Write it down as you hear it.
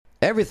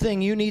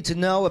Everything you need to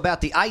know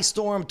about the Ice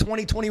Storm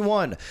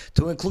 2021,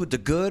 to include the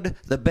good,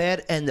 the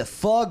bad, and the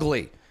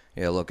fugly.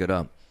 Yeah, look it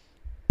up.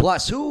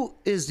 Plus, who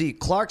is the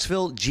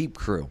Clarksville Jeep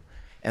Crew?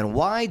 And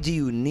why do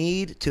you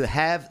need to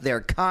have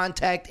their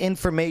contact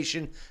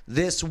information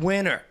this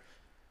winter?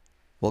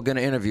 We're going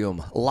to interview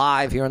them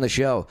live here on the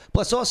show.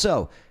 Plus,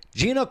 also,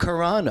 Gina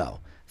Carano,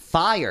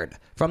 fired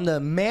from The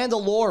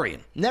Mandalorian.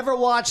 Never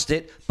watched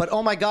it, but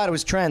oh my God, it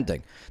was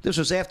trending. This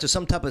was after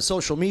some type of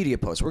social media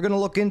post. We're going to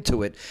look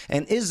into it.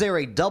 And is there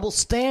a double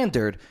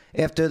standard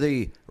after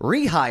the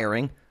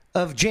rehiring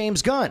of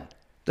James Gunn,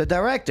 the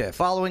director,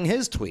 following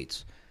his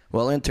tweets?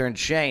 Well, intern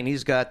Shane,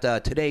 he's got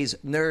today's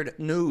nerd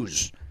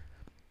news.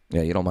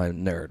 Yeah, you don't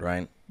mind nerd,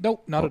 right?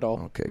 Nope, not at all.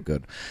 Okay,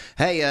 good.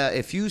 Hey,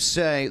 if you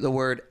say the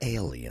word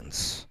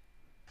aliens,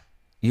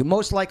 you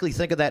most likely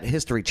think of that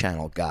History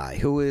Channel guy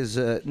who is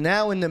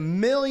now in the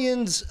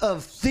millions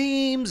of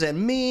themes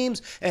and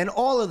memes and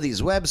all of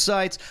these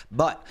websites.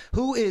 But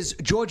who is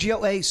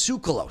Giorgio A.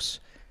 Tsoukalos?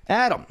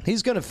 Adam,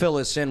 he's going to fill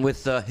us in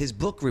with his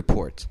book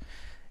report.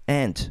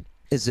 And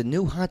is a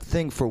new hot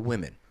thing for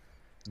women: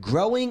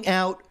 growing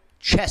out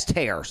chest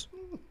hairs.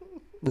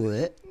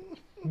 What?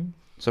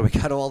 So we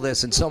got all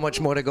this and so much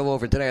more to go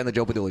over today on the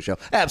Joe Padula Show.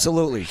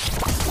 Absolutely.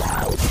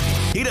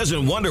 He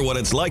doesn't wonder what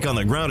it's like on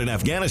the ground in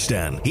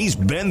Afghanistan. He's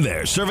been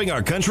there, serving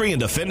our country and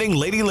defending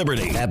Lady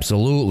Liberty.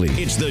 Absolutely.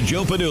 It's the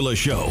Joe Padula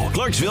Show,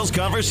 Clarksville's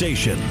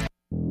Conversation.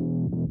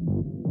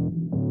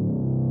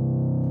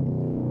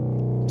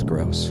 It's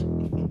gross.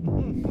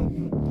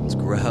 It's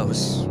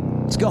gross.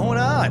 What's going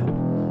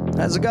on?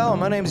 How's it going?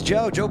 My name's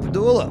Joe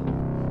Padula.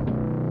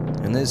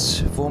 And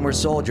this former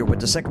soldier with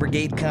the 2nd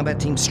Brigade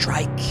Combat Team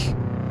Strike,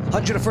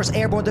 101st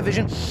Airborne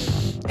Division,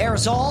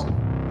 Aerosol.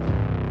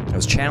 I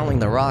was channeling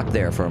The Rock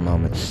there for a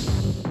moment.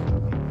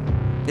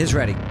 Is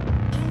ready.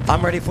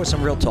 I'm ready for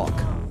some real talk.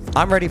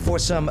 I'm ready for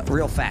some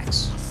real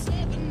facts.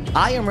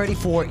 I am ready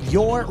for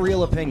your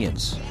real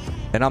opinions.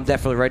 And I'm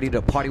definitely ready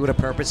to party with a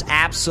purpose.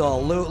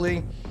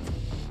 Absolutely.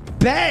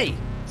 Bay!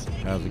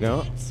 How's it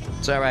going?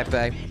 It's all right,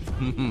 Bay.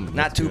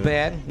 Not too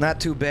bad.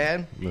 Not too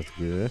bad. That's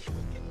good.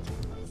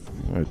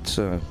 It's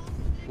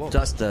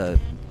dust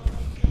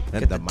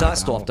get the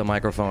dust off the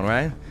microphone,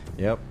 right?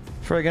 Yep.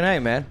 Friggin' A,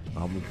 man.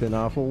 I've been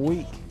off a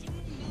week.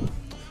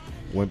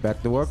 Went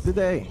back to work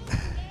today.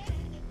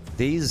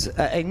 These,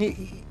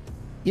 and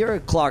you're a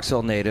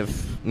Clarksville native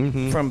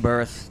from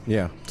birth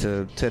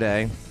to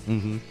today.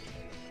 Mm-hmm.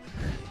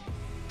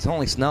 It's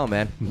only snow,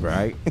 man.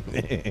 Right.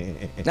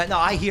 No,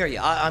 I hear you.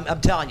 I'm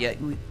telling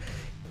you.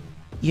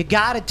 You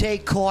got to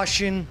take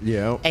caution.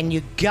 Yeah. And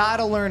you got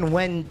to learn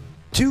when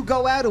to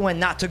go out and when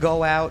not to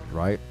go out.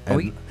 Right.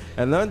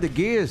 And learn the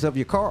gears of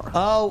your car.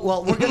 Oh,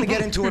 well, we're going to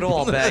get into it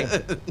all, Bay.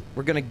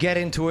 We're going to get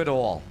into it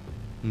all.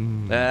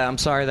 I'm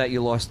sorry that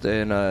you lost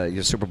in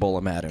your Super Bowl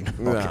of Madden.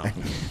 Okay.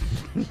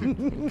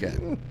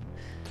 Okay.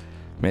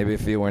 Maybe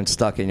if you weren't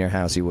stuck in your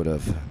house, you would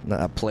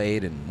have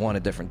played and won a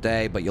different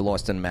day, but you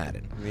lost in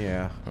Madden.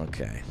 Yeah.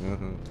 Okay.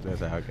 Mm-hmm.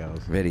 That's how it goes.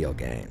 Video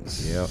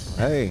games. Yep.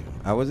 Hey,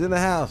 I was in the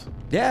house.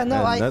 Yeah,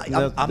 no,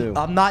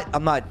 I'm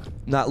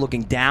not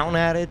looking down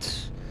at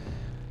it.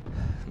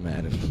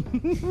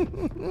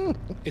 Madden.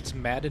 It's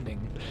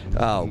maddening.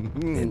 Oh,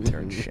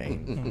 intern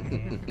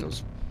Shane.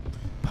 Those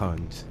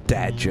puns.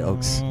 Dad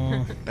jokes.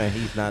 And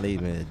he's not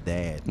even a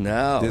dad.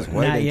 No. Just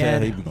not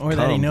yet. Or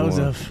that he knows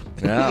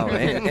of. No,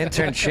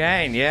 intern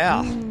Shane,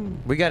 yeah.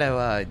 We got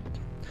to,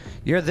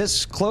 you're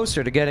this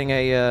closer to getting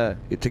a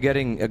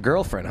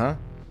girlfriend, huh?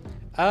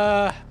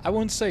 I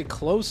wouldn't say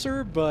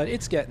closer, but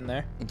it's getting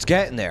there. It's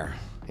getting there.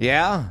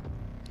 Yeah?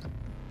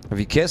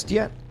 Have you kissed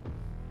yet?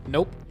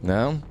 Nope.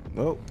 No?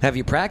 Nope. Have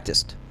you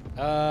practiced?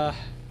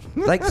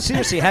 Like,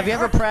 seriously, have you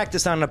ever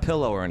practiced on a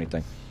pillow or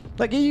anything?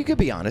 Like, you could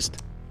be honest.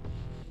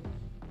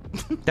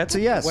 That's a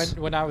yes.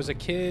 When I was a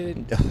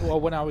kid, well,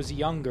 when I was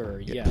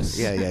younger, yes.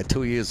 Yeah,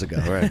 2 years ago,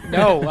 right?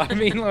 No, I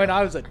mean when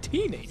I was a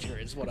teenager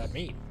is what I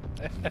mean.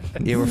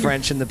 You were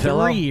French in the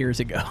pillow? 3 years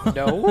ago.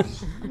 No.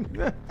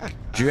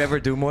 Did you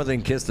ever do more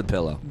than kiss the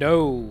pillow?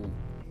 No.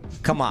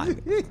 Come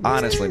on.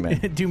 Honestly, man.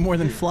 Do more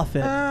than fluff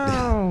it.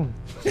 Oh.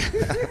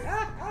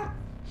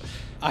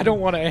 I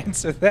don't want to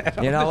answer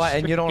that. You know what?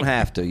 And you don't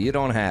have to. You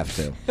don't have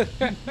to.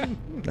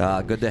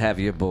 Good to have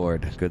you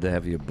aboard. Good to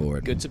have you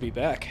aboard. Good to be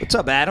back. What's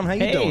up, Adam? How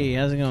you doing? Hey,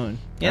 how's it going?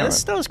 Yeah, this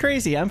snow's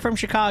crazy. I'm from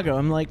Chicago.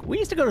 I'm like, we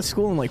used to go to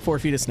school in like 4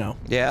 feet of snow.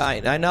 Yeah,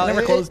 I know.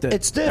 Never closed it.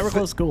 It's different. Never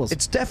closed schools.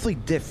 It's definitely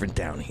different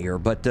down here,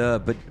 but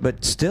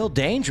still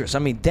dangerous. I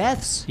mean,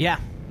 deaths. Yeah.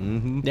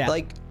 Mm-hmm. Yeah.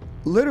 Like,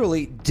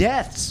 literally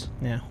deaths.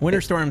 Yeah.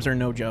 Winter storms are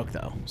no joke,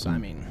 though. So, I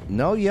mean.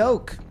 No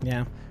yoke.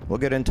 Yeah. We'll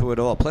get into it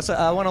all. Plus,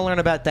 I want to learn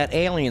about that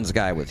aliens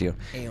guy with you.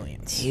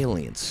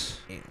 Aliens.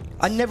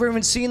 I've never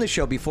even seen the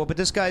show before, but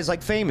this guy's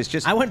like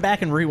famous. I went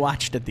back and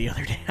rewatched it the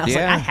other day. I was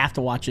Yeah. like, I have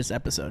to watch this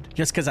episode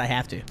just because I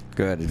have to.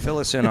 Good. Fill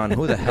us in on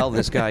who the hell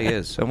this guy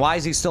is and why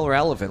is he still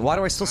relevant? Why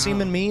do I still see him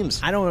in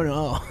memes? I don't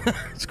know.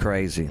 It's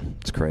crazy.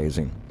 It's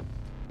crazy.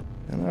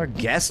 And our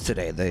guest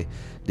today,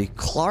 the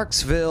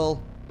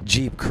Clarksville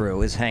Jeep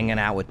Crew, is hanging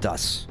out with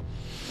us.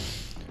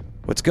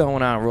 What's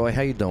going on, Roy?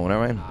 How you doing? All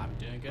right. I'm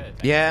doing good.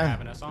 Yeah. for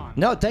having us on.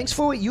 No, thanks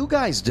for what you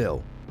guys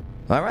do.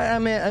 All right,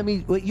 I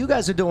mean, what you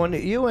guys are doing.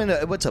 You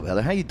and what's up,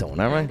 Heather? How you doing?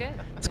 All right. Good.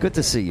 It's good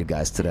to see you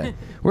guys today.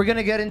 We're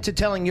gonna get into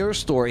telling your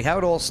story, how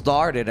it all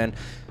started, and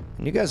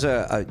you guys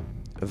are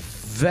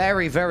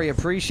very, very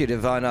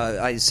appreciative. On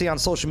I see on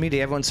social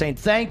media everyone saying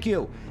thank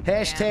you.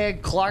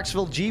 Hashtag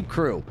Clarksville Jeep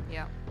Crew.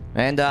 Yeah.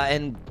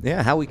 And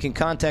yeah, how we can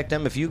contact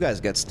them if you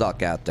guys get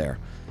stuck out there.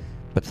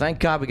 But thank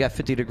God we got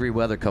 50-degree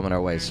weather coming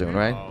our way soon,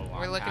 right? Oh,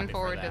 We're I'm looking happy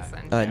forward for to that.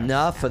 sunshine.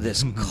 Enough of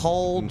this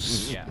cold,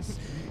 Yes.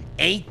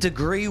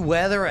 8-degree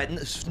weather and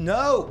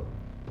snow.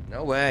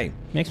 No way.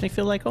 Makes me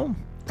feel like home.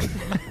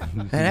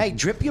 And hey,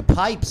 drip your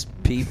pipes,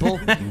 people.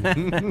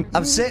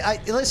 Listen,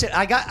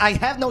 I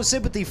have no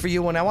sympathy for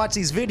you when I watch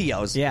these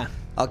videos. Yeah.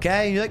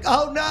 Okay? You're like,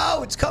 oh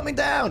no, it's coming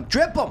down.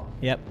 Drip them.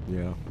 Yep.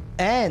 Yeah.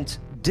 And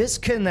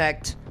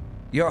disconnect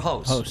your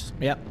hose. Host.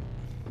 Yep.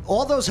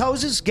 All those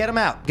hoses, get them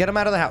out. Get them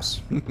out of the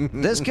house.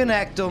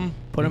 Disconnect them.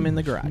 Put them in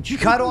the garage.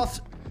 Cut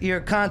off your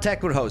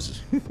contact with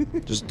hoses.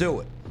 Just do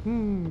it.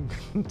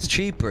 It's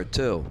cheaper,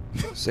 too.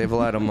 Save a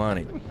lot of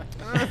money.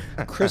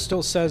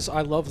 Crystal says,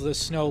 I love the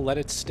snow, let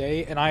it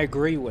stay, and I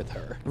agree with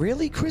her.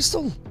 Really,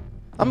 Crystal?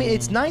 I mean,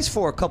 it's nice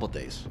for a couple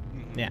days.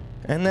 Yeah.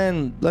 And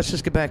then let's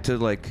just get back to,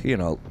 like,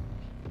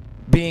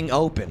 being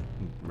open.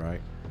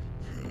 Right.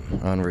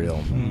 Unreal.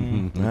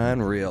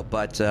 Unreal.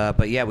 But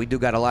yeah, we do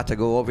got a lot to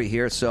go over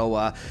here.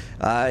 So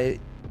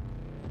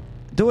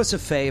do us a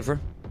favor.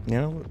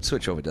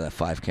 Switch over to that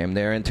 5 cam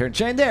there, intern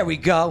Shane. There we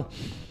go.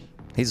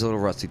 He's a little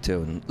rusty,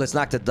 too. And let's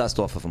knock the dust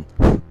off of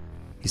him.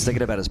 He's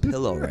thinking about his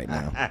pillow right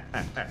now.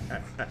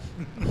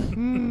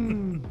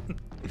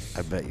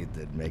 I bet you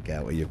did make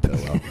out with your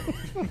pillow.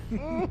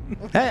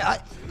 Hey,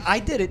 I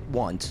did it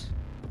once.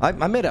 I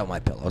made out with my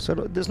pillow, so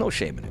there's no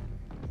shame in it.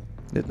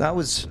 I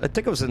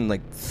think I was in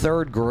like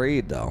 3rd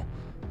grade though.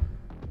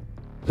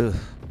 Ugh.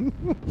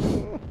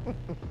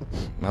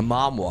 My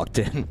mom walked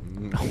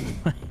in.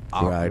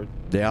 Right.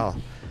 Yeah.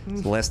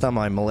 It's the last time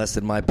I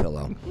molested my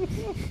pillow.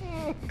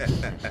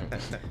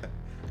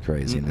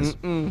 Craziness.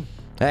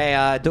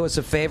 Hey, do us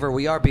a favor.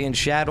 We are being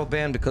shadow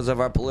banned because of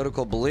our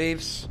political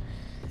beliefs.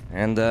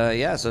 And,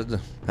 so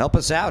help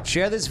us out.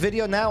 Share this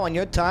video now on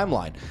your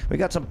timeline. We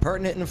got some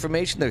pertinent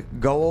information to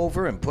go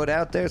over and put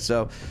out there.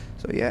 So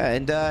yeah,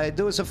 and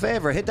do us a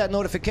favor. Hit that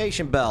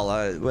notification bell,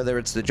 whether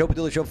it's the Joe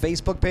Padula Show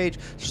Facebook page.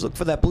 Just look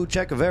for that blue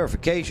check of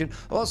verification.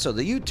 Also,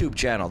 the YouTube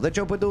channel, The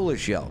Joe Padula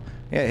Show.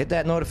 Yeah, hit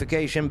that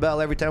notification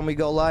bell every time we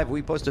go live.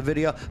 We post a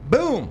video.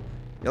 Boom!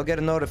 You'll get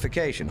a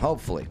notification,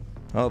 hopefully.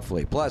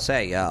 Plus,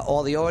 hey,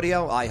 all the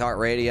audio,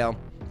 iHeartRadio.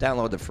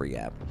 Download the free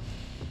app.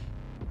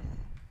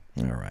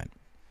 All right.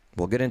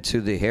 We'll get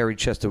into the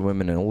hairy-chested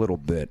women in a little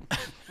bit.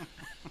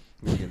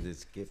 We can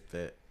just skip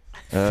that.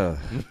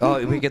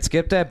 We can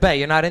skip that? Bay,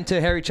 you're not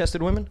into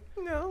hairy-chested women?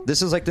 No.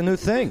 This is like the new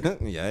thing.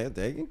 Yeah,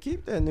 they can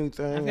keep that new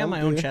thing. I've got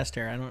my own chest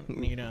hair. I don't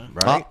need a.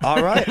 Right?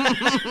 All right.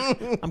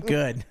 I'm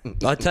good.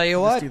 I'll tell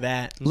you what. Let's do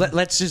that.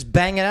 Let's just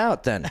bang it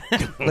out then.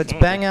 Let's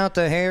bang out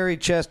the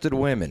hairy-chested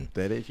women.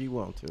 That if you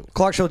want to.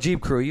 Clarksville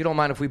Jeep Crew, you don't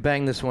mind if we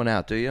bang this one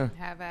out, do you?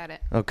 Have at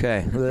it.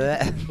 Okay.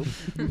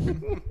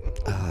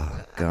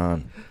 Oh,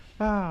 God.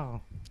 Oh.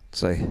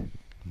 Say,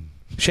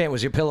 Shane,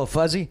 was your pillow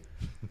fuzzy?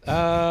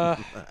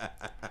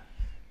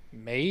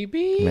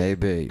 Maybe?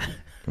 Maybe.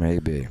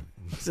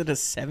 Is it a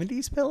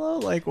 70s pillow?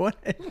 Like what?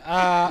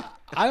 I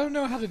don't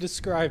know how to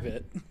describe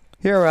it.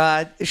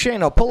 Here,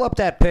 Shane, I'll pull up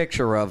that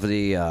picture of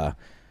the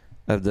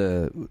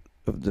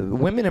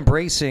women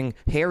embracing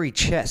hairy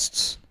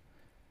chests.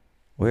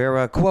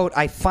 Where, quote,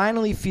 I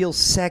finally feel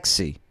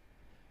sexy.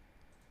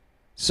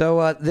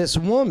 So this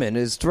woman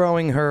is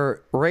throwing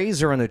her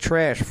razor in the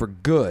trash for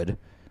good.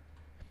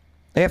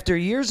 After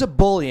years of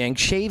bullying,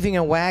 shaving,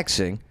 and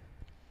waxing,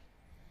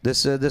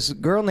 this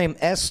girl named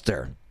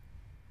Esther,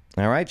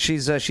 all right,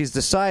 she's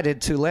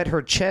decided to let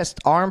her chest,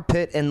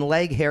 armpit, and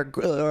leg hair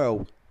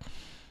grow.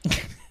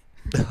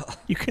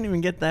 You couldn't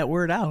even get that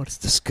word out. It's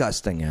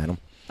disgusting, Adam.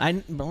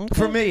 Okay.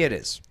 For me, it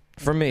is.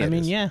 For me, I it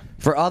mean, is. yeah.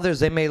 For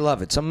others, they may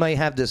love it. Some may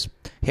have this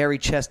hairy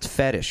chest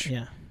fetish.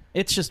 Yeah.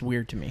 It's just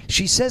weird to me.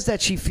 She says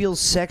that she feels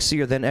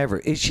sexier than ever.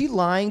 Is she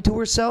lying to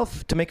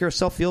herself to make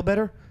herself feel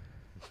better?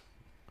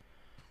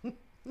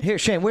 Here,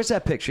 Shane, where's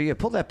that picture? Yeah,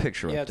 pull that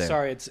picture Yeah, up there.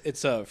 sorry,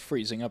 it's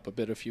freezing up a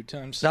bit a few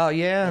times. Oh,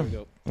 yeah? There we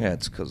go. Yeah,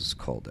 it's because it's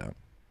cold out.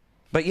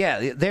 But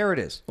yeah, there it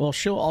is. Well,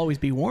 she'll always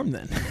be warm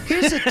then.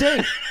 Here's the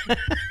thing.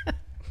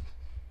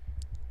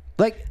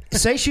 Like,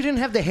 say she didn't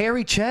have the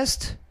hairy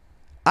chest,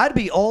 I'd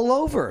be all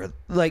over,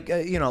 like,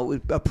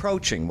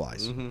 approaching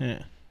wise. Mm-hmm.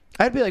 Yeah.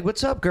 I'd be like,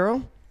 what's up,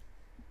 girl?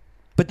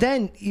 But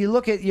then you're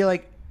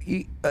like,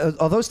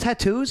 are those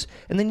tattoos?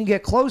 And then you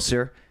get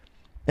closer,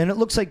 and it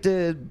looks like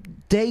the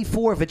day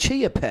 4 of a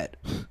chia pet.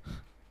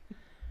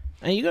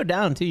 And you go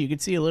down, too. You can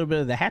see a little bit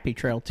of the happy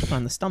trail, too,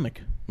 on the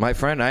stomach. My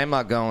friend, I am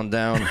not going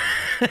down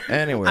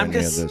anywhere I'm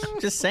near this.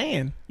 just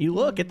saying. You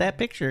look at that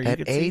picture. You At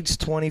can age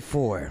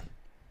 24,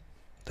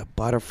 the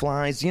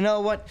butterflies. You know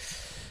what?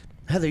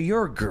 Heather,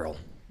 you're a girl.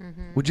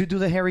 Mm-hmm. Would you do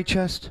the hairy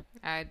chest?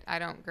 I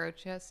don't grow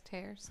chest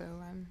hair, so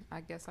I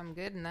guess I'm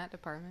good in that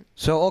department.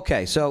 So,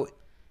 okay. So,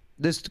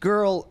 this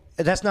girl,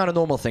 that's not a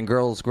normal thing,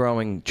 girls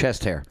growing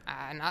chest hair.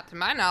 Not to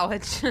my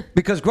knowledge.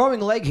 Because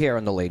growing leg hair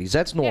on the ladies,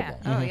 that's normal.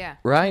 Yeah. Oh, yeah.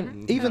 Right?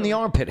 Even the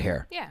armpit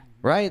hair. Yeah.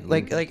 Right?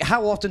 Like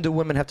how often do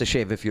women have to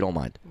shave, if you don't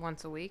mind?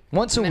 Once a week.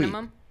 Once a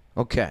minimum. week.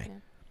 Okay.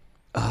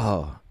 Yeah.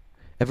 Oh.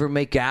 Ever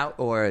make out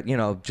or,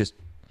 just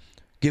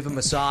give a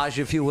massage,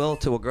 if you will,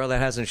 to a girl that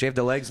hasn't shaved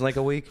her legs in like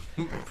a week?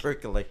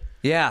 Prickly.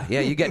 Yeah,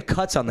 you get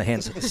cuts on the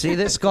hands. See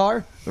this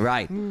scar?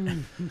 Right.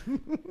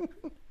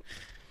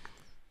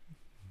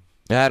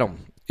 Adam,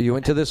 you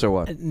into this or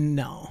what?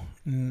 No.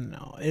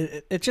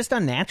 It's just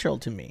unnatural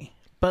to me.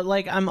 But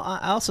like I'm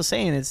also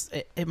saying,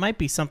 it might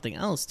be something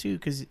else too,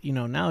 because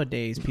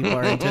nowadays people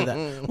are into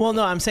that. Well,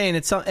 no, I'm saying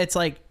it's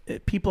like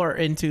people are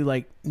into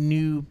like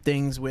new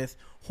things with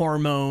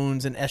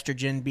hormones and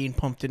estrogen being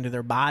pumped into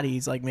their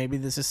bodies. Like maybe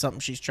this is something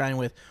she's trying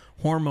with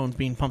hormones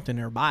being pumped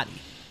into her body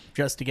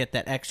just to get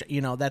that extra.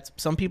 That's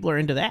some people are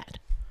into that.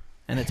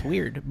 And it's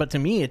weird, but to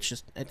me,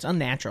 it's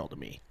unnatural to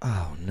me.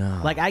 Oh no!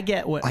 Like I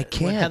get what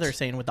can't. what Heather's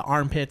saying with the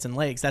armpits and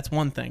legs. That's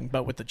one thing,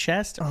 but with the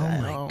chest, oh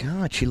my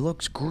God, she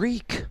looks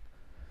Greek.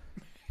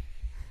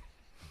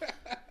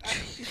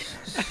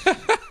 Jesus.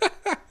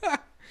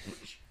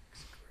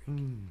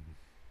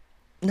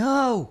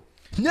 No.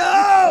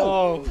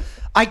 Oh,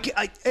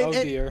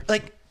 Dear.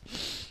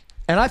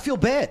 And I feel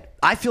bad.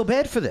 I feel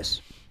bad for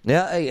this.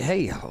 Yeah.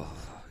 Hey. Oh,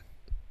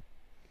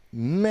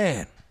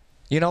 man.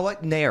 You know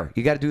what? Nair.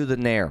 You got to do the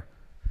Nair.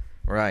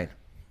 Right.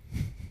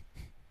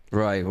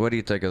 Right. What do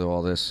you think of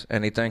all this?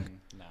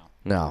 Anything?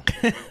 No.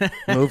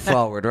 Move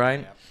forward, right?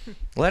 Yep.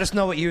 Let us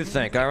know what you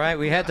think, all right?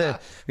 We had to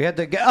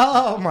get,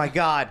 oh, my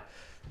God.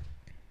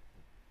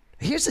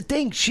 Here's the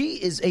thing. She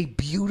is a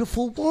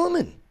beautiful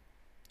woman.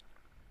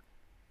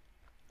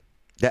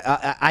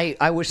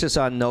 I wish this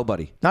on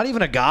nobody. Not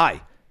even a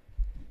guy.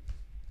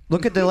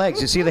 Look at the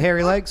legs. You see the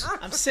hairy legs?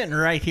 I'm sitting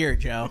right here,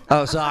 Joe.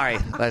 Oh, sorry.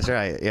 That's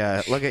right.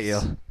 Yeah, look at you.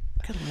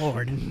 Good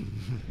Lord.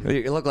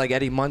 You look like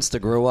Eddie Munster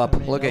grew up.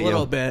 Look at you. A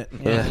little bit.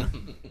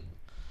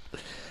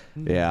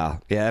 Yeah.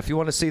 Yeah. If you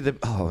want to see the...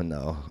 Oh,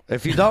 no.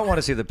 If you don't want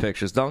to see the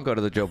pictures, don't go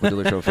to the Joe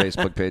Padula Show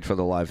Facebook page for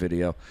the live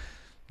video.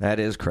 That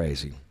is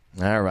crazy.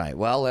 All right.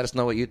 Well, let us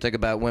know what you think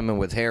about women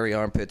with hairy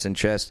armpits and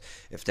chest,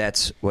 if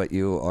that's what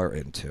you are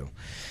into.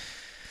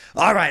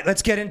 All right.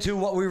 Let's get into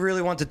what we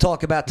really want to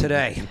talk about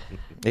today.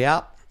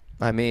 Yeah.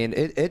 I mean,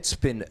 it's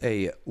been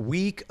a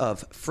week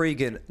of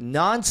friggin'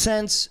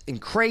 nonsense and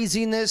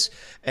craziness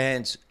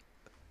and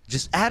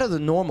just out of the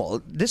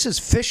normal. This is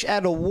fish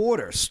out of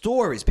water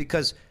stories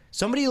because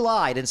somebody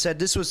lied and said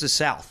this was the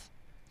South.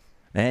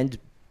 And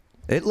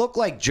it looked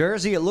like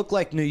Jersey. It looked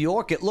like New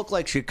York. It looked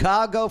like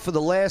Chicago for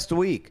the last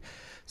week.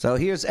 So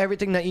here's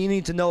everything that you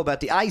need to know about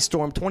the ice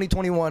storm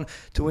 2021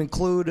 to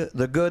include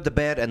the good, the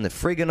bad, and the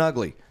friggin'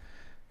 ugly.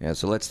 Yeah,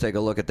 so let's take a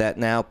look at that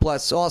now.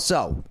 Plus,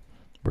 also...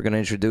 we're going to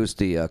introduce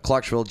the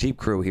Clarksville Jeep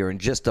crew here in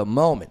just a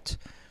moment.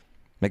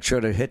 Make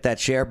sure to hit that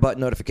share button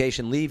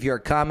notification. Leave your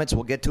comments.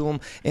 We'll get to them.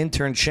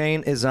 Intern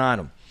Shane is on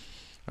them.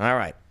 All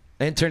right.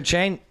 Intern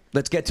Shane,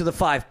 let's get to the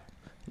five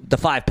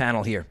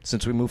panel here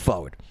since we move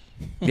forward.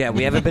 Yeah,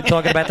 we haven't been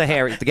talking about the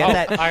hairy.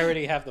 I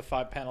already have the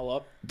 5-panel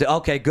up.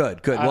 Okay,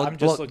 good. I'm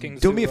just looking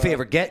do me a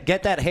favor.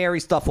 Get that hairy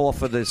stuff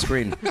off of the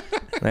screen.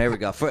 There we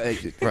go.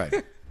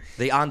 Right.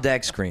 The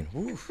on-deck screen.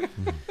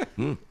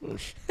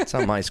 It's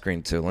on my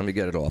screen, too. Let me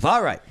get it off.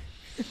 All right.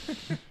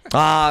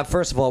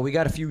 First of all, we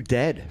got a few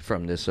dead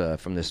from this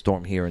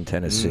storm here in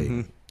Tennessee.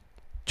 Mm-hmm.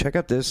 Check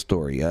out this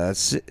story.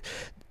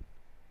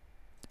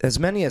 As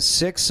many as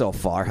 6 so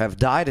far have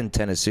died in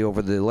Tennessee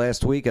over the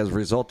last week as a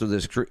result of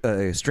this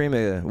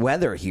extreme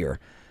weather here.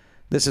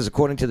 This is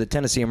according to the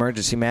Tennessee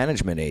Emergency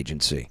Management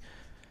Agency.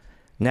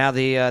 Now,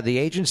 the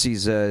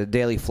agency's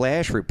daily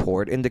flash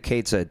report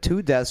indicates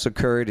 2 deaths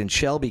occurred in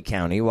Shelby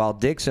County, while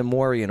Dix and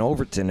Maury and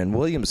Overton and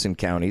Williamson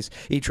counties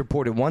each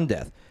reported 1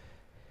 death.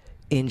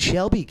 In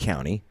Shelby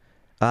County,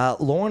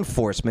 law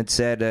enforcement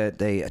said a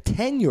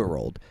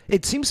 10-year-old,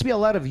 it seems to be a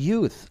lot of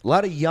youth, a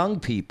lot of young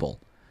people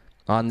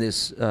on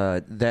this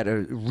that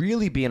are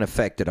really being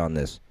affected on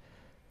this.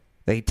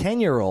 A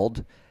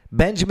 10-year-old,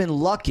 Benjamin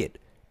Luckett,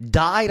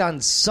 died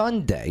on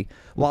Sunday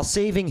while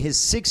saving his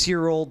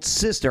 6-year-old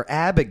sister,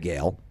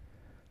 Abigail,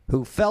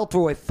 who fell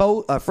through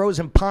a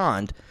frozen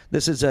pond.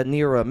 This is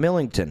near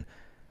Millington.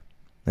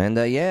 And,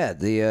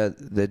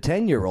 the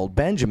 10-year-old,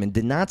 Benjamin,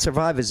 did not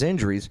survive his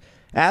injuries.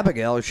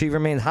 Abigail, she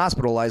remained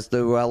hospitalized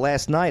through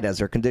last night as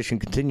her condition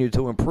continued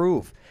to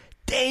improve.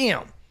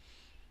 Damn!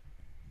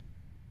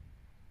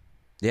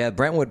 Yeah,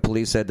 Brentwood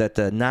police said that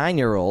the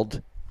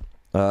 9-year-old,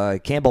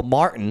 Campbell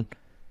Martin,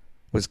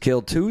 was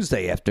killed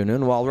Tuesday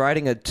afternoon while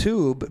riding a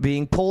tube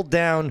being pulled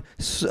down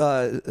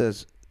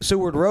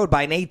Seward Road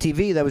by an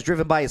ATV that was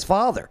driven by his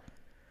father.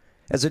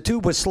 As the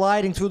tube was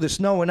sliding through the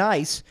snow and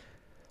ice,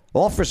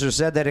 officers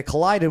said that it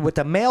collided with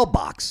a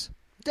mailbox.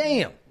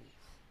 Damn.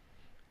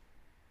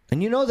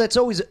 And that's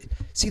always...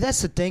 See,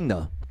 that's the thing,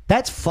 though.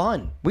 That's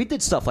fun. We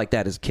did stuff like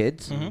that as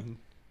kids. Mm-hmm.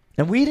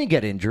 And we didn't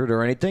get injured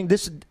or anything.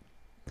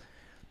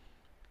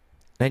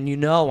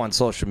 And on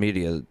social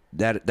media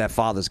that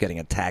father's getting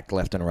attacked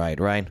left and right?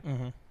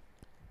 Mm-hmm.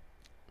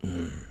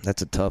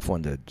 That's a tough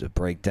one to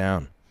break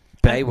down.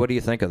 Bay, what do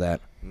you think of that?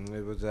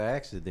 It was an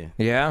accident.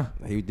 Yeah?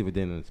 He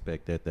didn't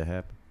expect that to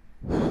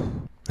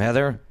happen.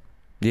 Heather,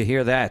 you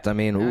hear that? I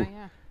mean, ooh. Oh,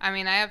 yeah. I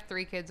mean, I have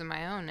 3 kids of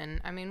my own,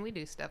 and I mean, we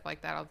do stuff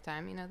like that all the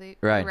time. You know, they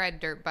ride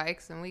dirt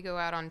bikes, and we go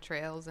out on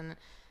trails, and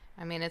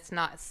I mean, it's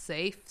not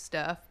safe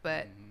stuff,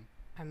 but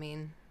I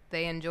mean,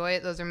 they enjoy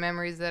it. Those are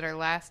memories that are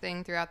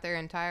lasting throughout their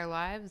entire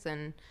lives,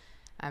 and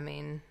I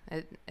mean,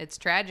 it's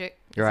tragic.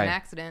 It's an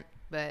accident,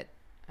 but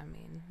I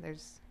mean,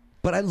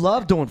 But I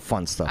love doing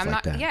fun stuff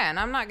like that. Yeah, and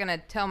I'm not going to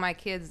tell my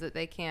kids that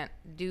they can't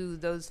do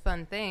those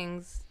fun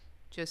things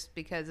just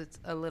because it's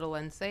a little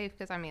unsafe.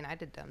 Because, I mean, I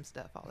did dumb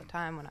stuff all the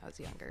time when I was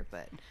younger.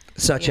 But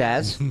Such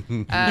as?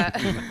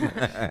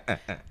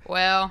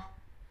 Well,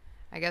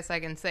 I guess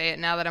I can say it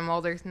now that I'm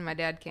older. My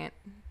dad can't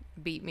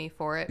beat me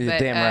for it. You're but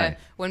damn right.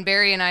 When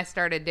Barry and I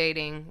started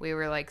dating, we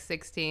were like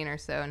 16 or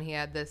so, and he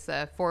had this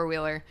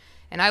 4-wheeler.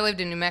 And I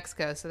lived in New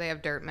Mexico, so they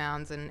have dirt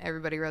mounds, and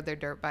everybody rode their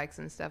dirt bikes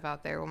and stuff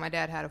out there. Well, my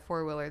dad had a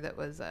 4-wheeler that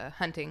was a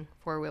hunting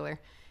 4-wheeler,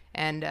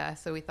 and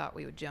so we thought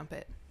we would jump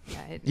it.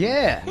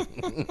 Yeah.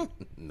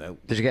 Nope.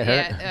 Did you get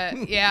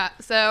hurt? Yeah.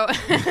 So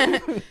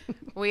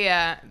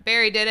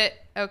Barry did it.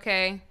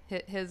 Okay,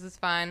 his is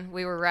fine.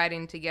 We were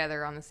riding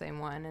together on the same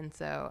one, and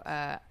so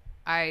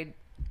I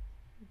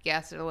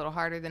gassed it a little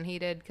harder than he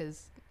did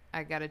because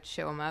I got to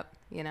show him up.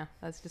 You know,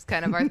 that's just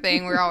kind of our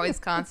thing. We're always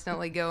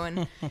constantly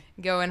going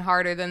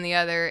harder than the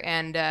other.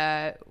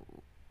 And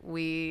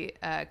we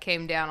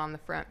came down on the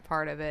front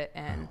part of it,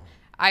 and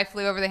I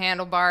flew over the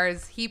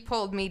handlebars. He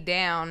pulled me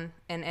down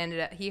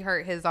and he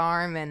hurt his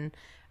arm, and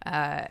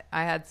I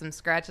had some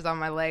scratches on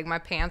my leg. My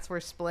pants were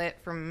split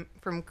from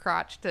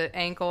crotch to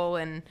ankle,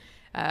 and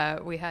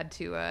we had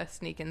to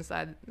sneak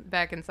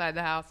back inside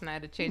the house, and I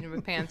had to change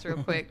my pants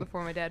real quick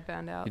before my dad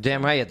found out. You're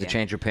damn right you had to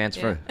change your pants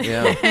for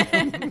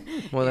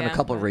more than a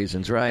couple of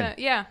reasons, right?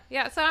 Yeah.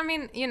 So I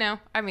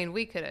mean,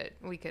 we could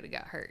have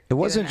got hurt. It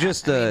wasn't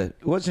just it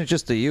wasn't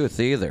just the youth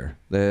either.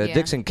 The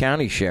Dixon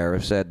County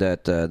Sheriff said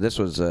that this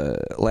was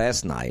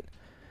last night.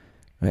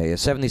 A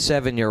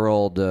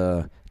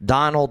 77-year-old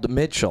Donald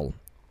Mitchell,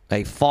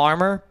 a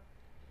farmer,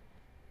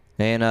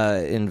 and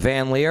in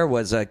Van Leer,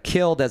 was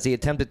killed as he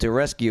attempted to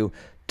rescue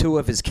 2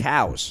 of his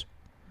cows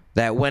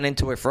that went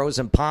into a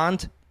frozen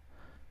pond.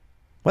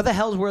 What the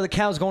hell were the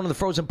cows going to the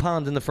frozen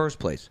pond in the first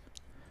place?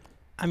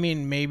 I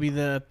mean, maybe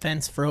the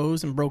fence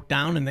froze and broke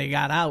down and they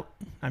got out.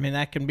 I mean,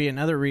 that can be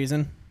another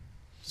reason.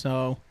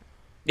 So,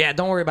 yeah,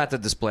 don't worry about the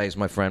displays,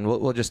 my friend.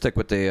 We'll just stick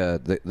with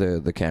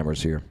the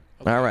cameras here.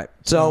 Okay. All right.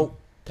 So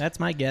that's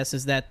my guess,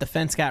 is that the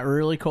fence got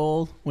really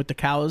cold with the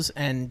cows,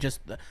 and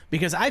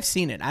because I've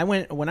seen it.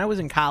 When I was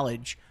in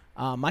college,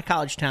 my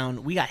college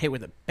town, we got hit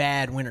with a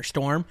bad winter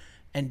storm,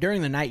 and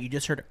during the night you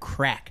just heard a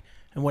crack.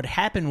 And what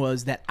happened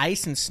was that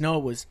ice and snow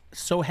was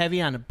so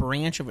heavy on a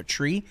branch of a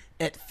tree,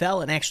 it fell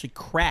and actually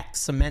cracked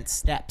cement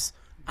steps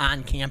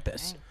on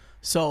campus. Dang.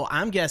 So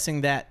I'm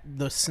guessing that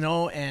the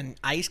snow and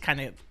ice kind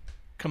of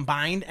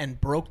combined and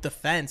broke the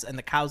fence, and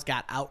the cows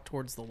got out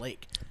towards the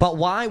lake. But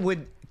why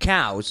would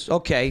cows,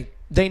 okay,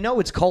 they know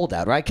it's cold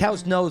out, right?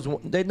 Cows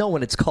they know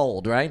when it's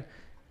cold, right?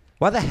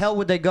 Why the hell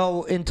would they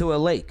go into a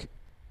lake?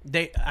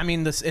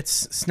 It's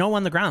snow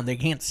on the ground. They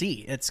can't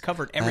see. It's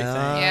covered everything.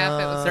 Yeah,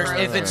 if it was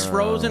frozen. If it's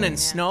frozen and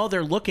snow,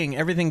 they're looking.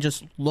 Everything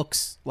just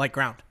looks like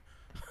ground.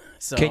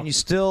 So can you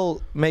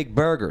still make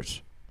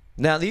burgers?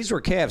 Now, these were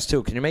calves,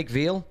 too. Can you make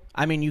veal?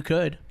 I mean, you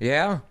could.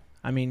 Yeah?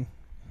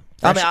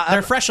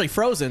 They're freshly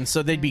frozen,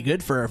 so they'd be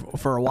good for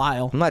a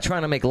while. I'm not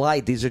trying to make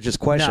light. These are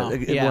just questions. No,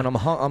 yeah. When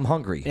I'm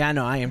hungry. Yeah, I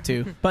know. I am,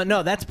 too. But,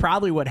 no, that's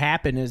probably what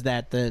happened, is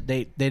that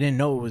they didn't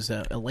know it was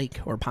a lake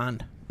or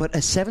pond. But a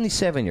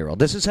 77-year-old,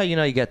 this is how you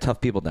know you got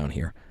tough people down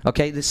here,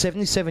 okay? The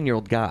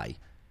 77-year-old guy,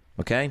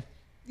 okay?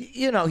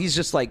 You know, he's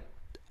just like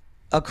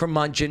a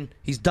curmudgeon.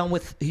 He's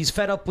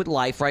fed up with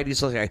life, right?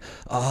 He's like,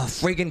 oh,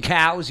 friggin'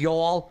 cows,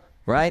 y'all,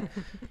 right?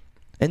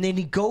 And then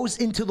he goes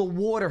into the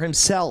water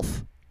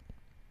himself.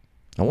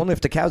 I wonder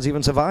if the cows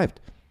even survived.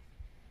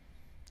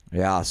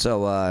 Yeah,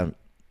 so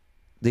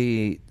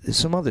there's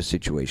some other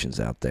situations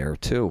out there,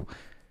 too.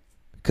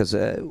 Because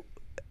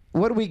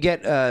what do we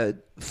get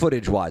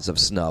footage-wise of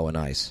snow and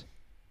ice?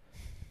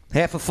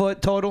 Half a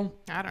foot total?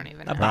 I don't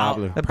even know. About,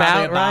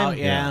 right?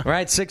 Yeah.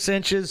 Right, 6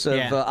 inches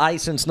of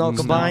ice and snow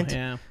combined?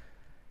 Yeah.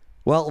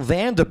 Well,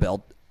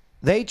 Vanderbilt,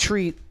 they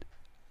treat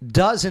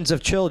dozens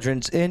of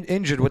children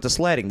injured with the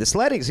sledding. The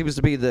sledding seems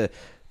to be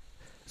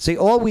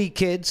all we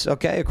kids,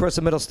 okay, across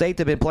the middle state,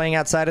 they've been playing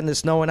outside in the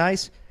snow and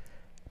ice.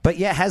 But,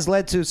 has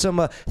led to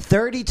some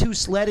 32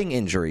 sledding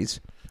injuries.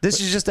 This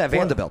is just at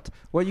Vanderbilt.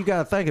 Well, you got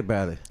to think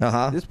about it.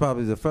 Uh-huh. This is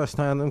probably the first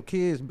time them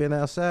kids been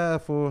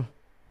outside for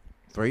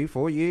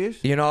 3-4 years.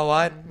 You know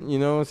what? You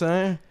know what I'm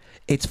saying?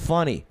 It's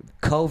funny.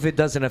 COVID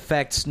doesn't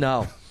affect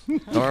snow.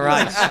 All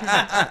right.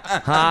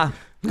 Huh?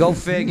 Go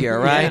figure,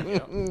 right?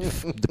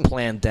 The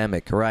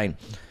pandemic, right?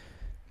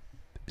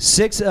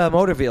 6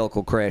 motor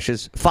vehicle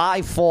crashes,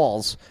 5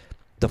 falls.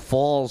 The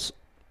falls,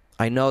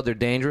 I know they're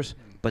dangerous,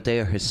 but they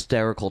are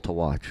hysterical to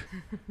watch.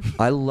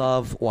 I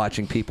love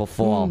watching people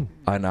fall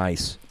on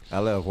ice. I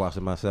love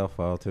watching myself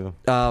fall too.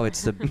 Oh,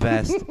 it's the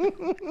best.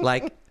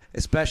 Like,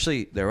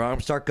 especially their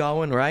arms start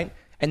going, right?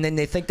 And then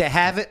they think they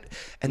have it,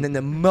 and then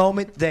the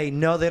moment they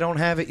know they don't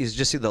have it, you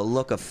just see the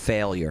look of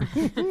failure.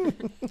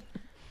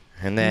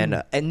 And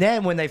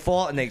then when they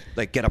fall and they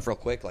like get up real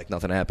quick, like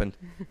nothing happened.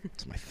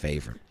 It's my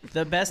favorite.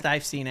 The best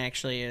I've seen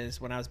actually is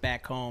when I was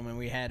back home and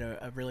we had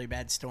a really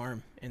bad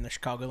storm in the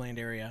Chicagoland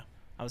area.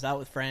 I was out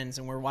with friends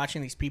and we're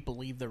watching these people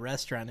leave the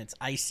restaurant. It's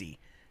icy,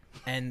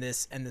 and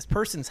this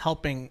person's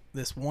helping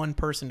this one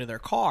person to their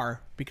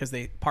car because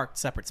they parked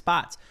separate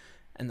spots,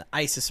 and the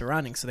ice is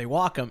surrounding. So they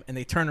walk them and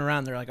they turn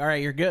around. They're like, "All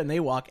right, you're good," and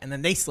they walk and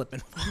then they slip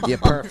and fall. Yeah,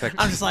 perfect.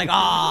 I'm just like,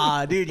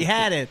 "Ah, dude, you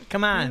had it.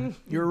 Come on,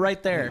 you were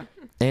right there."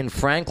 In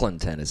Franklin,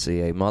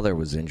 Tennessee, a mother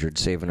was injured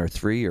saving her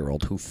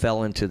 3-year-old who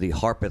fell into the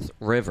Harpeth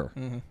River,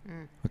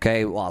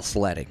 okay, while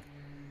sledding.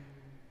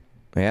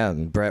 Yeah,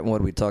 in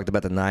Brentwood, we talked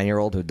about the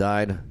 9-year-old who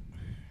died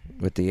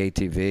with the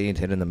ATV and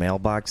hit in the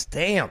mailbox.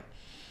 Damn.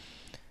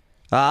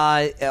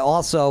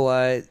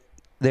 Also,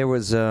 there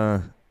was,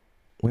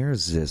 where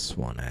is this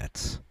one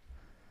at?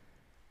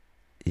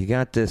 You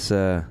got this,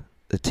 a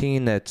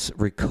teen that's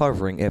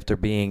recovering after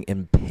being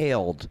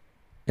impaled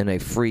in a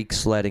freak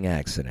sledding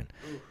accident.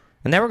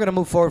 And then we're going to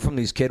move forward from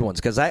these kid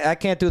ones because I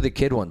can't do the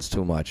kid ones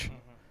too much.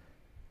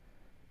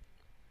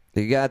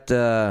 You got,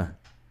 where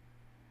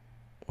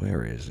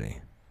is he?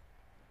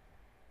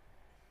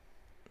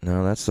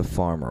 No, that's the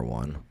farmer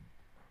one.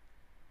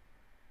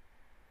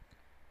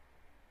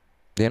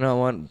 You know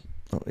what?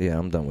 Yeah,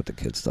 I'm done with the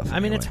kid stuff. I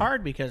mean, anyway. it's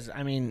hard because,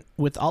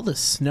 with all the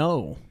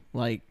snow,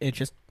 like, it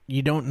just,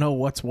 you don't know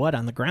what's what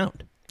on the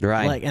ground.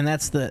 Right. Like, and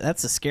that's the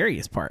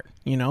scariest part.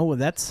 You know,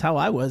 that's how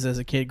I was as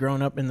a kid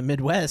growing up in the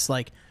Midwest.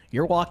 Like,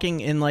 you're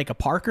walking in like a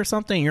park or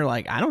something, and you're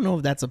like, I don't know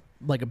if that's a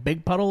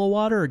big puddle of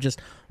water or just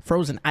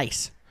frozen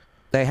ice.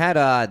 They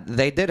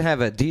did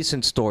have a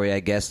decent story,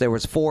 I guess. There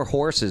was 4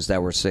 horses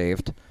that were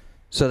saved,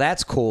 so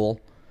that's cool.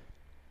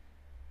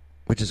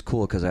 Which is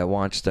cool because I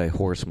watched a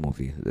horse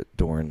movie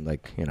during,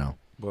 like, you know.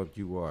 What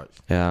you watched?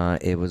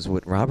 It was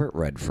with Robert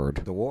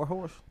Redford. The War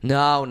Horse?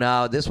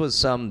 No, this was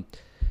some.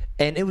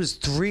 And it was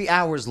 3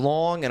 hours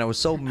long, and I was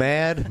so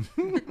mad.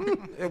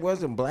 It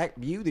wasn't Black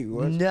Beauty,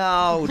 was it?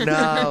 No.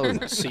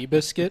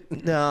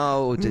 Seabiscuit.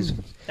 No.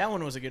 That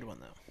one was a good one,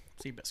 though.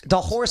 Seabiscuit. The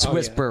Horse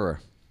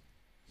Whisperer.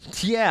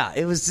 Yeah,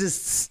 it was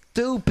this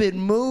stupid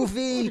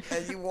movie.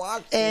 And you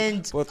watched and,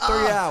 it for 3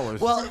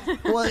 hours. Well,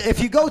 if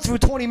you go through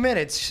 20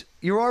 minutes,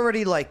 you're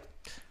already like,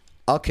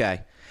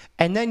 okay.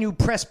 And then you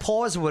press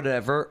pause or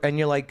whatever, and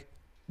you're like,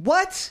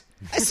 what?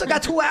 I still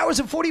got 2 hours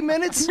and 40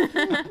 minutes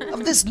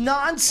of this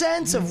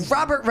nonsense of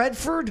Robert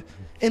Redford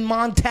in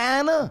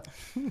Montana.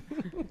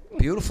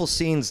 Beautiful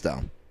scenes,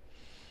 though.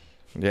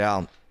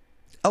 Yeah.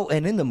 Oh,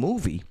 and in the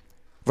movie,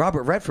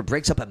 Robert Redford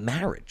breaks up a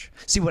marriage.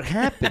 See, what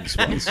happens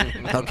was,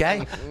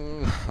 okay?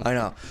 I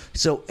know.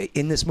 So,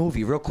 in this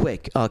movie, real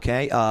quick,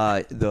 okay,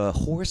 the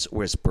Horse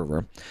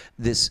Whisperer,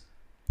 this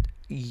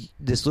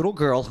little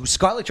girl who's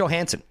Scarlett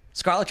Johansson.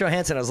 Scarlett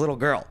Johansson as a little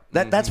girl.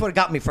 That's what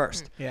got me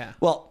first. Yeah.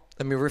 Well,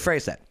 let me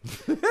rephrase that.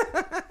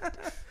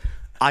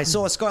 I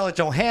saw Scarlett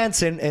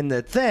Johansson in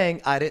the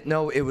thing. I didn't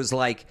know it was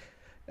like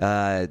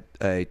a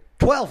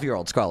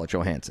 12-year-old Scarlett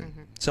Johansson.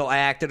 Mm-hmm. So I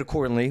acted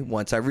accordingly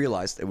once I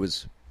realized it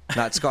was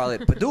not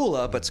Scarlett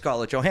Padula, but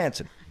Scarlett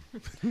Johansson.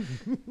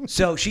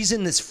 So she's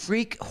in this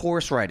freak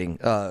horse riding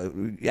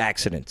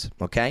accident,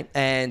 okay?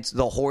 And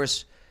the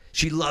horse,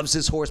 she loves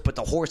this horse, but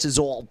the horse is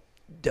all,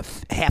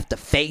 half the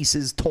face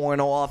is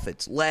torn off,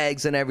 its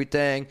legs and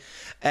everything.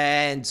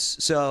 And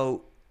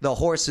so the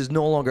horse is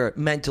no longer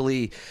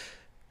mentally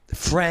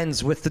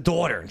friends with the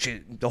daughter.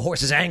 The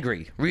horse is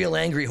angry, real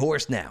angry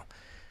horse now.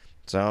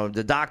 So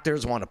the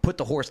doctors want to put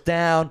the horse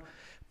down,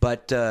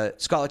 but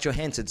Scarlett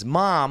Johansson's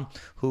mom,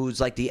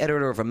 who's like the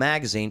editor of a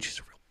magazine, she's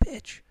a real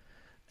bitch.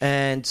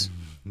 And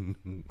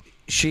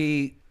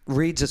she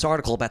reads this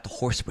article about the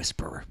Horse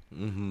Whisperer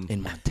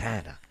in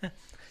Montana.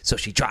 So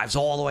she drives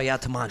all the way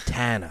out to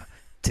Montana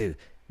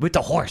with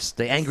the horse,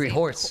 the angry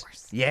horse.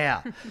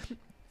 Yeah.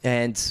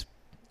 And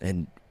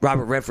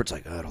Robert Redford's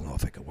like, I don't know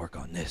if I can work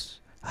on this.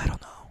 I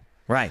don't know.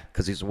 Right,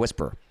 because he's a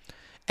whisperer.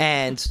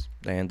 And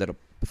they ended up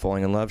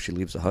falling in love. She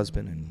leaves the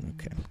husband, and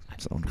okay.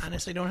 So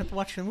honestly, don't have to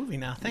watch the movie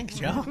now. Thanks,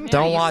 Joe. Yeah,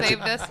 Don't you watch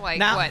saved it. us like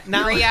Now- what,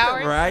 now- 3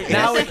 hours? Right?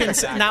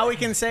 Now we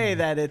can say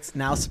that it's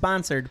now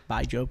sponsored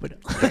by Joe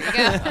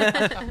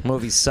Padilla.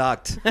 movie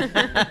sucked.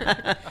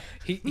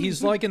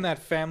 He's like in that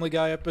Family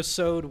Guy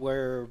episode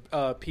where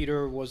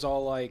Peter was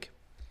all like,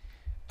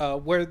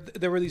 where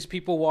there were these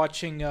people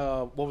watching.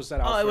 What was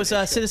that? Oh, it was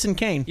Alfred show? Citizen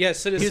Kane. Yeah,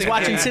 Citizen He was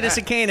watching Kane.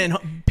 Citizen Kane, and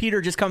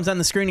Peter just comes on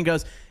the screen and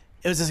goes,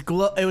 "It was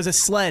a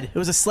sled. It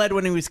was a sled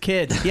when he was a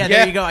kid. Yeah,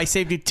 there you go. I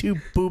saved you 2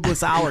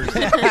 boobless hours."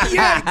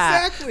 Yeah,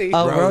 exactly.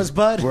 Oh,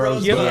 Rosebud?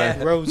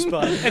 Yeah,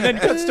 Rosebud. And then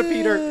cuts to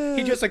Peter.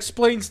 He just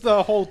explains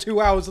the whole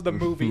 2 hours of the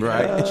movie.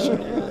 Right.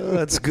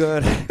 That's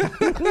good.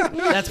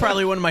 That's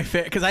probably one of my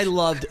favorite, because I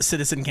loved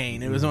Citizen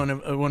Kane. It was one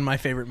of my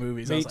favorite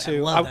movies. I Me was like,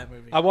 too. I love that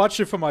movie. I watched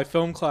it for my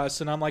film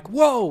class, and I'm like,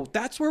 whoa,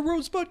 that's where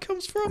Rosebud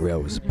comes from?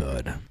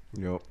 Rosebud.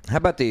 Yep. How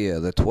about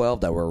the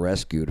 12 that were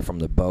rescued from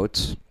the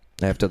boats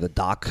after the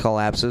dock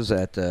collapses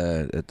at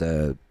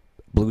the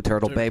Blue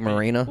Turtle Bay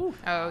Marina.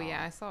 Oh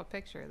yeah, I saw a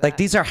picture of that. Like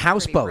these are Pretty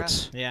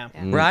houseboats, rough. Yeah.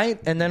 right?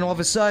 And then all of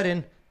a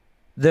sudden,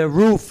 the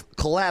roof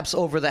collapsed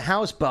over the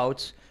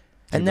houseboats,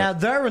 and now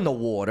they're in the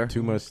water.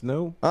 Too much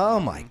snow. Oh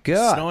my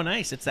God! Snow and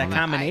ice. It's that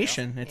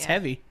combination. It's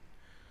heavy.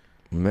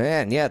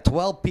 Man, yeah,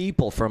 12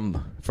 people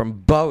from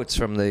boats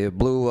from the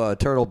Blue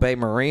Turtle Bay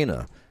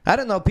Marina. I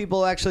didn't know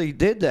people actually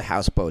did the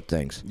houseboat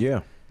things.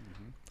 Yeah.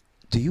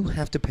 Do you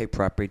have to pay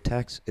property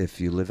tax if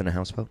you live in a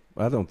houseboat?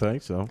 I don't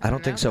think so. I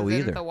don't think so Isn't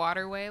either. the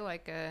waterway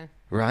like a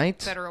Right?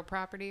 federal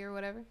property or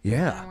whatever?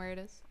 Yeah. I don't know where it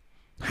is.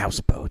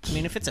 Houseboats. I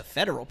mean, if it's a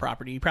federal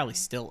property, you probably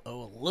still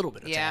owe a little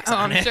bit of Yeah. tax Oh,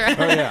 on I'm it. sure.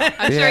 yeah.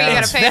 I'm sure you Yeah.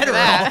 got It's to pay for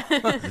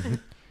that.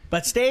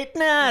 But state,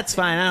 nah, it's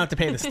fine. I don't have to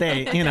pay the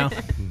state. You know.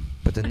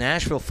 But the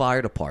Nashville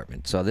Fire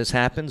Department. So this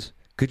happens.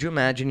 Could you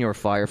imagine you're a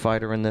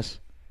firefighter in this?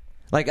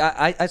 Like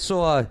I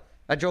saw.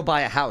 I drove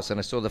by a house and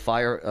I saw the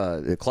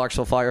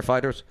Clarksville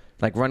firefighters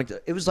like running.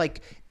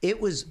 It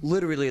was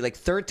literally like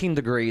 13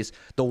 degrees.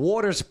 The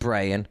water's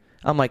spraying.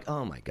 I'm like,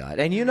 oh my God!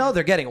 And you know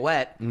they're getting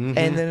wet, and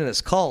then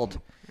it's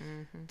cold.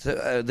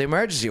 So, the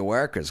emergency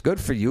workers, good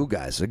for you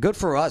guys. Good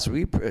for us.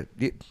 You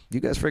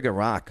guys freaking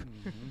rock.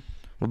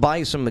 We'll buy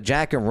you some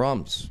Jack and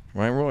Rums,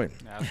 right, Roy?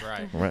 That's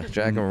right. Right,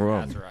 Jack and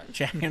Rum. That's right.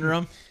 Jack and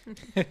rum.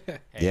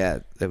 Yeah,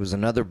 there was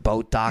another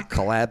boat dock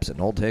collapse in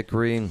Old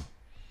Hickory.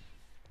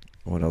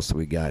 What else do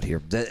we got here?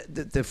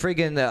 The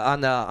friggin'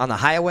 on the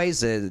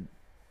highways.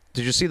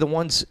 Did you see the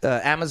ones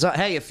Amazon?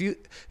 Hey, if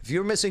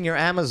you're missing your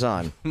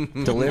Amazon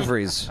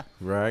deliveries,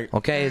 Right.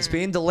 okay, it's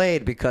being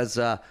delayed because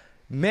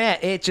man,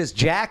 it just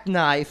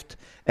jackknifed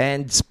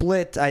and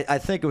split. I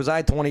think it was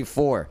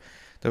I-24.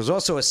 There was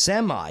also a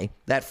semi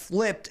that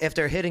flipped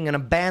after hitting an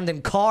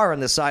abandoned car on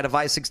the side of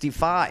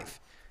I-65.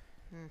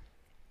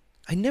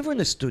 I never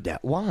understood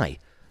that. Why?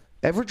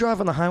 Ever drive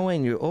on the highway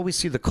and you always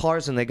see the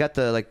cars and they got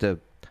the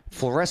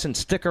fluorescent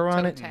sticker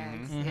on it?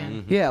 Tags.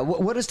 Yeah.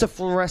 What is the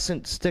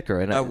fluorescent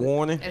sticker? And A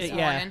warning. It's a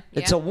Yeah. warning.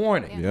 it's a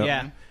warning. Yep.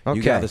 Yeah. Okay.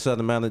 You got a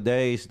certain amount of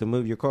days to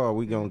move your car.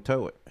 We gonna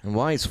tow it. And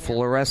why is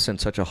fluorescent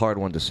such a hard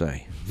one to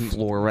say?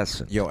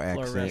 Fluorescent. Your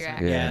accent.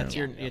 Fluorescent. Yeah. Yeah,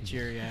 it's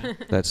your yeah.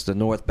 That's the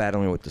North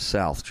battling with the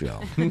South,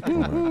 Joe.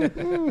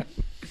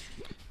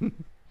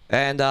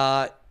 And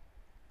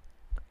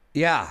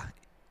yeah.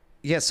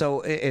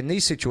 So in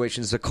these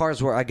situations, the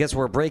cars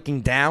were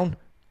breaking down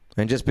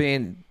and just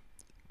being,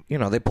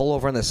 they pull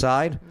over on the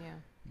side,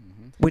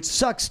 which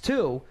sucks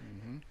too,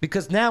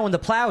 because now when the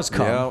plows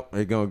come, Yeah,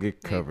 they're gonna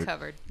get Covered.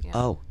 covered. Yeah.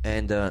 oh,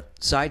 and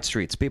side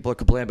streets, people are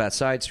complaining about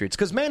side streets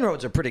because main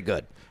roads are pretty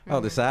good. Oh,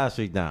 the side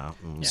street down.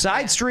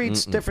 Side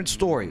streets, different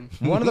story.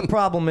 One of the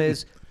problem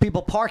is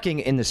people parking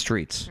in the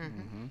streets.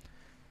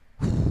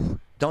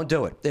 Don't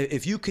do it.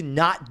 If you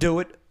cannot do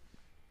it,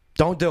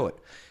 don't do it.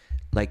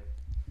 Like,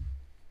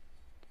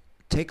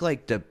 take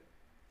like the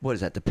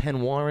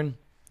Penn Warren,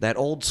 that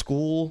old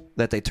school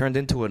that they turned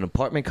into an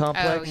apartment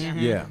complex, Oh, yeah.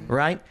 Yeah.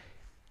 right?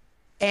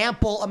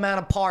 Ample amount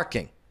of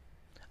parking.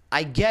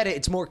 I get it.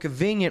 It's more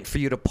convenient for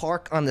you to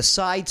park on the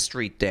side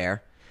street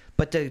there,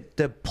 but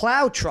the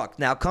plow truck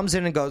now comes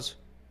in and goes,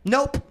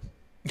 nope,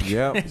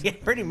 Yep. Yeah,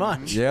 pretty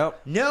much.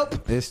 Yep.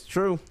 nope. It's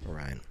true.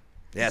 Right.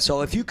 Yeah,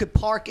 so if you could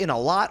park in a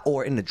lot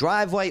or in the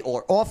driveway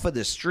or off of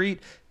the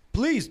street,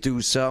 please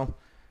do so.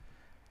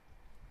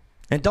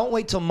 And don't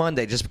wait till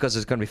Monday just because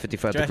it's going to be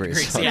 55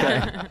 degrees.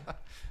 Yeah.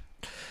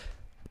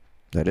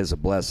 That is a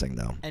blessing,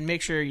 though. And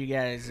make sure you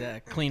guys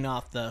clean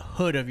off the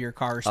hood of your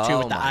cars too Oh,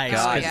 with the my ice.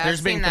 God. 'Cause Yeah, there's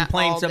I've been seen that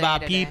complaints all day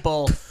about today.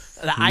 people,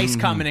 the ice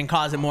coming and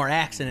causing more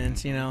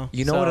accidents. You know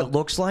So- what it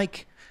looks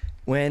like?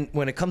 When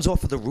it comes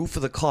off of the roof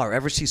of the car.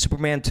 Ever see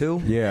Superman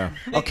 2? Yeah.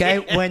 Okay,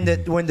 when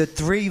the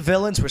three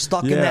villains were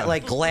stuck in Yeah. that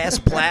like glass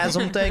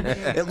plasm thing,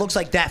 it looks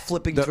like that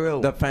flipping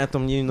through. The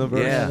Phantom Universe.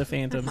 Yeah. the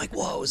Phantom. I'm like,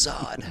 whoa,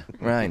 Zod.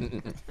 Right.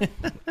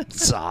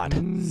 Zod.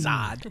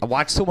 Zod. I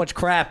watched so much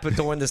crap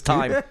during this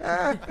time.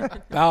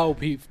 Bow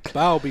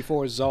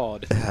before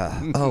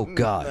Zod. Oh,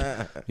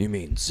 God. You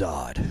mean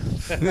Zod.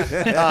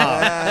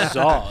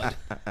 Zod.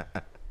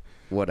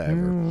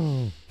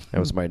 Whatever. That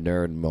was my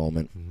nerd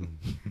moment.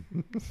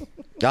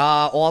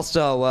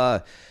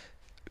 Also,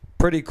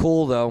 pretty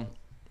cool, though.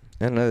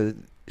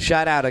 And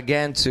shout out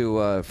again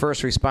to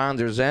first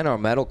responders and our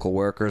medical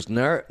workers.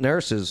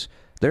 Nurses,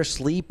 they're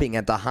sleeping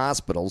at the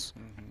hospitals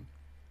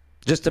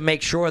just to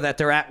make sure that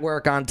they're at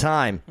work on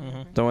time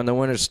during the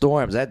winter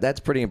storms. That's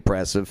pretty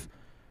impressive.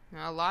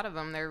 A lot of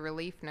them, their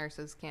relief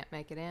nurses can't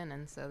make it in,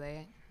 and so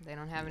they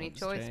don't have any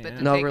choice but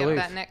to No pick relief.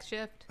 up that next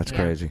shift. That's Yeah.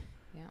 crazy.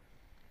 Yeah.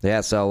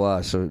 Yeah,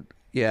 so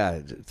yeah,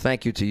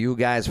 thank you to you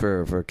guys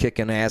for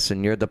kicking ass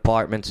in your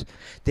departments.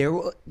 There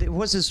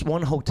was this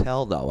one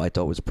hotel, though, I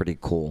thought was pretty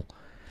cool.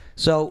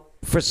 So,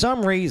 for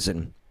some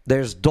reason,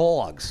 there's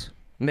dogs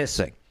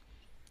missing.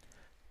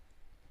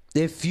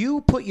 If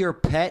you put your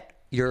pet,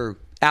 you're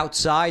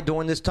outside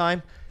during this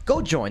time,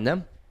 go join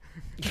them.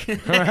 All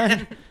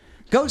right?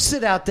 Go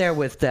sit out there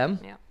with them.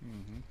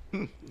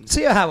 Yeah.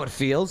 See how it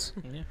feels.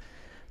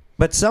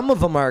 But some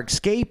of them are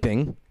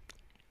escaping,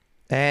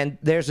 and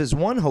there's this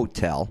one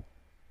hotel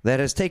that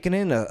has taken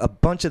in a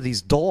bunch of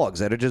these dogs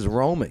that are just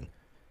roaming.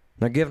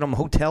 They're giving them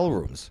hotel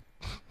rooms.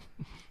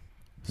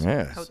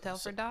 Yeah. Hotel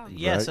for dogs.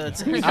 Yeah, Right. so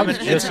it's I was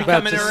it's just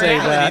about becoming to a say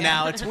reality that.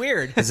 now. It's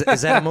weird. Is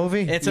that a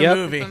movie? It's a Yep.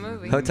 movie. It's a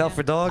movie. Hotel yeah.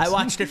 for Dogs? I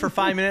watched it for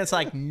 5 minutes.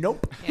 Like,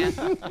 nope. Yeah.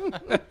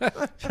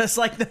 just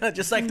like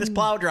this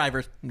plow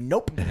driver.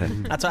 Nope.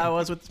 That's how I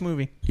was with this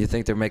movie. You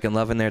think they're making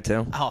love in there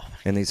too? Oh,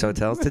 In these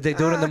hotels? Did they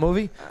do it in the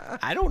movie?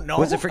 I don't know.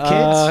 Was it for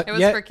kids? It was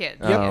Yeah, for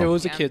kids. Yep, it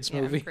was a Yeah, kids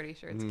yeah, movie. I'm pretty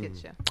sure it's a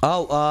kids show.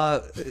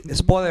 Oh,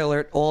 spoiler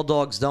alert, all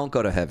dogs don't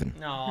go to heaven.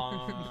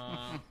 Aw.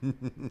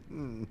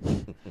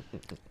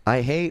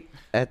 I hate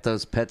at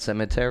those pet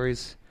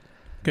cemeteries.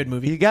 Good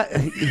movie. You got a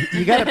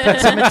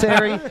pet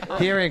cemetery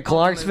here in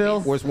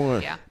Clarksville? Which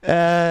one? Yeah.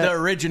 The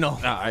original.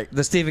 All right.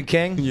 The Stephen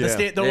King?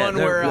 Yeah. The one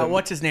where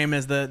what's his name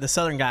is the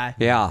southern guy.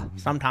 Yeah.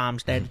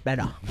 Sometimes that's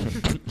better.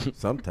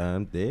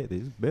 Sometimes dead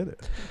is better.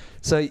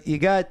 So you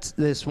got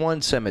this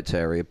one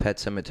cemetery, a pet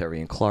cemetery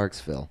in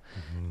Clarksville,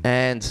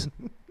 and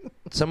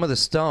some of the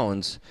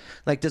stones,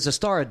 like there's a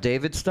Star of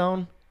David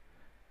stone.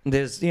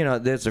 There's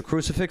a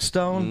crucifix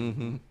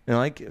stone,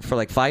 like for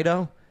like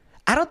Fido.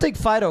 I don't think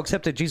Fido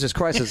accepted Jesus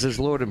Christ as his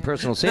Lord and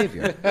personal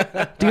Savior.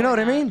 Do you know what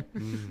I mean?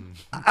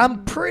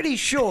 I'm pretty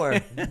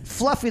sure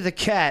Fluffy the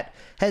cat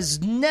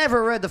has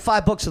never read the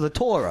 5 books of the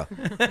Torah.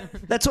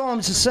 That's all I'm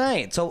just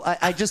saying. So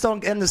I just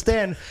don't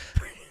understand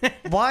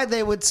why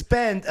they would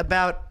spend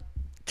about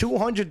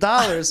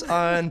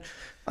 $200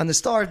 on the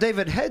Star of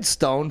David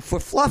headstone for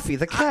Fluffy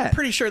the cat. I'm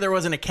pretty sure there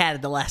wasn't a cat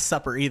at the Last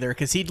Supper either,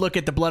 because he'd look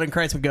at the blood and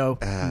Christ and go,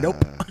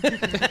 "Nope."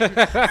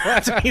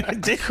 That's what he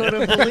would do.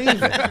 Couldn't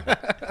believe it.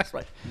 It's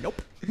like,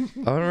 nope.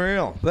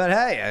 Unreal. But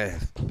hey,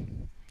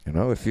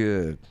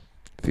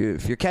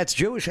 if your cat's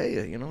Jewish,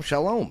 hey,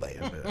 shalom, baby.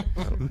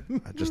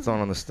 I just don't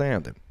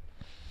understand it.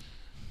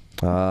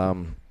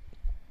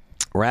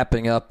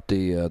 Wrapping up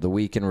the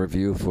week in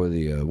review for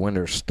the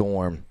winter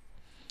storm,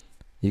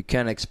 you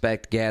can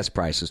expect gas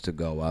prices to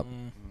go up.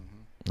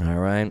 All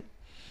right,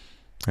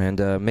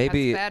 and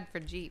maybe That's bad for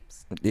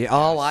Jeeps. I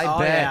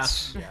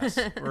bet. Yeah. Yes,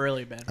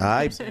 really bad.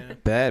 I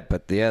bet,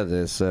 but yeah,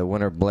 this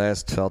winter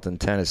blast felt in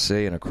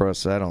Tennessee and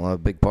across, I don't know, a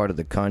big part of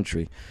the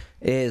country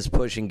is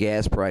pushing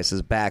gas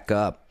prices back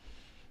up.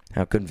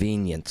 How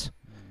convenient.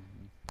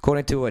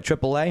 According to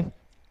AAA,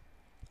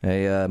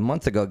 a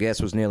month ago,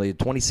 gas was nearly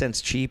 20 cents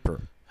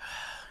cheaper.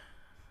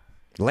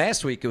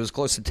 Last week, it was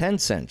close to 10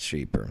 cents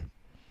cheaper.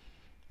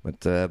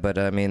 But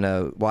I mean,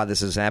 why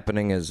this is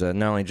happening is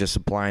not only just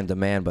supply and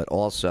demand, but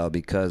also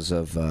because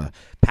of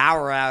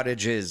power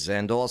outages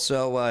and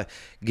also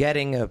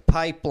getting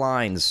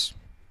pipelines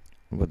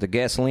with the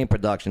gasoline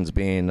productions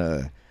being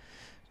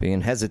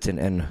hesitant,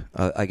 and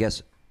I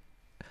guess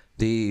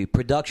the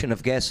production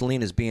of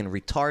gasoline is being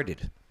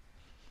retarded.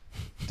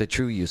 The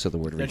true use of the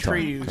word The retarded. true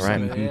use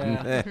right? of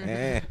it,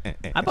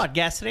 yeah. I bought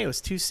gas today. It was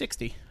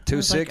 $2.60.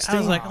 $2.60? I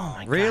was like, oh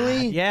my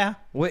Really? God. Yeah.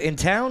 What, in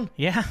town?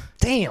 Yeah.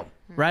 Damn.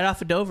 Right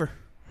off of Dover.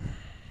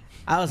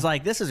 I was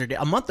like, this is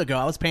a month ago.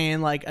 I was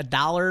paying like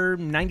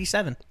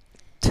 $1.97.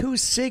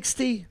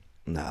 $2.60?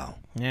 No.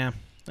 Yeah,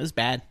 it was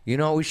bad. You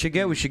know what we should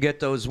get? We should get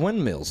those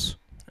windmills.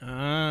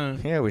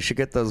 Yeah, we should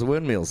get those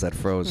windmills that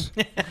froze.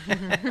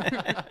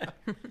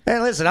 Hey,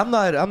 listen, I'm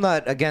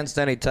not against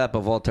any type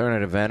of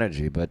alternative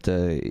energy, but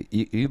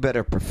you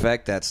better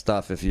perfect that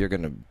stuff if you're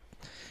gonna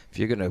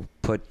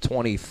put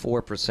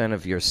 24%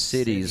 of your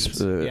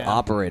cities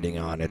operating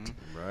on it.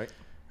 Right.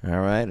 All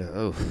right.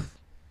 Oh,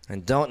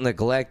 and don't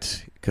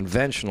neglect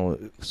conventional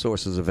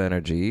sources of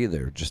energy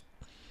either. Just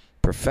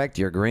perfect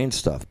your green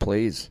stuff,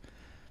 please.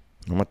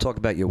 I'm gonna talk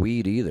about your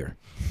weed either.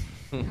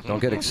 Don't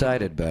get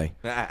excited, Bay.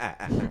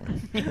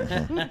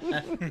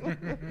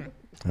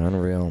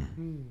 Unreal.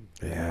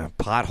 Yeah,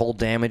 pothole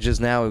damages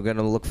now we're going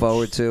to look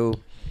forward to.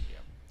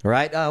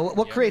 Right?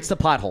 What creates the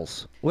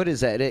potholes? What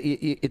is that?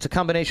 It's a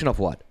combination of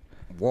what?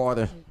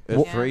 Water.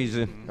 It's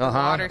freezing.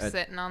 Water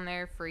sitting on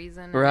there,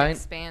 freezing, and Right.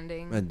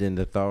 expanding. And then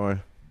the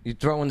thawing. You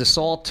throw in the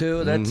salt,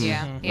 too? That's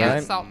Yeah,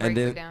 Right? salt breaks And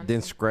it down.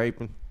 then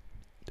scraping.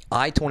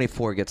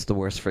 I-24 gets the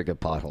worst friggin'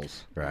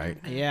 potholes. Right.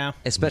 Yeah.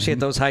 Especially at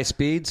those high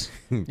speeds.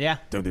 Yeah.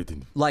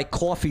 Like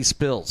coffee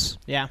spills.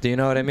 Yeah. Do you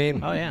know what I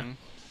mean? Oh, yeah.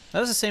 That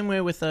was the same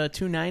way with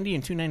 290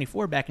 and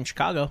 294 back in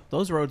Chicago.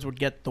 Those roads would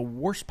get the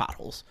worst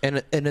potholes.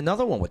 And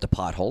another one with the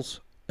potholes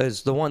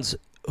is the ones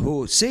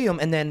who see them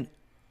and then,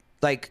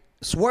 like,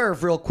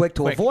 swerve real quick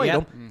to avoid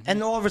yep. them,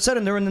 and all of a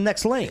sudden they're in the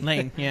next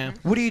lane. Yeah.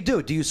 What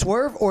do? Do you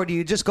swerve or do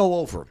you just go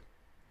over 'em?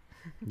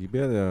 You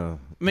better.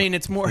 I mean,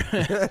 it's more.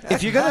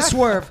 If you're gonna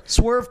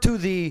swerve to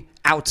the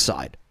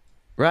outside,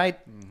 right?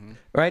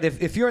 Right.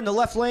 If you're in the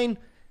left lane,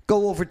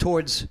 go over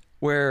towards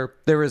where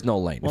there is no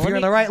lane. Well, if you're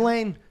in the right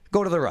lane,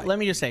 go to the right. Let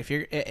me just say, if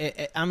you're,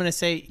 I'm going to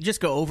say just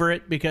go over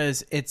it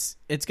because it's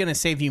going to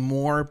save you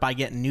more by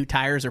getting new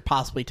tires or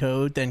possibly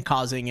towed than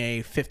causing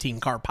a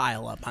 15-car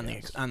pileup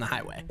on the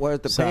highway. Well,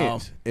 it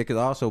depends. It could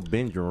also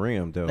bend your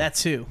rim, though.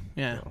 That's too,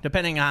 yeah.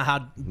 Depending on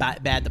how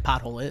bad the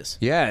pothole is.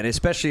 Yeah, and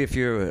especially if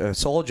you're a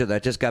soldier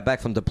that just got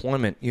back from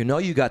deployment, you know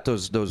you got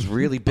those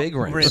really big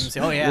rims.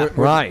 Oh, yeah.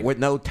 Right. With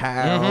no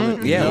tire on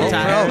it. Yeah, No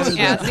tires.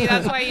 Yeah, see,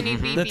 that's why you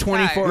need beefy The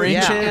 24 tires.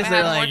 inches, You gotta they're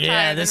have like, more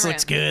yeah, tires this than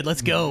looks rims. good.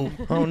 Let's go.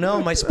 Oh,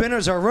 no, my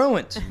spinners are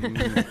ruined.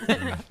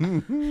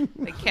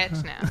 They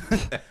catch now.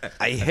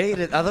 I hate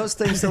it. Are those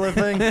things still a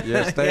thing?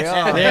 Yes, they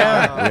are. They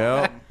are.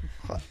 Yep.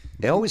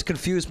 It always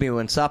confused me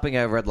when stopping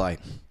at a red light.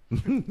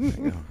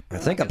 I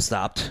think I'm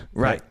stopped.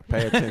 Right.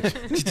 Pay attention.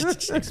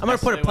 I'm going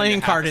to put a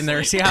playing card in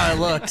there, see how it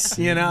looks,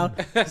 See how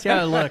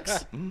it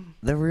looks.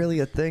 They're really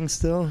a thing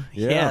still?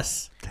 Yeah.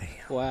 Yes.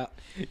 Wow.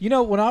 You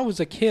know, when I was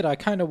a kid, I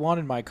kind of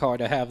wanted my car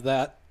to have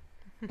that.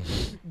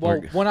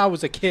 Well, when I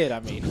was a kid,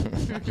 I mean.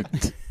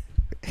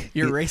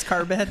 Your race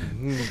car bed?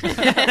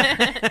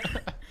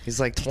 He's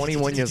like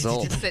 21 years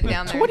old. Sit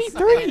down there.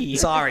 23.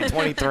 Sorry,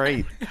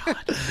 23.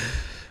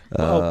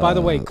 Oh, by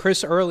the way,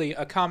 Chris Early,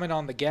 a comment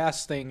on the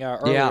gas thing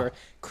earlier. Yeah.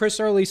 Chris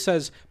Early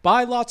says,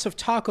 buy lots of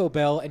Taco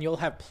Bell and you'll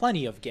have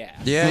plenty of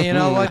gas. Yeah, you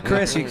know what,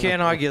 Chris? You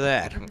can't argue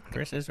that.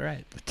 Chris is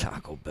right.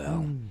 Taco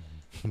Bell.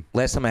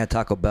 Last time I had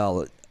Taco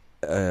Bell,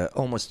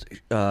 almost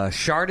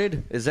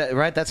sharded. Is that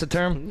right? That's a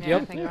term? Yeah,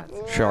 I think that's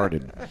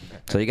Sharded.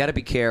 So you got to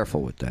be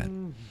careful with that.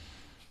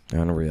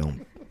 Unreal.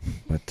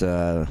 But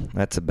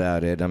that's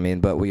about it. I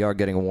mean, but we are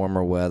getting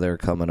warmer weather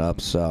coming up,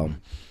 so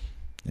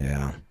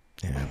yeah.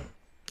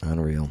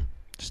 Unreal.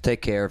 Just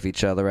take care of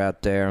each other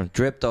out there.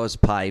 Drip those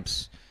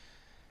pipes.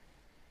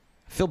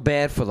 I feel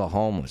bad for the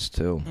homeless,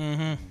 too.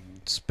 Mm-hmm.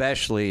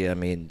 Especially, I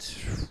mean,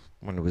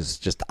 when it was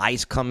just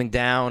ice coming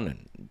down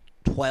and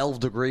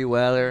 12-degree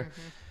weather.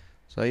 Mm-hmm.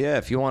 So, yeah,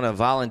 if you want to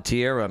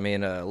volunteer, I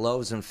mean,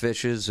 Loaves and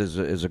Fishes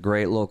is a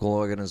great local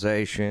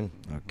organization.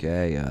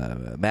 Okay.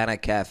 Mana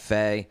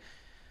Cafe.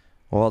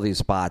 All these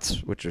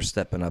spots which are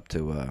stepping up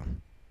to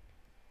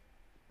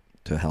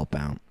help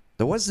out.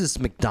 There was this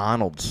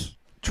McDonald's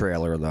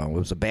trailer, though. It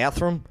was a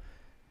bathroom,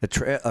 a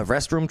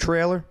restroom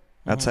trailer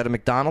outside of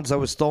McDonald's that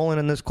was stolen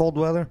in this cold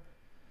weather.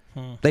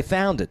 They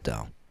found it,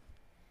 though.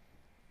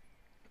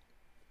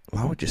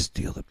 Why would you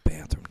steal the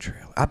bathroom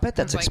trailer? I bet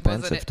that's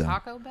expensive, was it at though.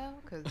 Taco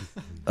Bell? 'Cause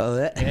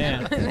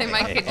Yeah. they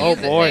might could Oh,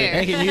 use boy. it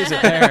They there. can use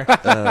it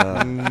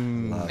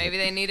there. Maybe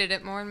they needed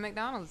it more than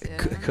McDonald's did.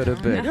 Could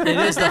have been. It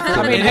is the,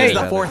 hey,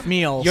 the fourth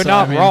meal. You're so,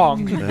 not I mean,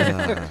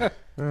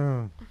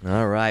 wrong.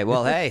 All right.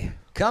 Well, hey,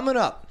 coming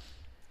up,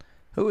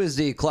 who is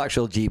the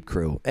Clarksville Jeep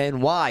Crew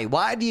and why?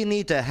 Why do you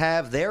need to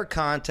have their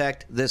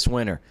contact this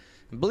winter?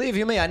 Believe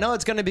you me, I know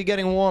it's going to be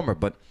getting warmer,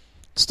 but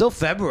it's still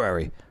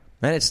February,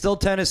 and it's still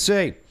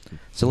Tennessee.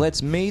 So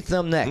let's meet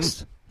them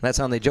next. That's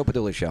on the Joe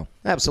Padula Show.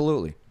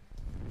 Absolutely.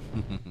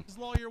 This is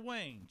Lawyer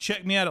Wayne.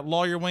 Check me out at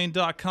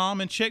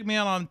lawyerwayne.com and check me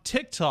out on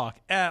TikTok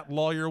at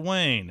Lawyer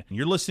Wayne.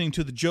 You're listening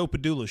to the Joe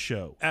Padula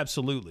Show.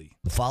 Absolutely.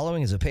 The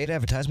following is a paid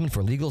advertisement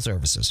for legal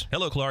services.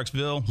 Hello,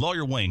 Clarksville.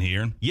 Lawyer Wayne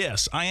here.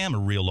 Yes, I am a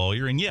real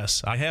lawyer, and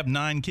yes, I have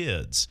 9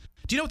 kids.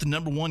 Do you know what the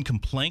number one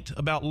complaint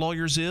about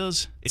lawyers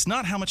is? It's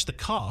not how much they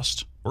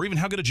cost or even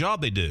how good a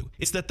job they do.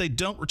 It's that they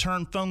don't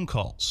return phone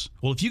calls.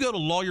 Well, if you go to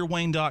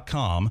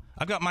lawyerwayne.com,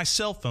 I've got my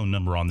cell phone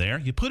number on there.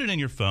 You put it in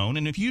your phone,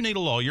 and if you need a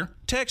lawyer,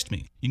 text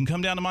me. You can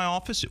come down to my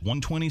office at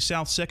 120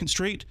 South 2nd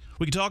Street.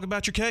 We can talk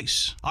about your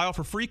case. I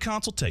offer free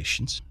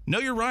consultations. Know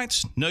your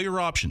rights, know your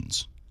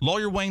options.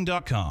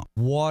 LawyerWayne.com.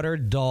 Water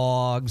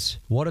Dog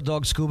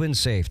Scuba and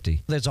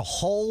Safety. There's a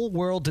whole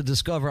world to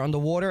discover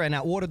underwater, and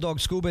at Water Dog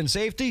Scuba and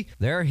Safety,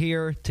 they're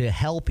here to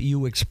help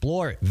you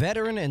explore it.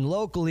 Veteran and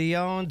locally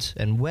owned,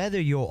 and whether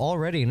you're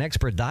already an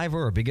expert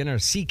diver or beginner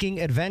seeking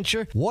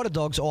adventure, Water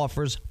Dogs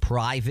offers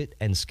private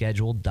and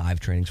scheduled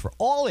dive trainings for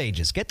all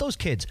ages. Get those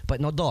kids,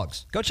 but no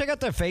dogs. Go check out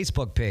their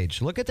Facebook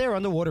page. Look at their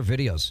underwater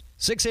videos.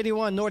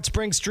 681 North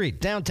Spring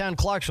Street, downtown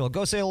Clarksville.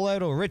 Go say hello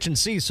to Rich and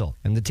Cecil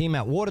and the team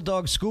at Water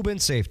Dog Scuba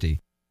and Safety.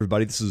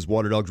 Everybody, this is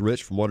Water Dogs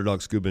Rich from Water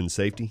Dog Scuba and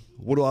Safety.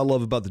 What do I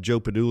love about the Joe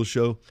Padula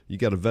Show? You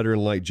got a veteran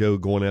like Joe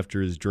going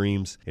after his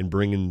dreams and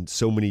bringing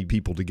so many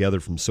people together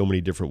from so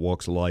many different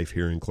walks of life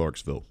here in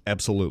Clarksville.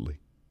 Absolutely.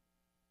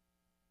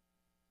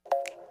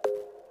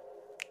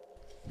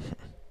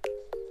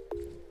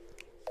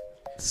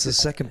 It's the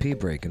second pee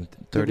break in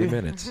 30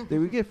 minutes. Did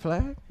we get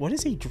flagged? What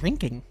is he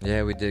drinking?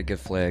 Yeah, we did get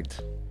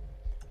flagged.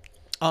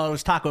 Oh, it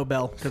was Taco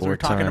Bell because 4 we're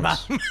talking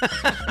times.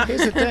 about.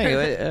 Here's the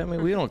thing. I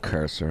mean, we don't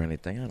curse or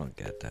anything. I don't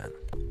get that.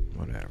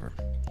 Whatever.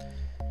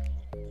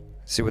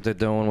 See what they're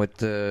doing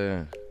with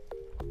in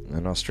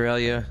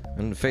Australia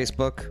and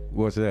Facebook?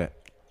 What's that?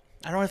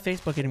 I don't have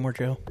Facebook anymore,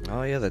 Joe.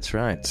 Oh, yeah, that's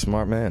right.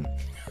 Smart man.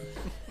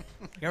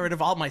 I got rid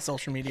of all my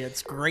social media.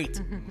 It's great.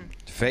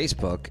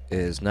 Facebook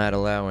is not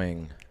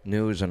allowing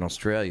news in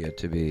Australia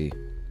to be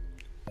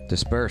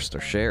dispersed or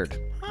shared.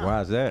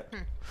 Why is that?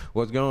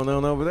 What's going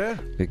on over there?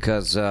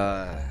 Because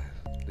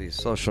these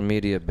social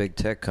media big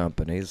tech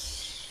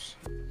companies,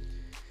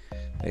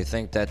 they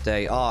think that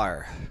they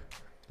are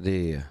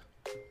the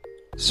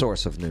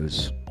source of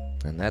news,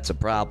 and that's a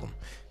problem.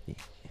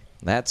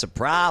 That's a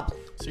problem.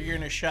 So you're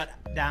going to shut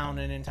down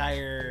an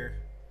entire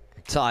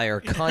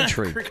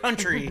Country.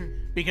 country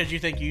because you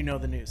think you know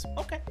the news.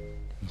 Okay.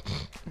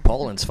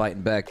 Poland's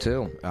fighting back,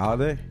 too. Are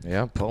they?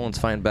 Yeah, Poland's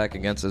fighting back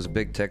against this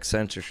big tech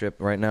censorship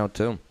right now,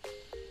 too.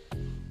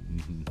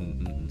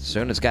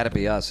 Soon it's got to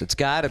be us. It's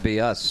got to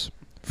be us.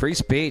 Free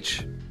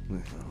speech.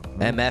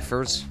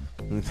 MFers.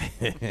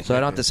 So I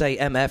don't have to say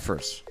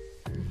MFers.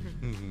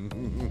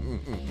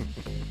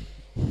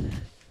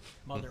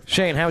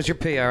 Shane, how's your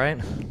pee, all right?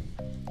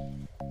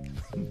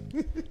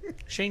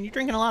 Shane, you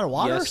drinking a lot of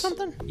water or Yes.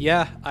 something?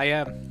 Yeah, I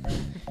am.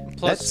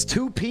 Plus, That's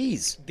 2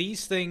 peas.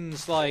 these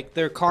things, like,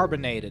 they're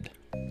carbonated.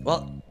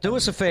 Well, do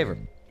us a favor.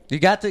 You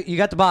got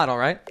the bottle,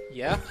 right?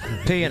 Yeah?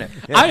 Pee in it.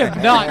 I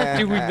am not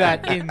doing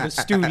that in the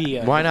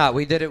studio. Why not?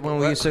 We did it when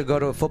we used to go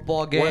to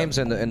football games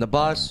in the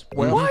bus.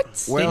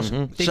 What? Well,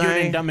 They do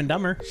it in Dumb and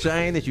Dumber.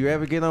 Shane, if you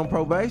ever get on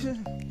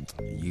probation,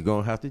 you're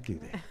going to have to do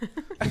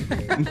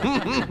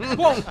that.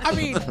 Well, I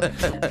mean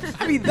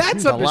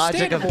that's The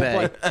logic of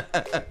understandable,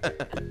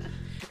 but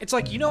it's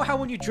like, you know how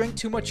when you drink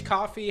too much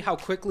coffee, how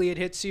quickly it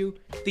hits you?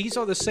 These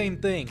are the same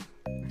thing.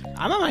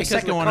 I'm on my Because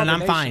second of the one and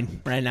I'm carbonation.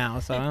 fine right now,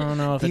 so I don't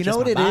know if it's You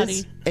know just what my it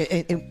body.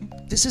 is? And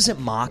this isn't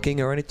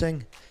mocking or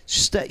anything. It's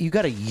just that you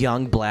got a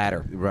young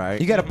bladder. Right.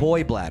 You got a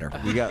boy bladder.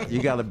 You got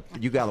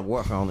to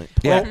work on it.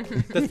 Yeah. Well,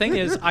 the thing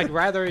is, I'd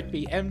rather it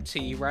be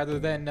empty rather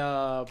than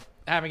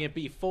having it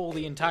be full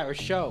the entire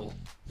show.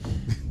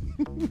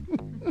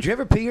 Did you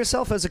ever pee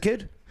yourself as a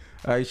kid?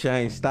 Hey,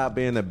 Shane, stop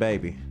being a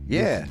baby.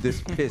 Yeah.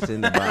 This piss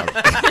in the bottle.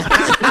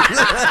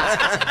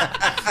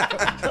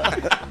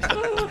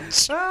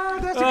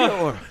 That's a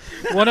good one.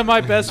 One of my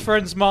best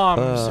friend's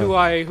moms, who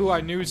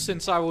I knew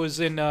since I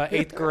was in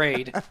 8th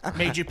grade.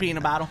 Made you pee in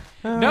a bottle?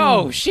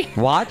 No, she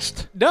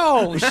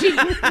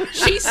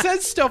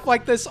says stuff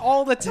like this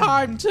all the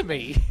time to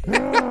me.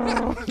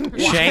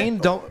 Shane,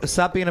 don't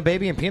stop being a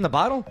baby and pee in the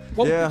bottle?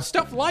 Well, Yeah.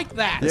 stuff like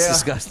that. It's Yeah.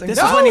 disgusting. This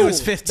No, is when he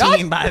was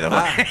 15, not- by the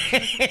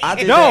way. I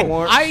did that No,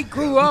 once. I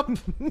grew up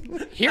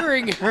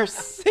hearing her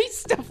say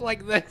stuff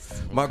like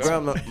this. My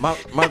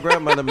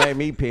grandmother made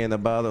me pee in the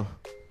bottle.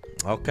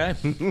 Okay.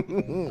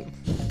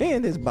 Pee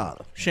in this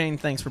bottle. Shane,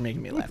 thanks for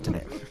making me laugh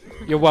today.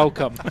 You're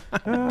welcome.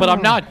 But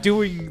I'm not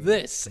doing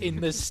this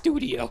in the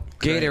studio.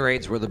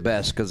 Gatorades were the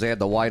best because they had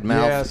the wide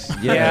mouth. Yes.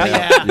 Yeah.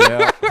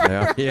 Yeah.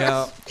 Yeah.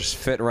 Yeah. Just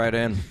fit right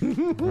in.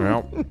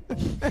 Well,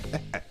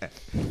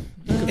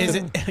 Is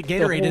it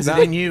Gatorade? Is it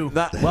in you?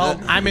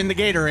 Well, I'm in the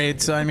Gatorade,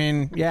 so I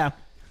mean, yeah.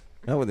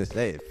 I wouldn't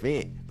say it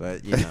fit,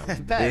 but you know.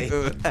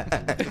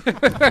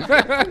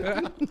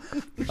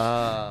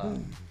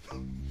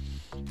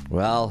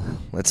 well,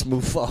 let's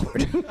move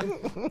forward.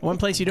 One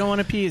place you don't want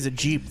to pee is a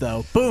Jeep,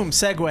 though. Boom,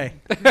 segue.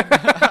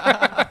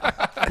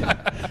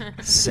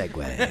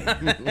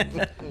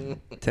 Segway.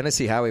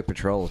 Tennessee Highway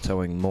Patrol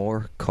towing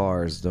more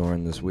cars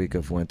during this week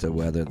of winter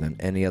weather than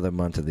any other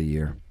month of the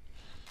year.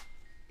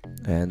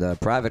 And a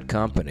private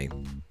company,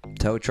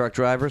 tow truck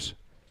drivers,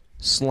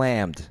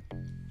 slammed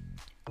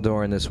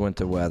during this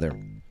winter weather.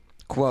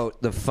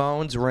 Quote, the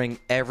phones ring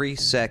every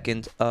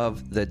second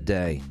of the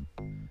day.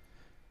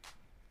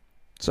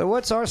 So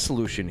what's our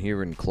solution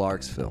here in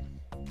Clarksville?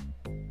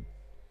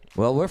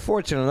 Well, we're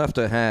fortunate enough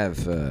to have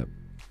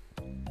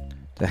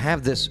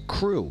this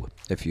crew,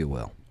 if you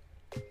will,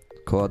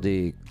 called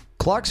the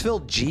Clarksville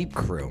Jeep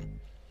Crew.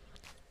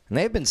 And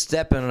they've been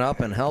stepping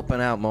up and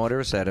helping out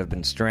motorists that have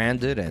been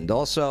stranded and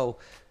also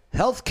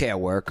healthcare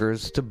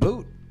workers to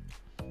boot.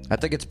 I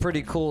think it's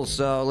pretty cool.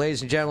 So,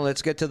 ladies and gentlemen,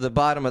 let's get to the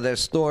bottom of their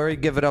story.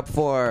 Give it up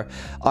for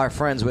our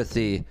friends with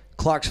the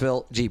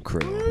Clarksville Jeep Crew.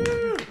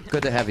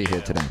 Good to have you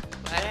here today.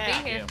 Glad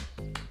to be here.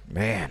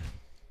 Man,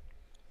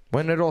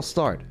 when did it all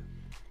start?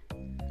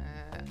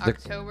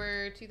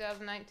 October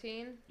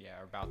 2019. Yeah,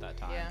 about that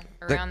time. Yeah,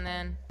 around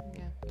then.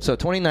 Yeah. So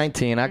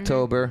 2019,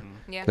 October,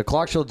 Yeah. the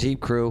Clarksville Jeep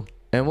Crew.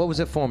 And what was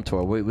it formed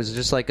for? Was it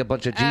just like a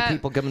bunch of Jeep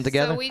people coming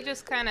together? So we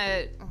just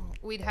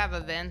we'd have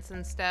events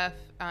and stuff.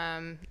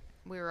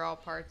 We were all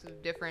parts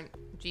of different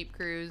Jeep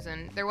crews,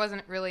 and there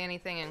wasn't really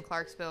anything in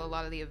Clarksville. A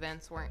lot of the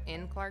events weren't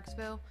in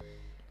Clarksville.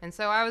 And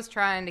so I was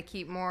trying to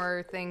keep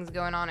more things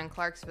going on in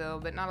Clarksville,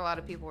 but not a lot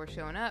of people were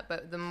showing up.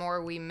 But the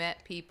more we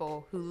met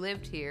people who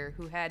lived here,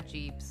 who had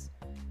Jeeps,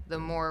 the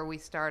more we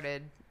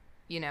started,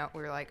 we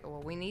were like,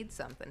 well, we need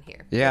something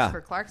here. Yeah. Just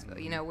for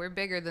Clarksville. We're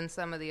bigger than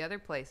some of the other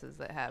places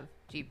that have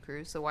Jeep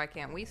crews, so why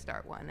can't we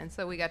start one? And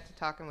so we got to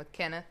talking with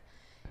Kenneth,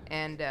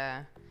 and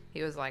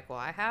he was like, well,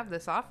 I have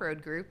this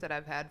off-road group that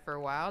I've had for a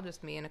while,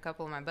 just me and a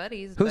couple of my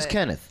buddies. Who's but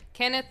Kenneth?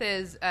 Kenneth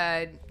is,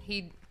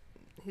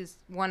 he's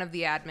one of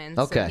the admins.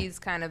 Okay. So he's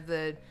kind of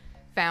the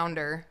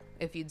founder,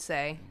 if you'd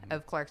say,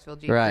 of Clarksville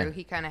Jeep Right. Crew.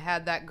 He kind of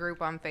had that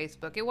group on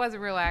Facebook. It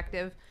wasn't real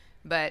active,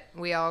 but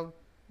we all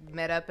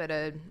met up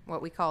at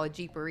what we call a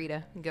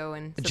Jeeparita. Go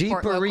and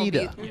support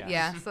Jeeparita.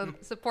 local so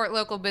support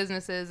local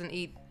businesses and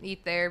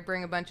eat there,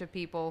 bring a bunch of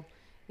people.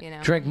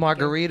 Drink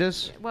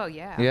margaritas? Well,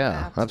 yeah.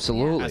 Yeah,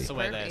 absolutely. That's the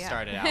way Perfect, they yeah.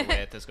 started out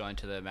with, is going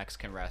to the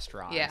Mexican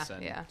restaurants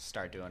and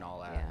start doing all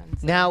that. Yeah, and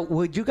so- Now,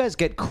 would you guys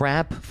get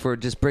crap for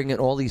just bringing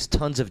all these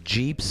tons of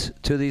Jeeps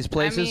to these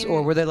places?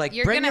 Or were they like,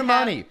 bring your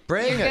money,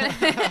 bring it,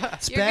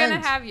 spend? You're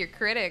going to have your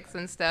critics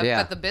and stuff,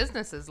 Yeah. but the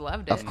businesses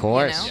loved it. Of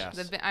course. You know?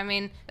 Yes. I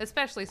mean,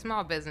 especially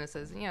small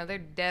businesses. You know, they're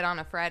dead on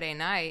a Friday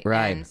night.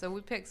 Right. And so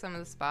we picked some of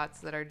the spots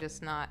that are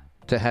just not.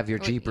 To have your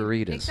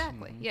Jeeperitas.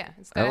 Exactly. Yeah.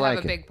 It's I got to like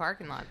have a it. big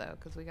parking lot, though,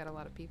 because we got a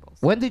lot of people.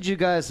 So. When did you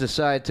guys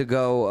decide to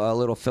go a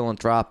little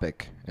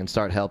philanthropic and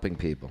start helping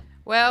people?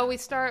 Well, we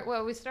started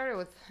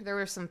with, there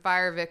were some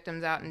fire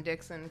victims out in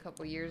Dixon a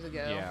couple years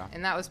ago. Yeah.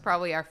 And that was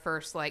probably our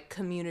first, like,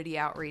 community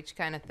outreach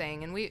kind of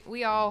thing. And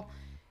we all,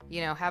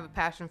 you know, have a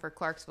passion for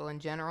Clarksville in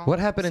general. What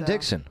happened in So-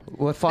 Dixon?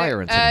 What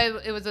fire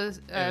incident? It was a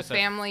was a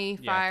family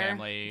fire.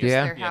 family. Just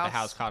Yeah. their Yeah, the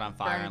house caught on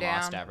fire burned and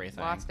lost down,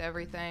 everything. Lost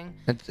everything.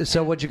 And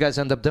so what'd you guys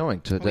end up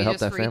doing to We help just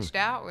that family? reached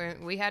out.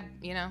 We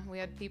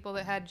had people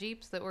that had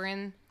Jeeps that were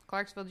in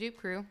Clarksville Jeep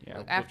Crew.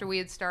 Yeah, After we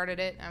had started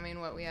it, I mean,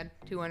 we had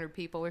 200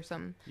 people or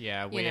something.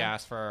 Yeah, you we know.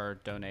 asked for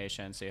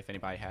donations, see if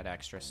anybody had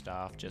extra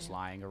stuff just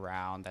lying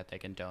around that they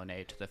can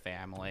donate to the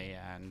family,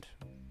 and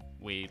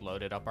we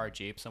loaded up our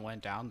Jeeps and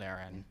went down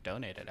there and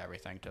donated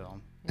everything to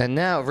them. And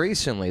now,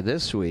 recently,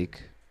 this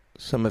week,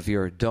 some of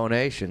your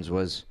donations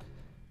was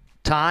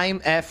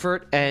time,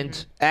 effort,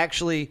 and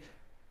actually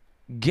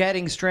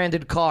getting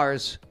stranded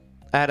cars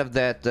out of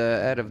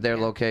their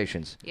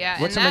locations. Yeah,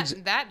 What's and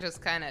some that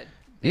just kind of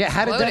Yeah,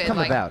 how did that come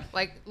about?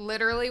 Like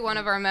literally, one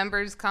of our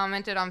members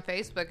commented on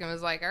Facebook and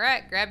was like, "All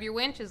right, grab your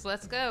winches,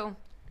 let's go,"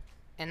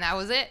 and that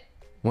was it.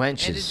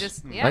 Wenches. It is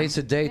just- I yeah, used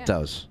to date yeah.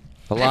 those.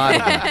 A lot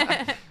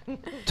of them.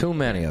 Too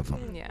many of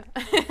them. Yeah,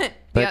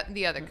 But-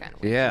 the other kind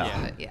of Yeah.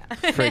 winches, but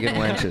yeah. Friggin'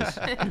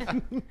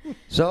 wenches.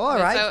 So, all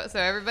right. So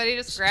everybody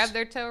just grabbed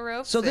their tow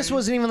ropes. So this and-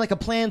 wasn't even like a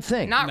planned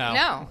thing.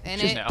 no,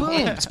 and Just it,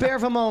 Boom, spare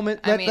of a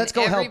moment. I mean, Let's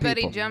go help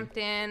everybody people. jumped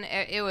in.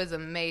 It was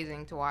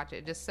amazing to watch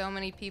it. Just so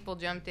many people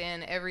jumped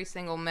in. Every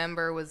single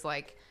member was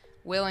like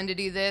willing to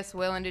do this,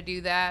 willing to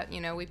do that. You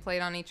know, we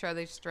played on each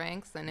other's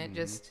strengths, and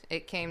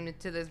it came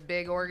to this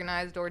big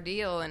organized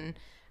ordeal. And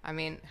I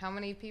mean, how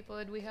many people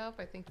did we help?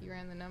 I think you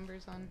ran the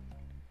numbers on.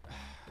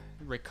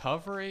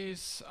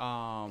 Recoveries,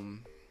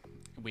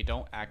 we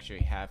don't actually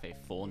have a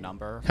full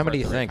number. How many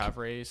for do you think?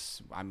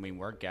 Recoveries, I mean,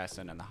 we're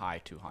guessing in the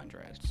high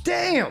 200s.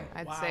 Damn.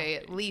 I'd say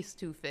at least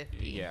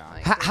 250. Yeah.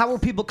 Like, How were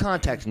people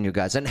contacting you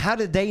guys, and how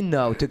did they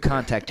know to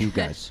contact you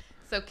guys?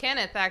 So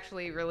Kenneth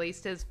actually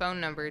released his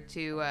phone number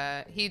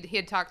to he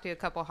had talked to a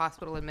couple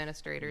hospital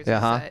administrators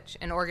Uh-huh. and such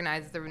and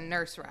organized the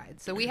nurse ride.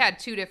 So we had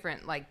two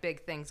different like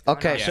big things going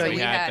Okay, on. so we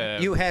had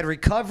the- You had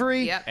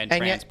recovery Yep. And yet-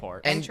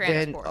 transport. and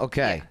transport.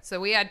 okay. Yeah.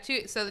 So we had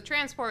two. So the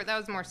transport that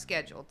was more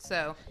scheduled.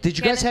 So Did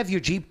you guys Kenneth- have your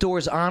Jeep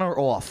doors on or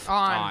off?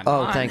 on?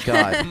 Oh, on. thank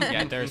God.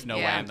 Yeah, there's no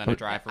way Yeah. I'm going to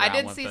drive I around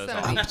did with see those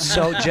somebody. on.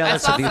 So I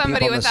jealous saw of you somebody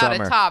people in the without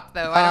summer. a top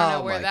though. I don't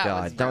know Oh, where my that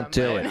God. was. Don't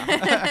from, do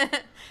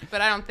but- But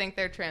I don't think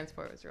their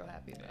transport was real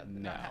happy about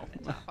No. not having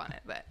a top on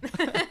it.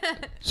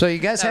 But So you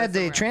guys That had was the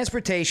somewhere.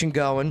 transportation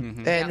going,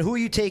 and Yeah. who are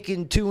you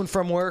taking to and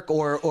from work,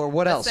 or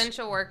what else?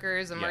 essential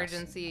workers,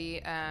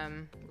 emergency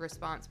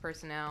response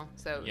personnel.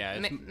 So Yeah,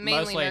 it's mainly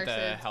mostly nurses,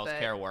 the but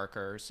healthcare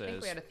workers. I think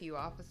Is we had a few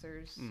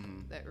officers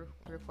that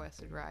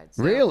requested rides.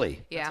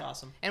 Really? Yeah. That's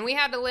awesome. And we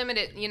had to limit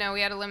it. You know, we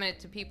had to limit it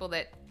to people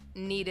that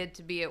needed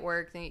to be at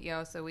work. You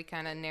know, so we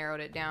kind of narrowed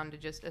it down to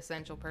just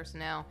essential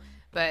personnel.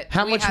 But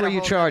How we much had were a you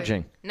whole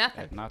charging?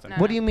 Nothing. Nothing. No,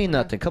 What no. do you mean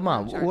nothing? Come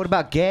on. charge. What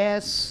about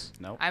gas?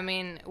 Nope. I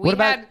mean, What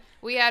about-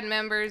 we had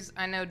members.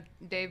 I know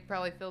Dave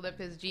probably filled up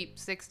his Jeep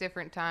 6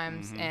 different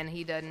times, and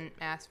he doesn't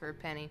ask for a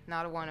penny.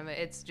 Not a one of it.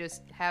 It's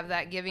just have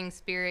that giving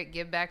spirit.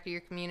 Give back to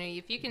your community.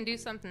 If you can do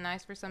something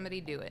nice for somebody,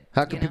 do it.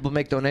 How can you know? people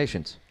make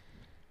donations?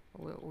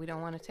 We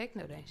don't want to take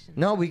donations.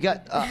 No, we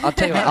got. I'll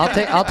tell you what.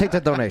 I'll take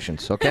the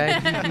donations, okay?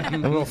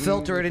 And we'll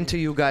filter it into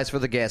you guys for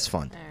the gas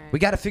fund. All right. We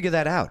got to figure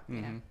that out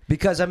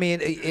because I mean,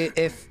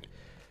 if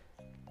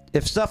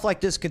stuff like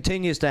this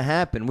continues to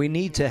happen, we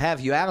need to have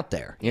you out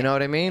there. You know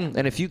what I mean?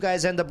 And if you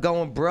guys end up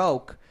going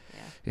broke,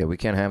 yeah, we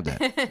can't have that.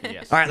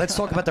 Yes. All right, let's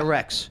talk about the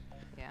wrecks.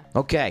 Yeah.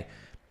 Okay.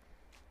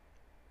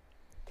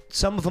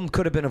 Some of them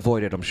could have been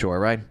avoided, I'm sure,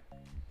 right?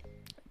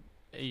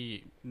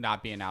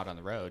 Not being out on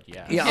the road,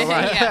 yeah. Yeah, all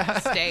right. Yeah.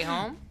 Stay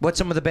home. What's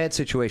some of the bad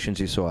situations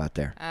you saw out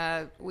there?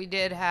 We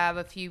did have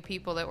a few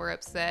people that were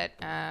upset.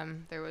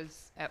 There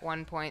was at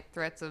one point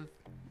threats of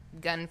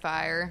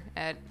gunfire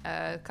at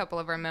a couple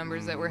of our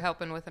members that were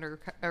helping with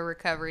a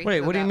recovery. Wait,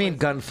 So what do you that mean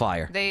was-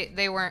 gunfire?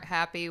 They weren't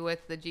happy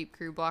with the Jeep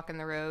crew blocking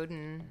the road,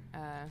 and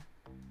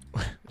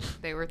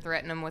they were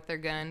threatening them with their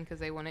gun because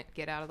they wouldn't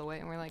get out of the way.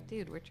 And we're like,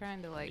 dude, we're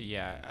trying to like.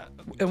 Yeah.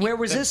 And where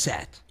was this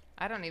at?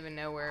 I don't even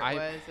know where it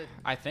was.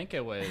 I think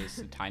it was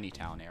a tiny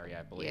town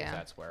area. I believe Yeah,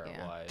 that's where it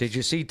yeah. was. Did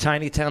you see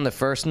Tiny Town the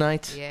first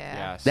night?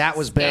 Yeah. Yes. That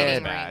was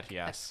Skating bad. rink,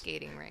 Yes. A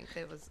skating rink.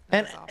 It was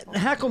And awful.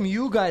 how come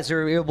you guys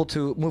are able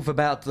to move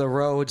about the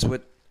roads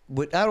with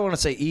I don't want to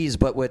say ease,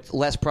 but with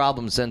less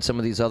problems than some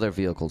of these other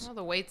vehicles? Well,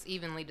 the weight's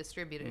evenly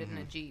distributed in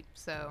a Jeep,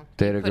 so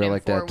They had you a put girl in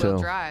like that, four-wheel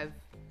too. drive.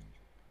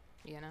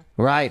 you know.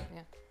 Right.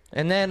 Yeah.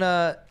 And then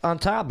on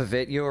top of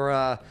it,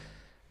 you're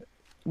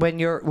when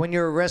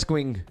you're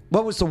rescuing.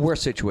 What was the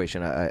worst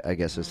situation? I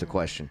guess is the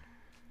question.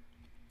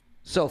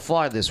 So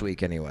far this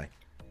week, anyway.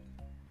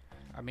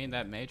 I mean,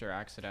 that major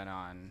accident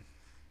on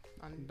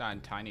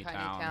Tiny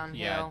Town.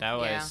 Hill. Yeah, that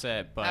was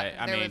it. But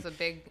I there mean, was a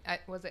big.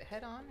 Was it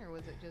head on or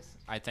was it just?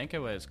 I think it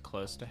was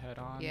close to head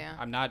on. Yeah,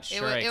 I'm not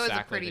sure it exactly was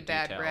a pretty the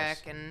bad details. wreck,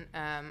 and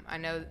I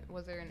know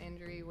was there an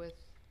injury with?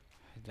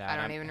 That I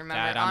don't even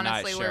remember. that I'm not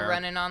Honestly, sure. we're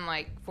running on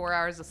like 4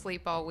 hours of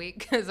sleep all week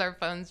because our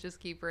phones just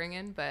keep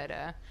ringing. But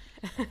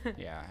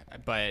Yeah,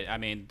 but I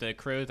mean, the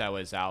crew that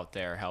was out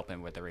there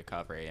helping with the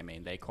recovery, I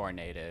mean, they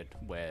coordinated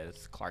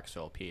with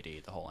Clarksville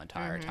PD the whole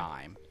entire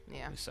time.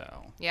 Yeah.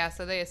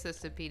 So they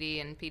assisted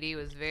PD, and PD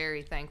was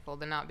very thankful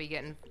to not be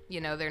getting,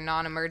 their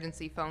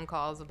non-emergency phone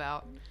calls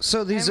about.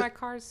 So these hey, my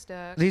car's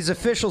stuck. These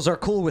officials are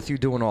cool with you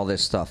doing all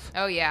this stuff.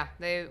 Oh yeah,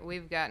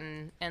 we've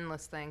gotten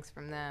endless thanks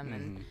from them,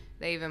 and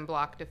they even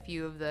blocked a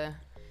few of the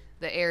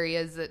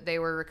areas that they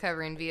were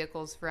recovering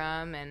vehicles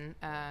from, and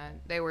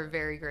they were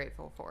very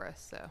grateful for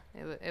us. So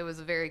it was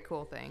a very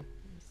cool thing.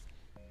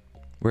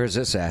 Where's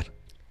this at?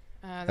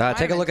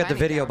 Take a look at the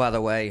video, by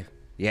the way.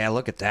 Yeah,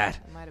 look at that.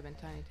 It might have been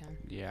Tiny Town.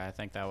 yeah, I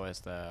think that was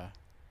the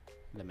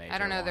major I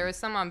don't know. one. There was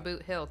some on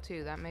Boot Hill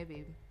too. That may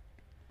be.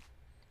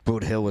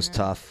 Boot Hill was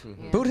tough.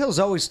 Yeah. Boot Hill's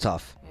always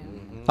tough.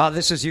 Oh,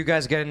 this is you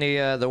guys getting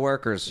the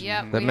workers,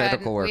 Yep, the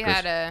medical workers. We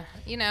had a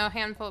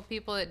handful of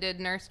people that did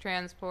nurse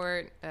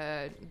transport.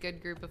 A good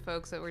group of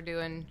folks that were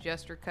doing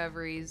just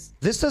recoveries.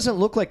 This doesn't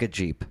look like a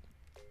Jeep.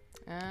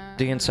 I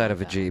The don't inside know of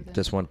a about Jeep. that.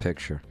 This one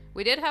picture.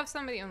 We did have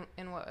somebody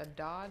in what, a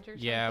Dodge or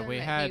something? Yeah, we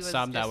that had he was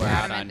some that just were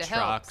out adamant on to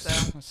help, trucks.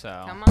 so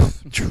So come on.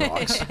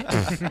 Trucks.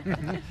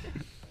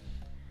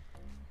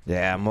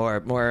 Yeah,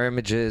 more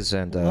images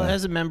and. Well,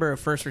 as a member of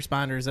first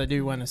responders, I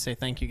do want to say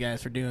thank you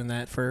guys for doing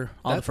that for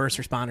all the first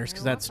responders,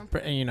 because that's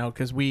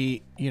because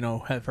we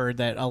have heard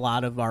that a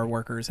lot of our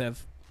workers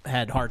have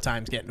had hard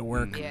times getting to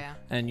work. Yeah.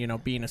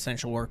 And being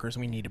essential workers,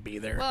 we need to be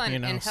there. Well,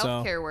 and so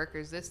healthcare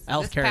workers, this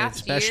healthcare past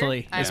especially,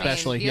 year, I mean,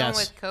 especially dealing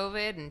yes. with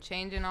COVID and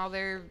changing all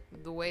the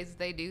ways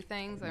they do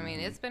things. I mean,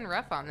 it's been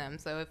rough on them.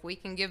 So if we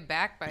can give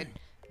back by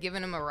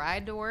giving them a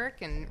ride to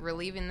work and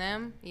relieving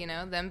them,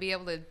 them be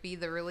able to be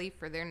the relief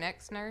for their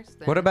next nurse.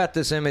 Then What about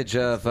this image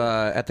of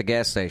at the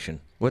gas station?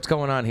 What's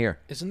going on here?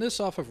 Isn't this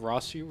off of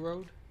Rossview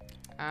Road?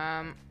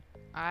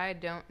 I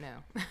don't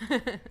know.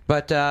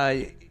 But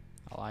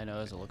all I know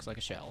is it looks like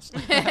a shells.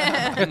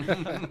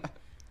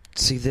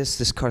 see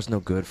this car's no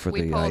good for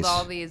We the pulled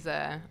ice.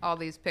 all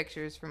these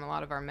pictures from a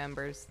lot of our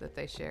members that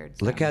they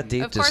shared. Look how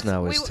deep Of the course,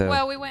 snow is too.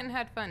 Well, we went and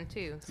had fun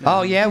too. So.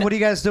 Oh yeah, what are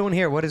you guys doing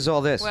here? What is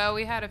all this? Well,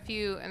 we had a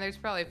few, and there's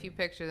probably a few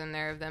pictures in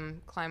there of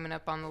them climbing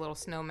up on the little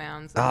snow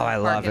mounds. Oh, I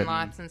love parking it.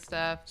 lots and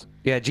stuff.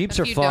 Yeah, Jeeps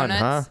A are few fun,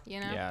 donuts, huh?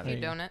 Yeah, a few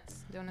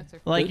donuts. Donuts are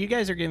fun. Like, you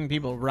guys are giving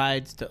people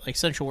rides to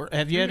essential work.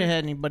 Have you ever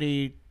had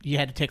anybody you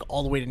had to take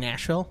all the way to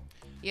Nashville?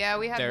 Yeah,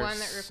 we had one that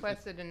There's-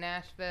 requested in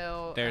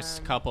Nashville. There's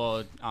a couple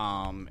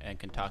in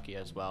Kentucky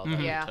as well. That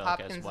Yeah, we took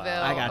Hopkinsville, as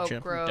well. I gotcha.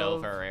 Oak Grove,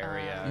 Dover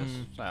areas.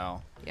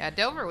 So Yeah,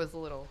 Dover was a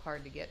little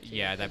hard to get to.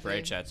 yeah, that 'cause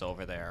bridge they- that's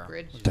over there.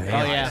 bridge Damn. is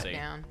Oh, yeah. shut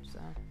down. So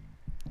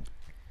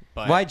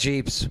But Why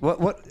Jeeps?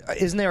 What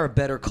isn't there a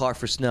better car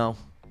for snow?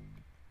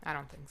 I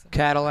don't think so.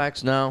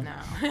 Cadillacs? No. No.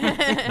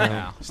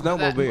 no.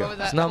 Snowmobile. What was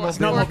that?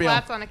 Snowmobile. Four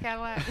flats on a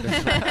Cadillac.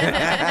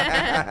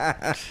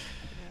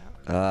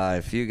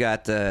 If you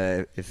got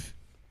if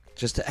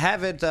just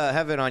have it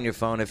on your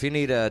phone. If you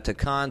need to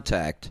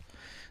contact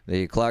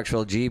the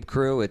Clarksville Jeep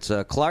Crew, it's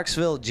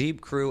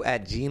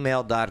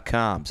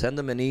clarksvillejeepcrew@gmail.com. Send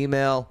them an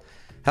email.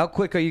 How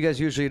quick are you guys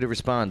usually to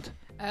respond?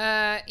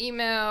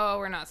 Email,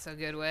 we're not so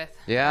good with.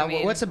 Yeah, I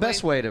mean, what's the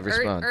best way to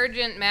respond?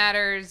 Urgent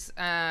matters.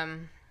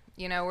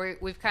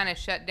 We've kind of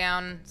shut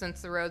down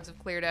since the roads have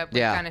cleared up.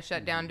 We've Yeah. kind of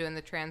shut down doing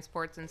the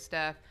transports and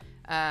stuff.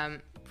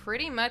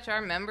 Pretty much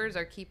our members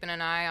are keeping an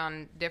eye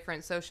on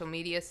different social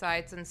media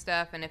sites and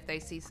stuff. And if they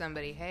see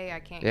somebody, hey, I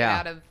can't get Yeah.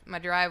 out of my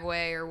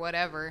driveway or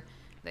whatever,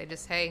 they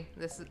just, they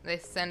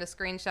send a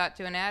screenshot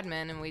to an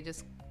admin and we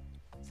just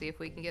see if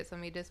we can get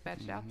somebody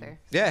dispatched out there.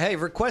 Yeah, hey,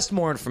 request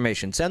more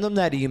information. Send them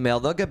that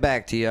email. They'll get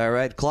back to you, all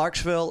right?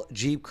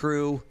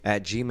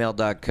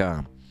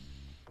 clarksvillejeepcrew@gmail.com.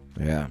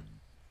 Yeah.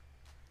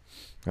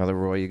 Other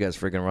Roy, you guys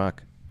freaking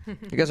rock. You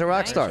guys are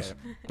rock stars.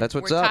 That's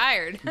what's We're up.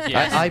 tired.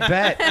 I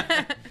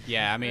bet.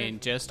 Yeah, I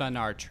mean, just on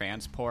our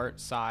transport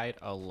side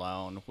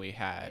alone, we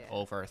had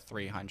over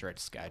 300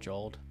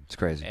 scheduled. It's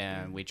crazy.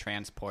 And we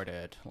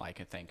transported, I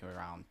think,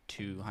 around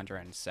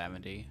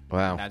 270.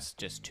 Wow. And that's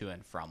just to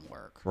and from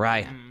work.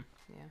 Right.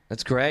 Yeah.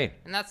 That's great.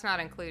 And that's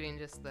not including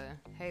just the,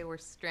 hey, we're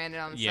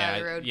stranded on the Yeah, side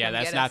of the road. yeah, come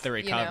that's get not us. the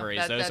recoveries.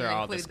 That Those doesn't are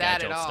all the include that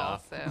scheduled at all,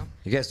 stuff. So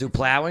You guys do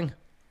plowing?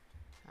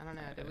 I don't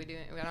know. Did we do?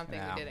 I don't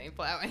think No. we did any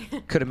plowing.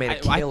 Could have made a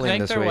killing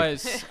this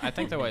week. I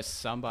think there was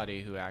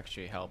somebody who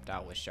actually helped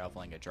out with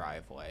shoveling a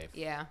driveway.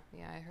 Yeah.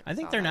 I I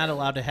think saw they're that. not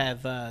allowed to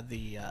have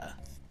the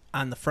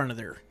on the front of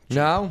their Jeep.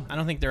 No? I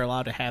don't think they're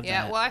allowed to have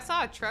Yeah, that. well, I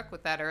saw a truck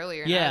with that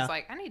earlier, and I Yeah. was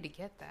like, I need to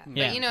get that.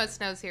 Yeah. But, you know, it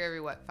snows here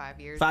every, 5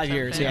 years? 5 or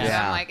years, something. yeah. So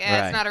I'm Yeah, like,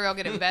 right. it's not a real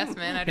good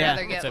investment. I'd Yeah.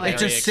 rather get, It's a like,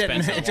 It's just sitting.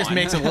 expensive It just one.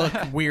 makes it look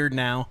weird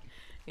now.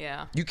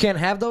 yeah. You can't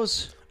have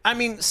those? I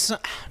mean,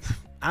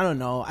 I don't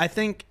know. I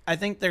think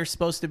they're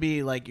supposed to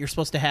be like you're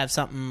supposed to have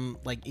something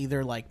like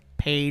either like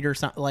paid or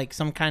something like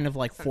some kind of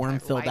like form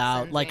kind of filled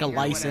out, like a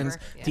licensing or license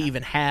whatever. to Yeah.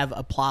 even have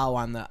a plow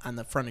on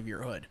the front of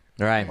your hood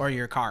Right. or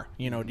your car,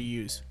 to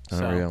use.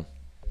 Unreal.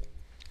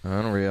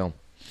 Unreal.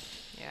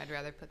 Yeah, I'd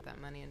rather put that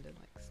money into,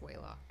 like,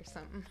 Swaylock or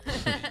something.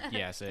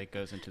 Yes, it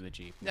goes into the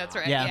Jeep. That's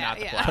now. right. Yeah. Yeah, Not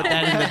the yeah. plow. Put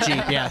that in the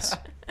Jeep. Yes.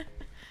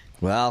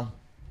 Well,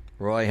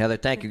 Roy, Heather,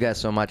 thank you guys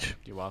so much.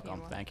 You're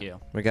welcome. Thank you.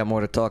 We got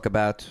more to talk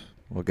about.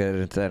 We'll get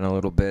into that in a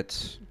little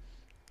bit.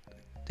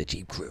 The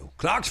Jeep Crew.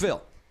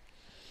 Clarksville.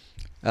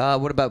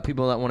 What about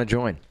people that want to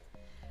join?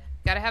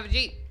 Gotta have a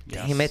Jeep.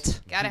 Damn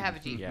it. Gotta have a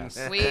Jeep. Yes.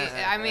 We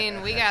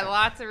got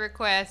lots of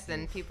requests,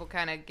 and people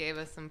kind of gave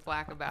us some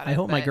flack about it. I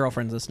hope my but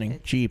girlfriend's listening.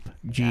 Jeep.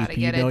 gotta You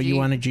get a know you Jeep.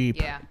 want a Jeep.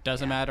 Yeah.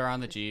 Doesn't matter on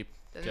the Jeep.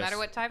 Doesn't just matter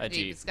what type a of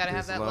Jeep. Jeep. It's gotta have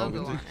As that long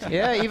logo as on it's- it.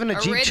 Yeah, even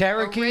a Jeep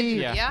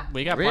Cherokee. Yeah.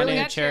 We got Really? plenty We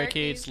of got Cherokees,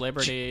 Cherokees.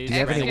 Liberties. Do you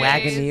have any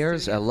Cherokees.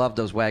 Wagoneers? I love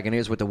those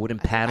Wagoneers with the wooden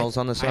panels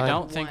on the side. I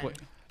don't think we... One.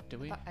 Do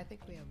we? I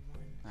think we have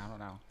one. I don't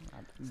know.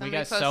 We Somebody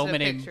got so posted a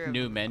many picture of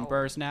new them.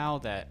 members now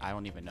that I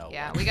don't even know.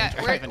 Yeah, what- we got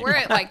I don't even we're know.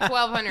 at like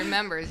 1,200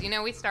 members.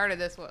 We started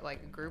this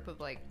like a group of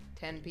like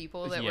 10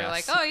 people that were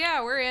like, Yes. oh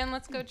yeah, we're in.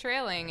 Let's go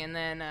trailing, and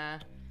then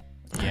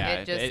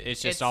Yeah,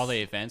 it's it's all the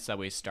events that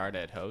we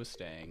started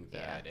hosting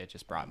that Yeah. it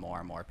just brought more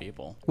and more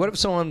people. What if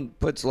someone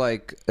puts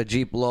like a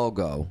Jeep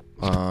logo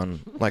on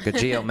like a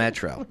Geo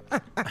Metro?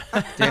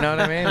 Do you know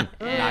what I mean?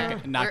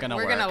 Not gonna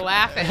we're work. gonna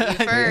laugh at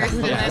you first,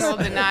 and then we'll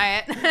deny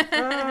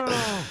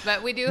it.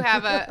 But we do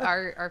have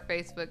our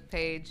Facebook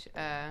page.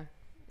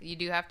 You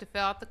do have to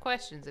fill out the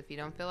questions. If you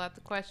don't fill out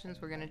the questions,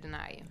 we're gonna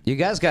deny you. You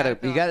guys got to.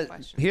 fill You out the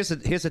got to.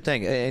 questions. Here's the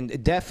thing,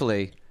 and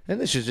definitely,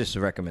 and this is just a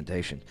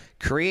recommendation.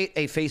 Create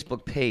a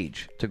Facebook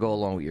page to go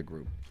along with your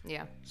group,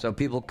 Yeah. so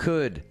people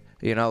could,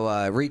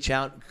 reach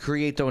out,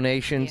 create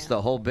donations, Yeah.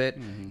 the whole bit.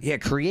 Yeah,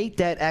 create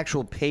that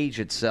actual page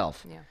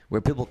itself, Yeah.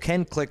 where people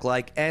can click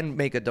like and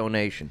make a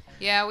donation.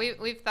 Yeah,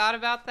 we've thought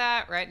about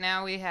that. Right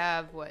now we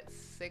have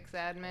 6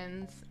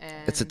 admins,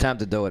 and It's the time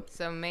to do it.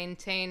 so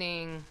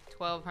maintaining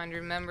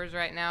 1,200 members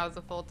right now is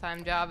a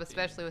full-time job,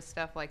 especially with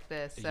stuff like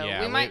this. So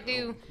Yeah, we might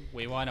do.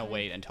 We want to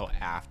wait until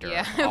after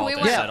Yeah, all we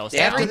this want settles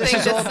down. After this everything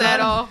is to all done,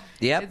 settle.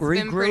 yep, It's been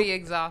regroup. pretty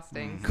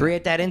exhausting.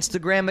 Create that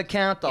Instagram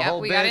account, the Yep, whole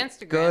we bit. got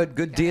Instagram. Good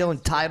We got deal, and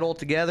Instagram. tie it all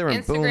together,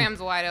 and boom,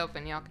 Instagram's wide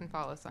open. Y'all can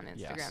follow us on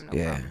Instagram. Yes. No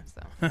Yeah.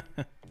 problem.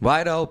 So.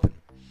 wide open.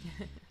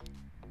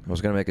 I was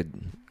gonna make a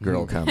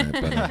girl comment,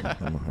 but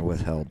I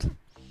withheld.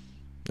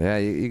 Yeah,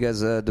 you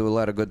guys do a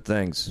lot of good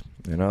things.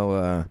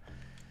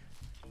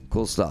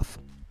 Cool stuff.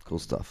 Cool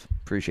stuff.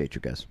 Appreciate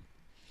you guys.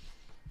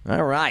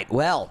 All right.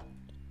 Well,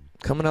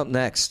 coming up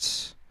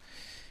next,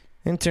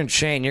 intern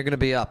Shane, you're gonna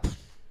be up.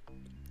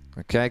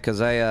 Okay,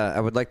 because I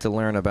would like to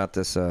learn about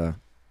this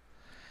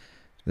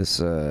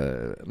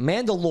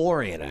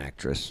Mandalorian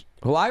actress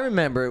who I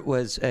remember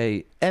was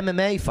a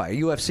MMA fighter,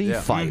 UFC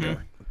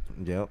fighter.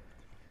 Yep.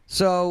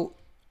 So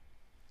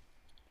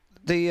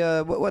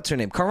the what's her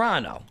name?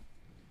 Carano.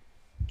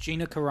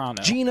 Gina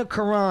Carano. Gina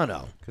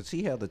Carano. Because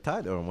he held the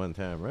title at one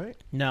time, right?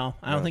 No,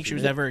 I don't No, think she she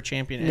was didn't. ever a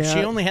champion. Yeah.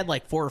 She only had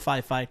like 4 or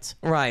 5 fights.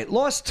 Right.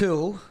 Lost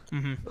 2,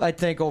 I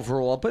think,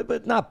 overall,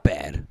 but not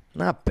bad.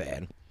 Not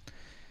bad.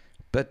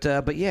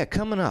 But yeah,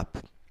 coming up.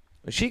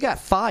 She got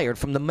fired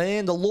from the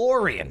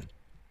Mandalorian.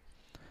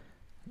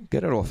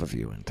 Get it off of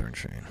you, intern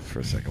Shane,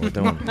 for a second. We're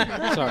doing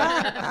Sorry.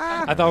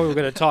 I thought we were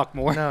going to talk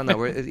more. No.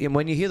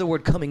 When you hear the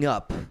word coming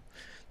up,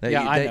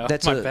 Yeah, I know.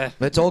 That's My bad.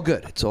 It's all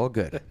good. It's all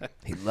good.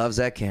 He loves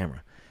that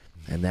camera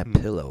and that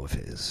pillow of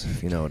his,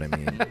 if you know what I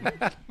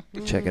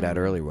mean. Check it out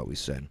earlier what we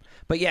said.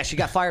 But yeah, she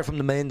got fired from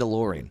the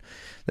Mandalorian.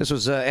 This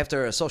was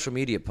after a social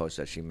media post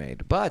that she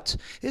made. But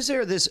is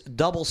there this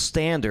double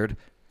standard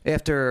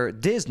after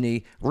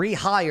Disney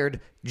rehired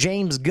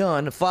James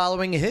Gunn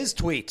following his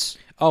tweets?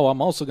 Oh,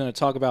 I'm also going to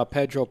talk about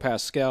Pedro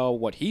Pascal,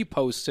 what he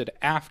posted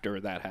after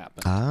that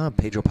happened. Ah,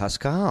 Pedro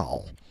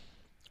Pascal.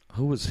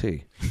 Who was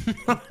he?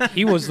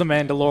 He was the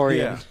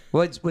Mandalorian.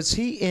 Was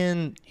he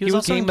in? He was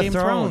also in Game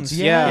of Thrones.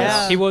 Yeah.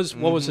 Yeah. He was,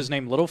 what was his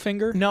name,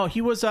 Littlefinger? No, he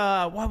was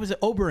what was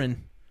it? Oberyn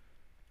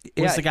was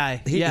Yeah, the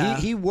guy.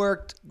 He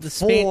worked the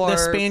for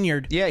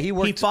Spaniard. Yeah, he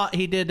worked. He fought.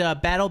 He did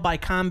battle by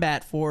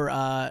combat for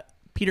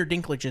Peter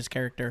Dinklage's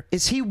character.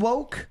 Is he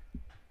woke?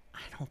 I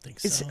don't think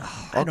so.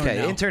 I don't Okay,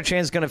 know. intern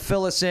Chan's going to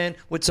fill us in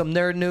with some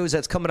nerd news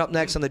that's coming up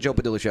next on the Joe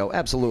Padula Show.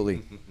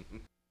 Absolutely.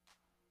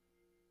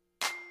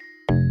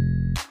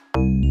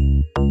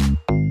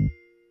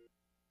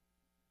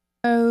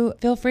 So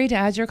feel free to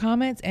add your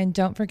comments and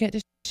don't forget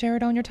to share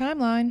it on your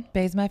timeline.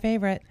 Bay's my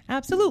favorite.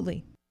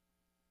 Absolutely.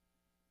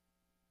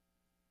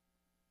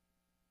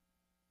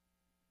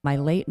 My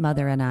late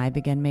mother and I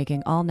began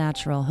making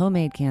all-natural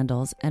homemade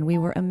candles, and we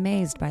were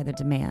amazed by the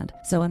demand.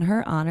 So in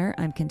her honor,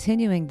 I'm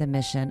continuing the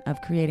mission of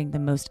creating the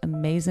most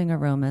amazing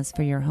aromas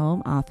for your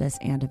home, office,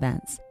 and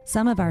events.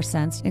 Some of our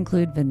scents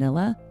include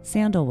vanilla,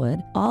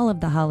 sandalwood, all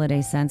of the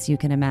holiday scents you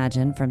can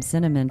imagine from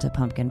cinnamon to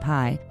pumpkin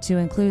pie, to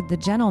include the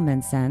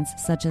gentleman scents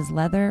such as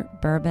leather,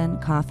 bourbon,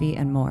 coffee,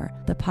 and more.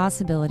 The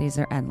possibilities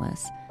are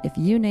endless. If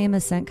you name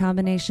a scent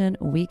combination,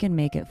 we can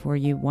make it for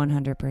you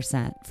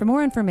 100%. For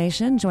more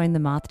information, join the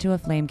Moth to a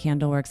Flame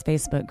Candleworks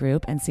Facebook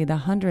group and see the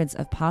hundreds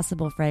of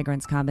possible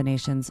fragrance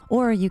combinations,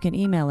 or you can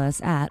email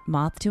us at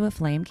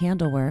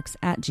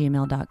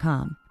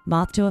mothtoaflamecandleworks@gmail.com.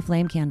 Moth to a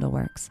Flame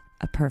Candleworks,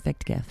 a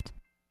perfect gift.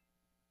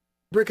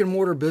 Brick and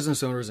mortar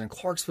business owners in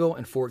Clarksville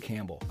and Fort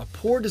Campbell. A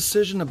poor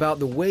decision about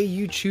the way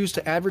you choose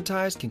to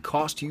advertise can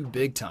cost you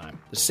big time.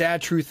 The sad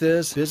truth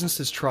is,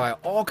 businesses try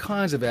all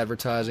kinds of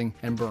advertising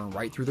and burn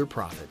right through their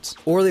profits.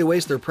 Or they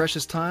waste their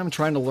precious time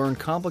trying to learn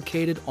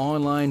complicated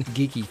online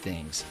geeky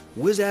things.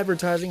 Wiz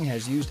Advertising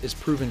has used its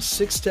proven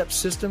 6-step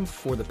system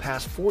for the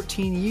past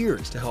 14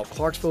 years to help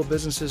Clarksville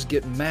businesses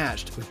get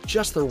matched with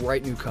just the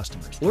right new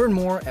customers. Learn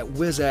more at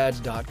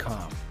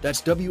wizads.com.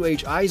 That's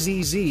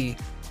WHIZZADS.com.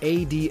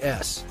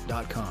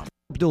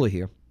 Abdullah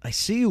here. I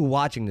see you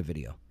watching the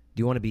video.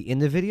 Do you want to be in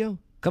the video?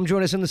 Come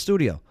join us in the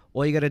studio.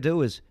 All you got to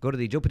do is go to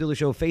the Joe Padula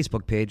Show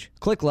Facebook page,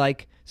 click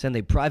like, send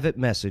a private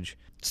message.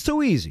 It's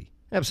too easy.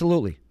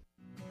 Absolutely.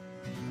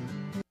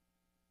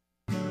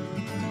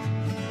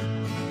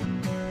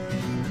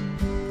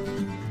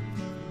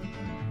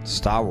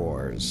 Star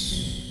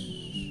Wars.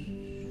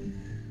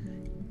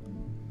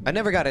 I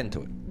never got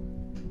into it.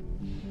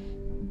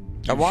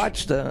 I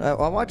watched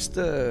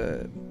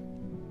the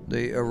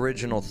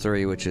original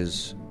 3, which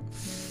is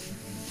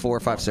 4,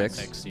 5,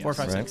 6. 4,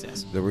 5, 6,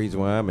 yes. The reason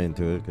why I'm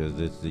into it,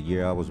 because it's the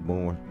year I was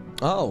born.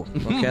 Oh,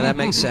 okay, that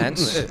makes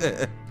sense.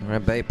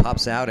 Right, Bay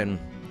pops out and,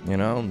 you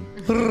know,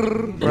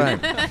 right.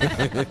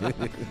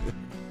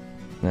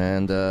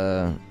 And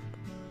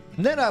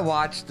then I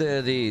watched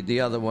the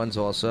other ones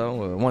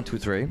also, 1, 2,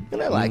 3,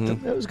 and I liked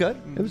them. It was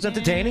good. It was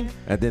entertaining.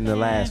 And then the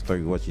last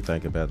 3, what you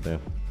think about them?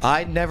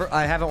 I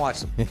haven't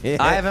watched them.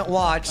 I haven't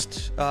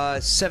watched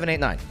 7, 8,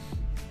 9.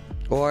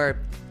 Or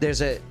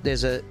there's a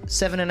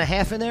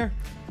 7.5 in there.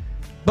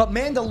 But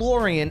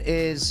Mandalorian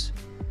is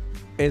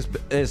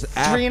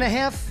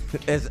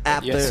 3.5. It's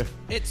after. Yes.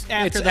 It's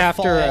after It's the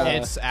after, fall.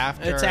 it's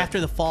after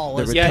the fall.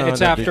 The isn't Return Yeah,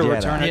 it's of after the Jedi.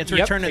 Return. It's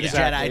Return of the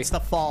exactly. Jedi. It's the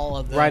fall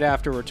of the right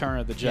after Return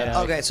of the Jedi.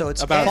 Yeah. Okay, so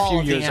it's about a fall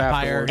few of the years Empire.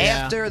 afterwards.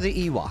 Yeah. after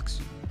the Ewoks.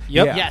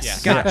 Yep. Yeah.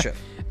 Yes. Gotcha.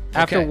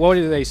 After Okay. what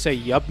did they say?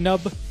 Yub nub.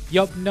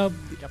 Yub nub.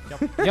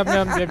 Yub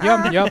nub.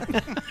 Yub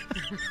yub.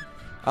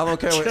 I don't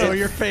care what Show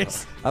your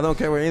face. I don't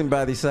care what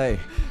anybody say.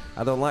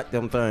 I don't like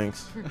them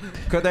things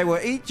because they will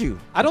eat you.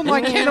 I don't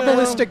like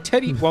cannibalistic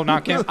teddy. Well,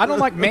 not can. I don't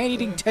like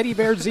man-eating teddy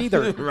bears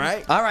either.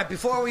 Right? All right,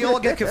 before we all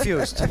get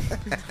confused.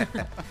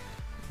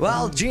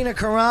 Well, Gina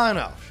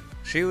Carano,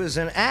 she was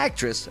an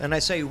actress, and I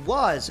say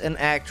was an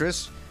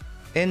actress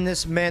in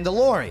this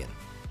Mandalorian,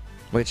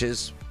 which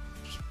is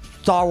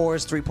Star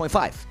Wars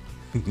 3.5.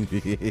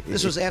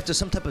 This was after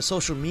some type of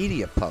social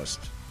media post,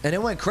 and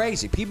it went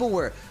crazy. People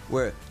were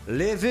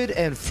livid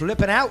and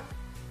flipping out.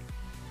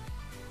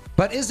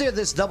 But is there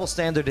this double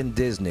standard in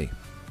Disney?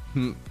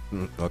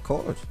 Of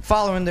course.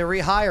 Following the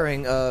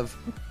rehiring of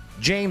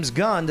James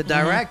Gunn, the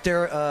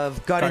director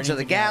of Guardians of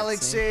the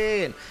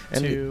Galaxy, and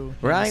Two,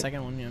 right? the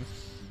second one, yeah.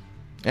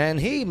 And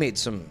he made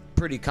some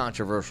pretty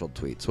controversial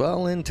tweets.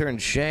 Well, intern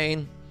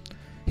Shane,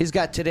 he's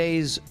got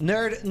today's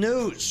nerd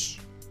news.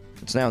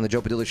 It's now on the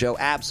Joe Padula Show.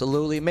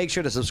 Absolutely. Make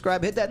sure to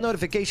subscribe, hit that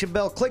notification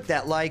bell, click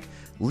that like,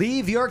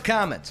 leave your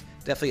comments.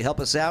 Definitely help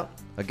us out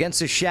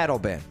against the shadow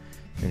ban.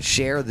 And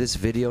share this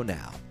video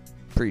now.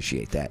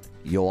 Appreciate that,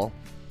 y'all.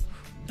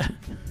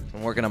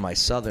 I'm working on my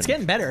southern. It's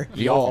getting better.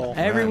 Y'all.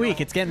 Every week,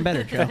 it's getting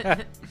better, Joe.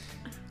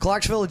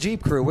 Clarksville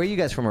Jeep Crew. Where are you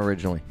guys from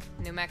originally?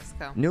 New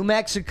Mexico. New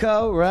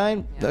Mexico,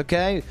 right? Yeah.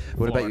 Okay.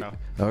 What about Florida.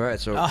 you? All right.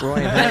 So Roy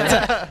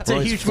and It's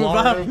a huge move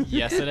up.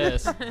 Yes, it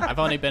is. I've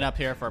only been up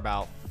here for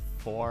about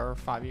 4 or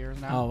 5 years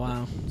now. Oh,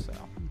 wow. So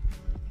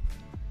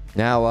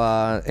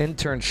Now,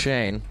 intern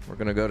Shane, we're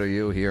going to go to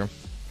you here.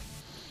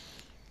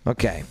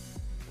 Okay.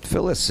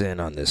 Fill us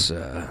in on this.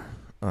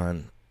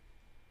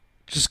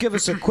 Just give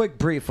us a quick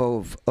brief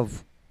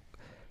of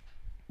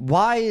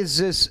why is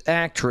this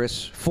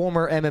actress,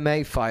 former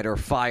MMA fighter,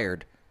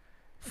 fired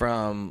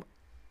from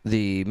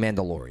The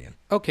Mandalorian?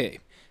 Okay,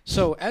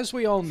 so as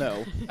we all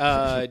know,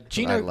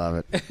 Gina. I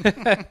love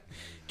it.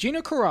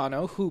 Gina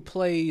Carano, who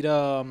played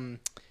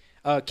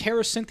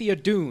Cara Cynthia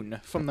Dune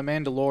from The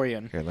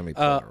Mandalorian. Here, let me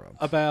pull her up.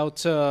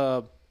 About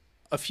a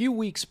few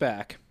weeks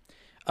back,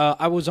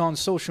 I was on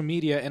social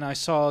media and I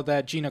saw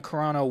that Gina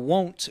Carano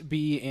won't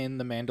be in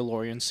The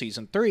Mandalorian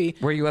Season 3.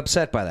 Were you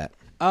upset by that?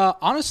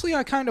 Honestly,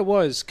 I kind of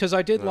was, because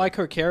I did like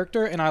her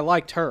character and I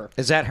liked her.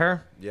 Is that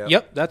her?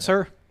 Yep, that's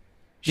her.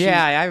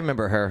 Yeah, I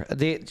remember her.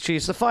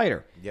 She's the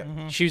fighter. Yep.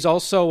 She's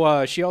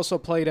also she also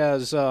played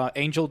as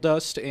Angel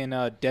Dust in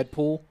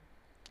Deadpool.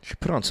 She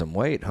put on some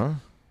weight, huh?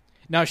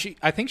 No,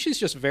 I think she's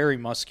just very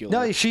muscular.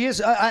 No, she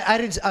is. I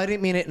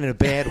didn't mean it in a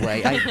bad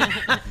way.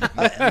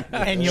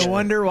 And you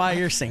wonder why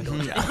you're single,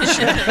 Joe.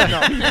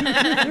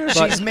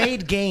 She's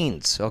made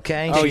gains,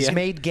 okay? Oh, She's yeah.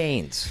 made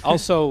gains.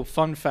 Also,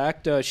 fun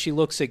fact, she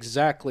looks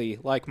exactly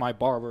like my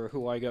barber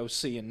who I go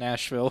see in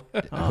Nashville.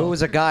 Who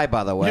was a guy,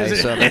 by the way,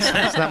 so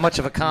that's not much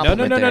of a No,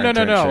 compliment.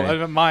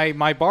 no.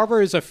 My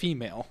barber is a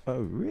female. Oh,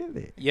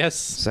 really?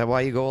 Yes. Is that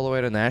why you go all the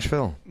way to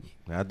Nashville?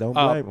 I don't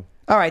blame him.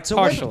 All right, so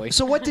partially.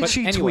 What did But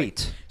she anyway,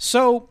 tweet?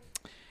 So,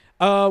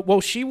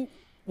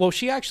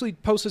 she actually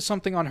posted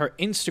something on her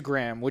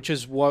Instagram, which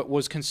is what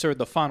was considered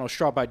the final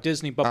straw by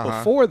Disney. But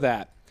before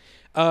that,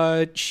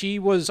 she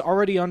was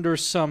already under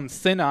some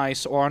thin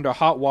ice, or under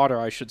hot water,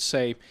 I should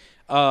say,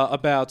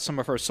 about some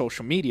of her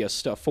social media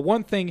stuff. For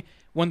one thing,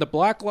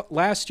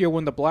 last year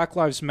when the Black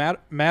Lives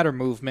Matter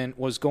movement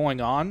was going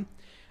on,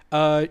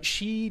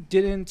 she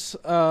didn't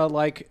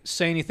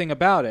say anything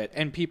about it,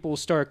 and people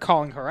started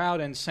calling her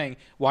out and saying,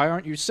 "Why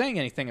aren't you saying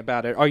anything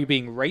about it? Are you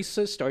being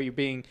racist? Are you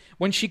being?"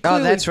 When she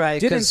clearly that's right,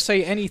 didn't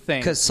say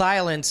anything, because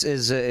silence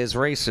is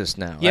racist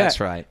now. Yeah, That's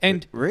right.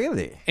 And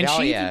really, and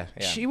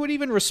she would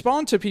even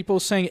respond to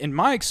people saying, "In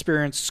my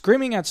experience,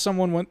 screaming at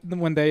someone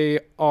when they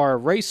are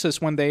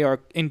racist, when they are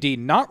indeed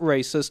not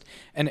racist,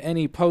 and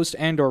any post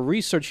and or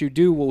research you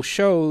do will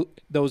show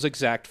those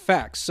exact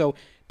facts." So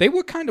they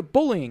were kind of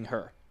bullying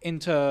her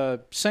into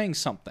saying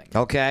something.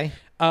 Okay.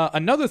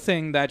 Another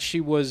thing that she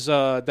was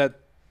that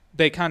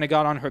they kind of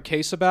got on her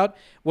case about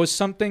was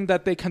something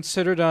that they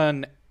considered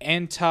an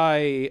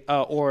anti-trans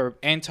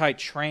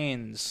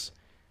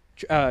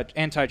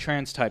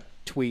type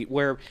tweet,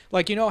 where,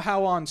 like, you know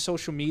how on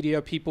social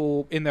media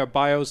people in their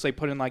bios they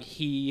put in like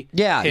he,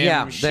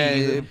 him, she,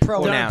 the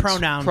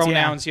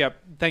pronouns. Yeah,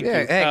 thank you.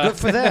 Hey, good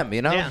for them.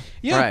 You know.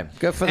 Yeah. Right.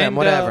 Good for them. And,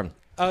 whatever.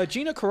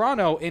 Gina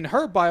Carano, in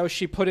her bio,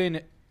 she put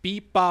in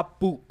beep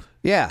bop boop.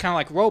 Yeah. Kind of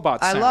like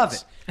robot sounds. I love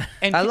it.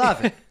 And I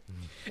love it.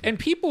 And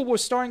people were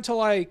starting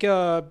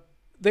to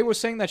they were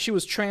saying that she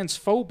was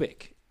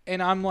transphobic,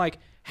 and I'm like,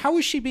 how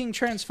is she being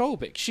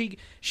transphobic?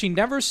 She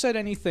never said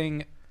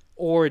anything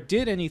or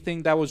did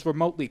anything that was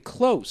remotely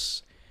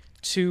close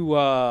to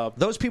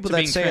those people to that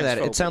being say that.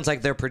 It transphobic. sounds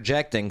like they're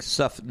projecting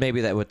stuff.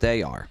 Maybe that what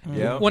they are.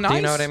 Yeah. When Do I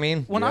you know what I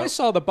mean? When I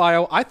saw the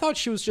bio, I thought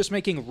she was just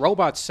making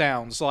robot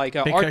sounds, like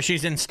because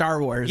she's in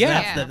Star Wars. Yeah.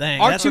 That's the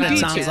thing. R2D2. That's what it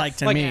sounds like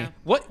to me.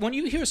 What when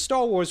you hear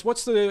Star Wars,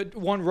 what's the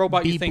one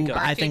robot you Beep, think boop. of?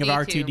 I think of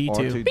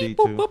R2D2. Beep,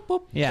 boop, boop,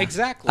 boop. Yeah.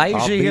 Exactly. I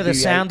usually hear the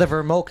sound of a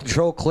remote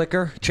control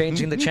clicker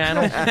changing the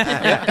channel.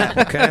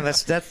 Okay,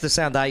 that's the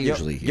sound I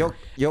usually hear.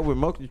 Your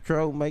remote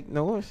control make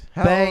noise?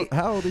 Bay-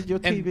 How old is your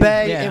TV? And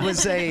Bay, it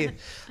was a.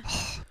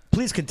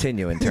 Please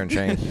continue, intern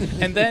Shane.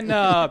 And then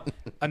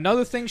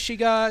another thing she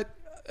got,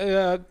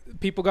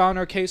 people got on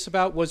her case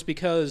about, was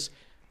because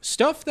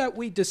stuff that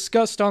we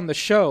discussed on the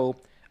show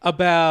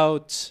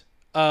about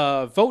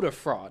voter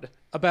fraud,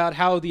 about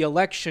how the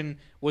election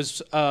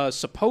was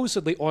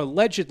supposedly or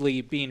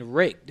allegedly being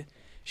rigged.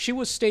 She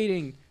was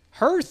stating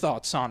her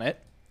thoughts on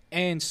it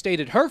and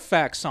stated her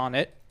facts on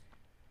it,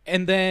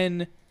 and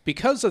then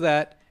because of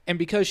that, and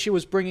because she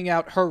was bringing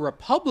out her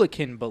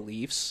Republican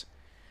beliefs,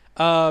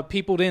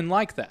 people didn't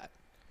like that.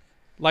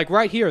 Like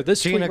right here,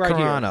 this Gina tweet right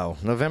Carano,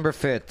 here. November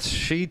 5th,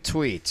 she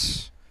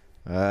tweets,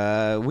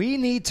 we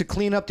need to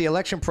clean up the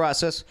election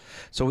process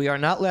so we are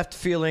not left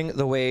feeling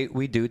the way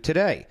we do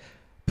today.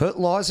 Put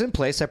laws in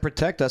place that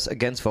protect us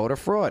against voter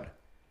fraud.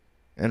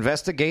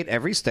 Investigate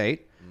every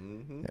state.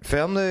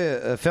 Film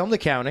the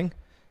counting.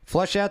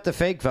 Flush out the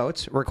fake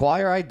votes.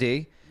 Require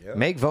ID.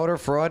 Make voter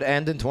fraud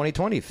end in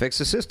 2020. Fix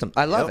the system.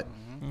 I love it.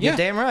 You're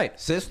damn right.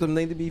 System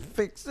need to be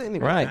fixed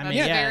anyway. Right. That's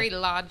very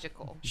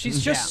logical.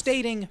 She's just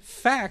stating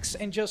facts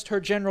and just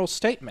her general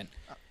statement.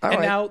 And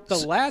right. now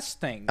the last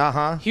thing.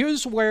 Uh-huh.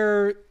 Here's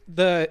where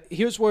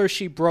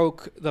she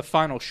broke the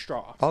final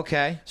straw.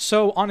 Okay.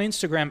 So on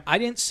Instagram, I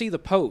didn't see the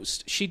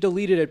post. She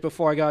deleted it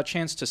before I got a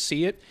chance to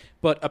see it.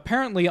 But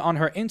apparently on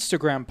her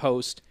Instagram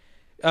post,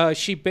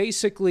 she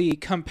basically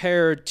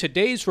compared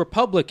today's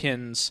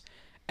Republicans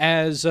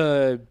as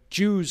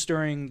Jews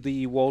during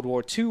the World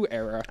War II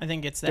era. I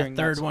think it's that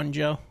third one,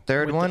 Joe.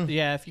 Third one?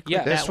 If you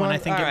click This that one, I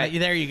think All right.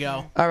 there you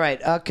go. All right.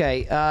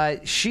 Okay.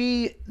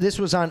 This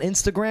was on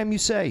Instagram, you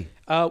say?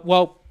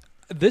 Well,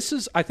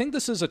 I think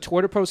this is a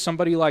Twitter post.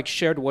 Somebody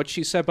shared what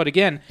she said, but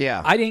again,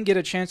 I didn't get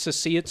a chance to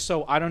see it,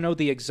 so I don't know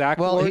the exact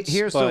words.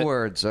 Here's the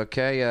words.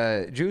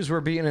 Okay, Jews were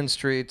beaten in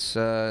streets,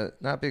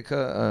 not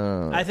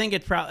because. I think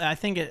it's probably.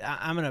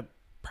 I'm gonna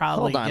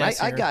probably. Hold on,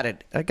 guess I here. got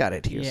it. I got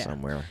it here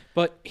somewhere.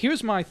 But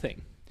here's my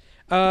thing.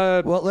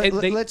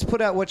 Let's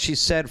put out what she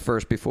said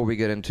first before we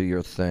get into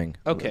your thing.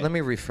 Okay. Let me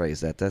rephrase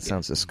that. That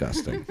sounds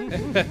disgusting.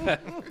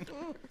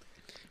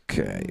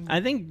 Okay.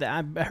 I think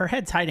her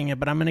head's hiding it,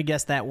 but I'm going to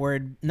guess that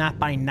word not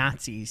by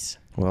Nazis.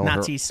 Well,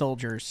 Nazi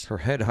soldiers. Her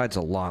head hides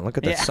a lot. Look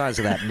at the size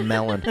of that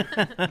melon.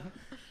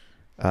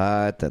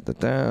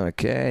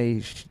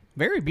 Okay.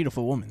 Very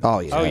beautiful woman. Oh,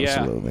 yeah,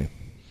 absolutely.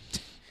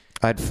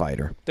 I'd fight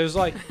her. There's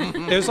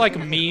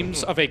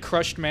memes of a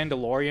crushed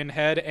Mandalorian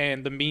head,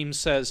 and the meme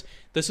says,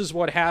 "This is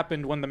what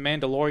happened when the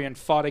Mandalorian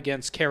fought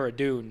against Cara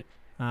Dune."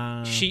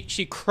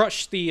 She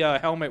crushed the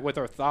helmet with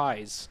her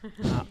thighs.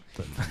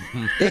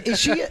 Is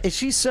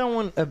she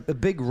someone a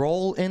big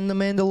role in The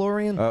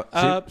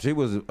Mandalorian? She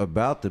was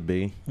about to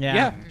be.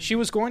 Yeah, she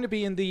was going to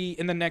be in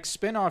the next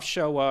spin-off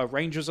show,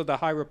 Rangers of the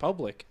High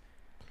Republic.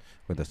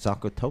 With a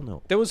soccer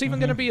toenail. There was even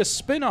going to be a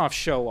spin-off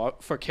show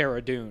for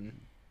Cara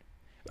Dune.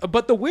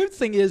 But the weird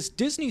thing is, a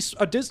Disney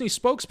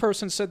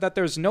spokesperson said that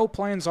there's no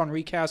plans on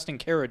recasting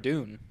Cara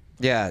Dune.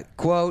 Yeah,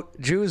 quote,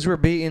 Jews were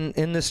beaten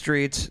in the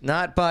streets,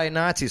 not by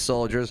Nazi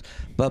soldiers,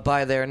 but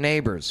by their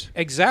neighbors.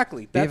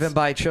 Exactly. Even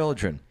by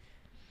children.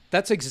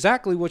 That's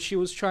exactly what she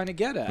was trying to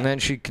get at. And then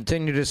she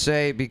continued to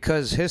say,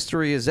 because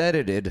history is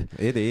edited.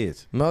 It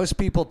is. Most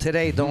people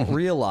today don't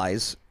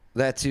realize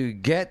that to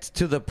get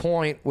to the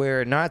point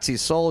where Nazi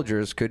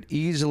soldiers could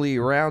easily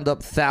round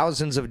up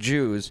thousands of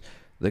Jews,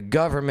 the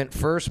government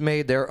first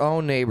made their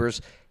own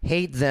neighbors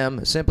hate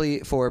them simply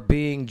for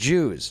being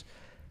Jews.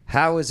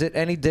 How is it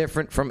any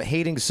different from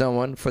hating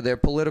someone for their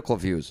political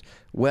views?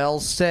 Well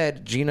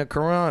said, Gina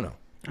Carano.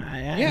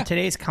 In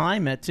today's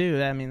climate,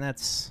 too. I mean,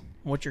 that's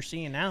what you're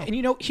seeing now. And,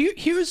 you know,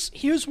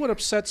 here's what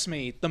upsets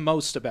me the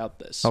most about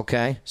this.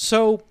 Okay.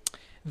 So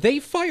they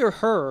fire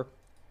her,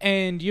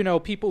 and, you know,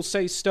 people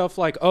say stuff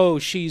like, oh,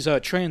 she's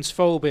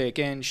transphobic,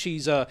 and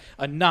she's a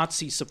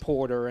Nazi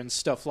supporter and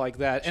stuff like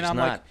that. And I'm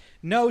not. like,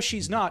 no,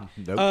 she's not.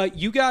 Nope.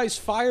 You guys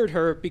fired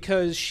her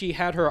because she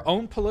had her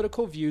own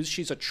political views.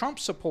 She's a Trump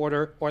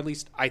supporter, or at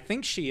least I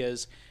think she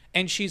is,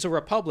 and she's a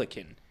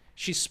Republican.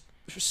 She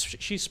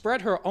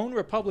spread her own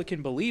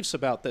Republican beliefs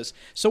about this.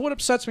 So what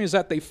upsets me is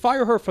that they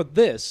fire her for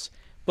this,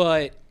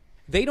 but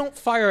they don't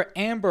fire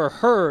Amber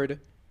Heard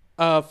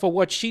for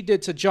what she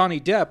did to Johnny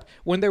Depp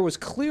when there was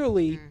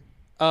clearly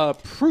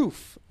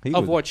proof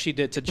of what she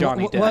did to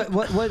Johnny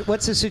Depp.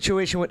 What's the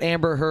situation with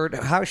Amber Heard?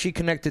 How is she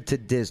connected to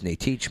Disney?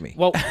 Teach me.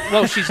 Well,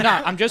 she's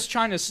not. I'm just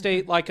trying to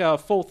state like a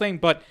full thing,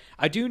 but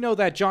I do know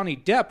that Johnny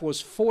Depp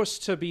was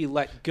forced to be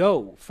let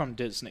go from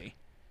Disney.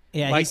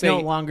 Yeah, Like he's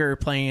no longer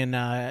playing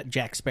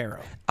Jack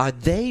Sparrow. Are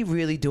they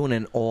really doing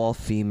an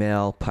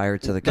all-female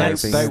Pirates of the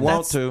Caribbean? They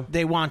want to.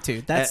 They want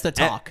to. That's the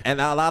talk. And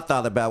all I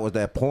thought about was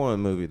that porn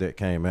movie that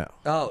came out.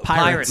 Oh,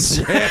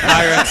 Pirates.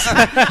 Pirates.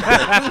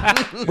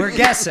 We're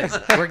guessing.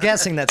 We're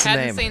guessing that's the name.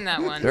 Hadn't seen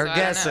that one. We're so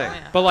guessing. I don't know,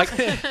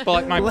 yeah. But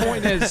like my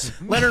point is,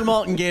 Leonard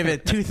Maltin gave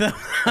it 2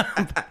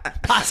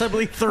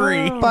 possibly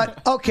 3.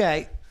 But,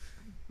 okay,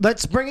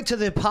 let's bring it to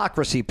the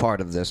hypocrisy part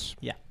of this.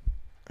 Yeah.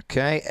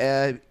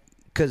 Okay?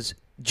 Because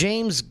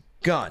James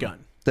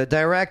Gunn, the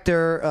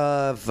director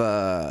of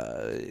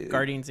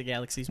Guardians of the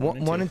Galaxies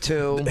 1 and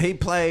 2. He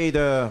played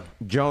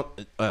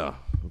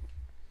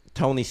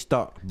Tony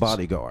Stark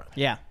bodyguard.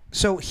 Yeah.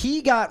 So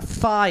he got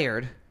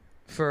fired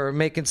for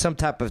making some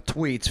type of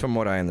tweets, from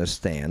what I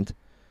understand,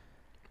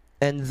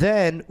 and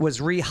then was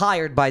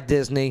rehired by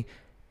Disney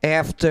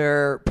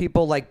after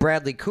people like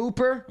Bradley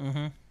Cooper,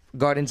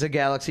 Guardians of the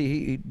Galaxy.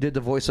 He did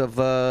the voice of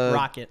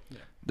Rocket.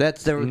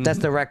 That's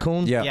the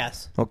raccoon. Yeah.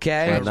 Yes.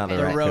 Okay.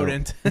 The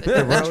rodent. The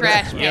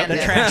trash panda.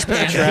 The trash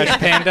panda. Trash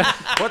Panda.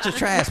 What's a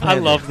trash I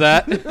panda? love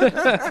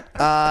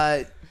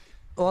that.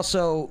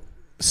 Also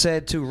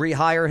said to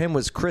rehire him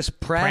was Chris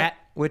Pratt.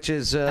 Which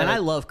is, and I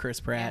love Chris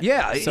Pratt.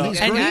 Yeah, so,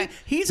 he's and great.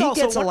 He also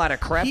gets a lot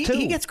of crap too.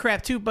 He gets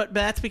crap too, but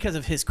that's because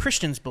of his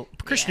Christian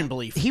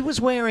belief. He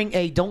was wearing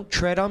a "Don't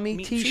Tread on Me"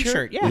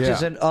 T-shirt, yeah. which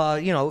is an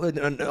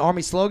an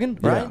army slogan,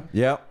 right?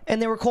 Yeah. And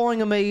they were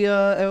calling him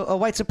a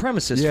white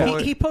supremacist. Yeah.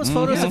 for He posts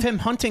photos of him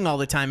hunting all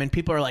the time, and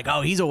people are like,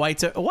 "Oh, he's a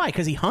white." Why?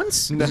 Because he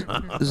hunts.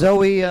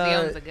 Zoe. He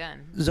owns a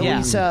gun.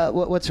 Zoe's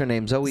what's her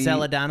name? Zoe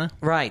Zeladana.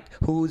 Right.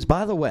 Who's,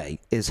 by the way,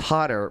 is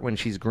hotter when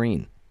she's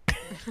green.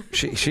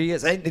 She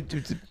is. It's I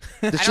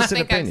don't just an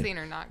think I've opinion. seen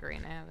her not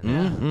green. I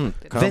haven't.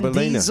 Vin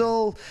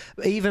Diesel,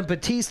 even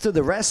Batista,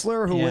 the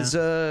wrestler, who was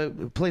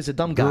plays a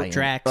dumb guy.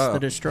 Drax the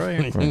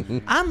Destroyer.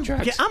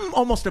 I'm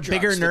almost a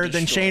bigger nerd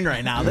than Shane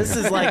right now. This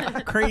is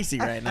like crazy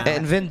right now.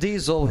 And Vin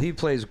Diesel, he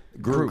plays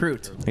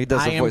Groot. He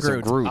does the voice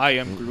of Groot. I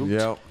am Groot.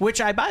 Yeah. Which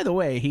by the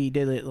way, he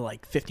did it in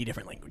like 50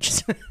 different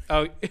languages.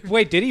 Oh,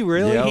 wait, did he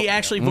really? He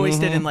actually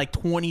voiced it in like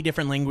 20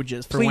 different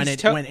languages for when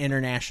it went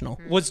international.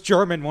 Was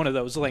German one of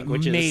those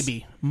languages?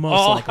 Maybe.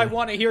 Most likely. I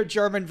want to hear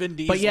German Vin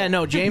Diesel. But yeah,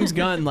 no, James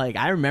Gunn, like,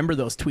 I remember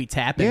those tweets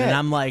happening, and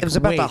I'm like, it was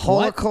about wait, the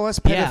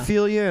Holocaust, what?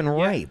 pedophilia, and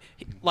rape.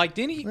 Like,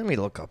 didn't he? Let me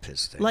look up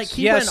his things. Like,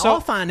 he went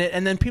off on it,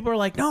 and then people are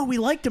like, no, we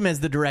liked him as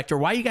the director.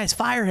 Why you guys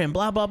fire him?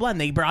 Blah, blah, blah.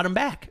 And they brought him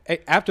back.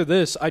 After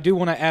this, I do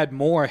want to add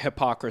more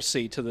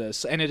hypocrisy to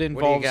this, and it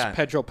involves got?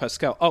 Pedro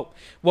Pascal. Oh,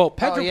 well,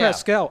 Pedro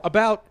Pascal,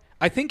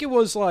 I think it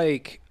was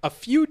like a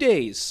few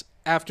days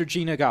after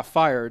Gina got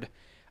fired,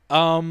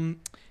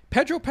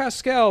 Pedro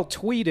Pascal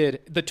tweeted,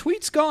 the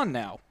tweet's gone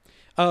now,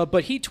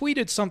 but he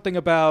tweeted something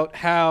about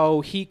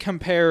how he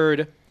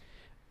compared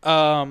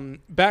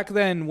back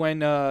then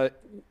when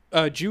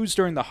Jews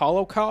during the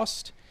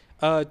Holocaust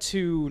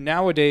to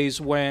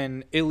nowadays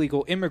when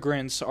illegal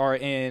immigrants are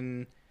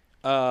in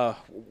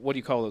what do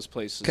you call those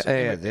places?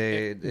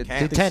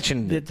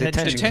 Detention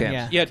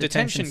camps. Yeah,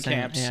 detention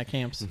camps. Yeah,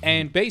 camps.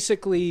 And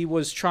basically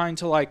was trying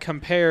to like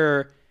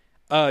compare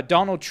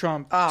Donald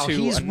Trump Oh, to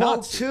he's a woke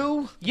Nazi.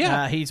 too?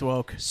 Yeah. He's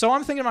woke. So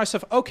I'm thinking to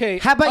myself, okay.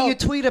 How about you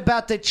tweet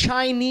about the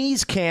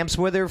Chinese camps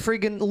where they're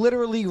freaking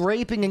literally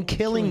raping and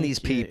killing these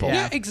people?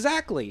 Yeah,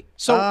 exactly.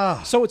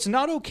 So it's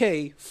not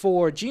okay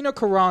for Gina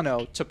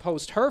Carano to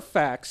post her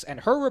facts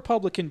and her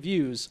Republican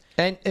views.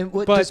 And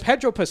what but does,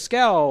 Pedro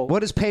Pascal, what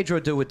does Pedro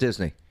do with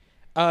Disney?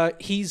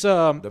 he's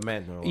The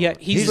Mandalorian. yeah,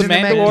 he's in the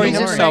Mandalorian he's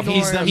in himself.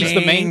 Mandalorian. He's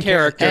the main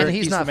character. And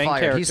he's the not main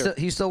fired. character.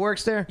 He still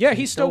works there? Yeah,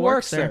 he still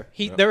works there.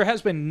 there. There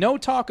has been no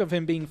talk of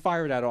him being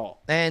fired at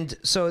all. And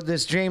so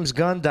this James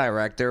Gunn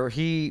director,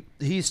 he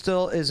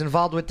still is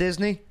involved with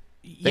Disney?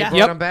 They Yeah.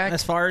 brought him back?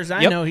 As far as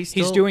I Yep. know,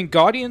 he's doing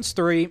Guardians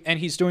 3, and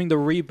he's doing the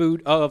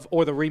reboot of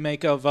or the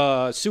remake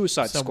of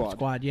Suicide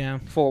Squad. Yeah.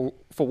 For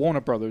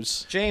Warner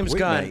Brothers. James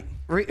Gunn.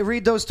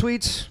 Read those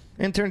tweets,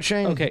 intern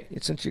Shane. Okay.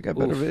 Since you got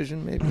better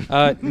vision, maybe.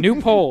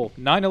 New poll,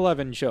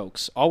 9/11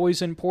 jokes,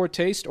 always in poor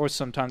taste or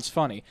sometimes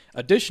funny.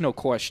 Additional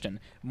question,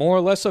 more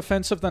or less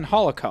offensive than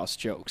Holocaust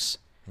jokes.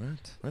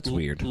 What? That's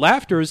weird.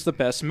 Laughter is the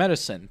best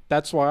medicine.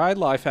 That's why I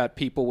laugh at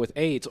people with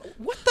AIDS.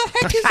 What the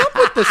heck is up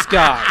with this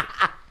guy?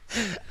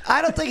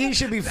 I don't think he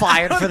should be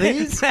fired for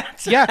these.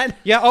 Yeah.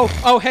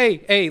 Oh,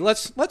 hey,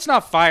 let's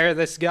not fire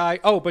this guy.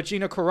 Oh, but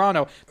Gina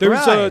Carano,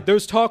 Right.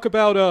 there's talk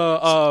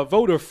about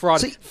voter fraud.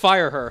 See,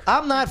 fire her.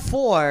 I'm not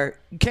for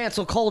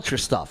cancel culture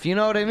stuff. You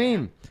know what I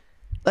mean?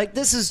 Like,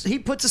 he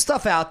puts the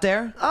stuff out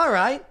there. All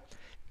right.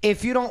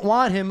 If you don't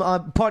want him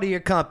part of your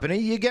company,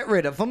 you get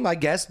rid of him, I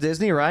guess,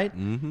 Disney, right?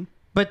 Mm-hmm.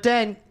 But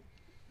then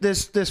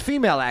this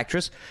female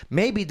actress,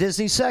 maybe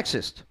Disney's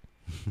sexist.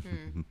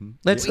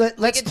 Let's We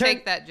can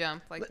take that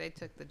jump like they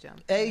took the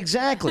jump.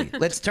 Exactly.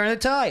 Let's turn the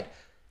tide.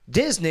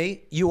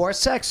 Disney, you are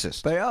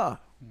sexist. They are.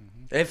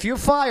 If you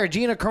fire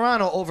Gina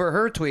Carano over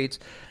her tweets,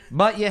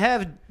 but you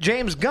have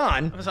James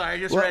Gunn. I'm sorry, I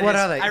just what, read what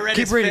his, are they? I read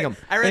Keep his reading fifth,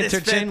 them. I read his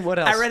Entertain, fifth, what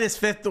else? I read his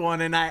fifth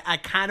one, and I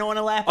kind of want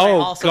to laugh, but I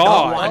Oh, also God.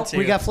 don't want to.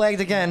 We got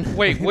flagged again.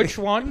 Wait, which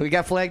one? We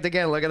got flagged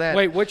again. Look at that.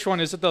 Wait, which one?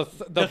 Is it the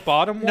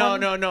bottom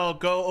one? No.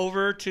 Go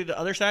over to the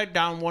other side,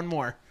 down one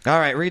more. All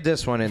right, read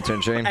this one,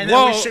 intern Shane. And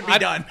then we should be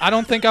done. I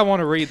don't think I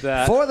want to read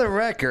that. For the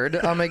record,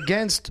 I'm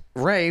against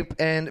rape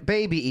and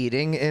baby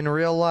eating in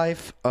real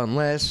life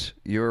unless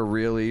you're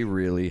really,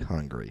 really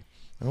hungry.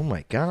 Oh,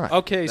 my God.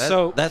 Okay,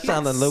 so That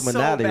sounds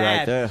Illuminati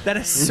right there. That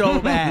is so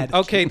bad.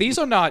 Okay, these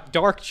are not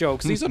dark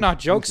jokes. These are not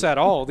jokes at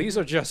all. These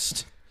are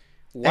just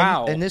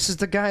wow. And this is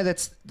the guy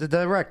that's the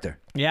director.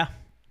 Yeah.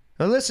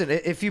 Now, listen,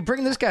 if you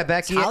bring this guy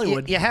back,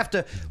 Hollywood. you have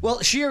to. Well,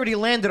 she already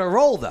landed a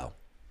role, though.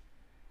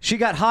 She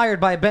got hired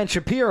by Ben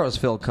Shapiro's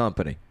film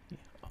company.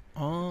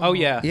 Oh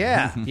yeah.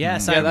 Yeah.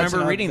 Yes, Yeah, I that's remember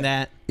another reading thing.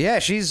 that. Yeah,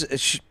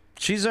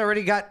 she's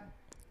already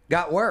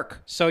got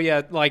work. So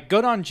yeah, like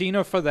good on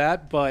Gina for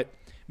that, but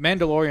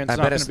Mandalorian's not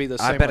going to be the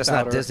same. I bet it's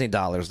without not her. Disney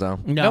dollars, though.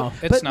 No. Nope,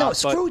 it's but not. no,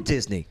 screw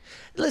Disney.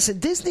 Listen,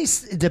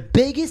 Disney's the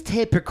biggest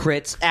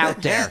hypocrites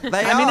out there. They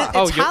I mean, are.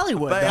 it's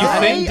Hollywood. They though. are. I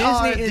mean, They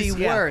are Disney is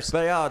the worst.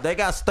 They are. They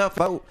got stuff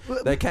out.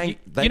 They can't.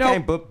 They you know-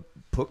 can't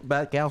put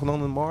back out on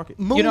the market.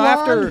 You know,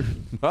 after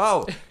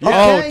Oh,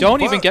 Okay, don't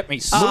but- even get me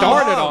started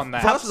Oh, on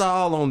that. First of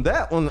all, on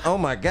that one, oh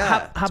my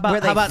God. How Where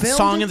about, they filmed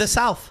Song it? of the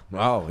South?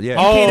 Oh yeah.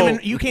 Oh.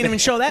 You can't even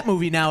show that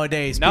movie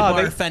nowadays. No, People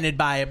they- are offended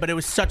by it, but it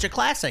was such a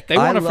classic. They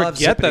want to love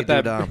forget Zippity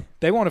that Doo-Dah.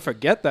 they want to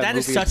forget that That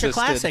is movie such a existed.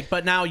 classic,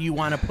 but now you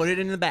want to put it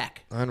in the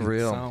back.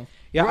 Unreal. So,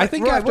 Yeah, I Right,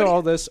 think right, after what do you-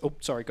 all this. Oh,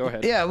 sorry. Go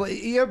ahead. Yeah, well,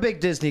 you're a big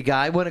Disney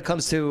guy when it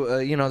comes to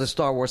the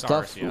Star Wars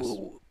stuff. Yes.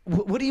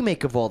 What do you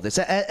make of all this?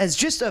 As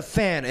just a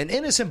fan, an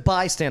innocent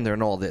bystander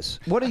in all this,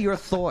 what are your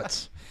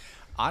thoughts?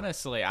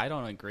 Honestly, I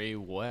don't agree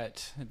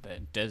what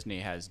that Disney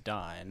has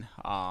done.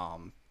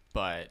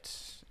 But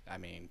I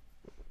mean,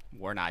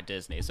 we're not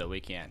Disney, so we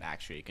can't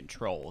actually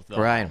control them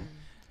Right.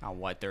 on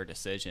what their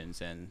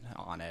decisions and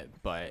on it.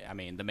 But I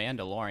mean, the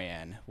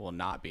Mandalorian will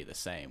not be the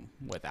same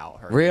without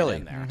her. Really?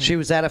 in there. She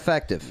was that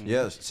effective?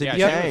 Yes. She Yeah,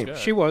 became. she was good.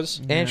 She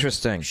was.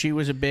 Interesting. she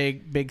was a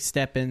big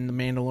step in the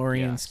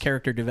Mandalorian's Yes.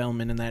 character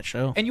development in that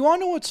show. And you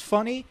want to know what's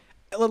funny?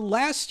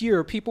 Last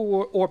year, people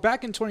were, or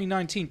back in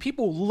 2019,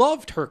 people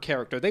loved her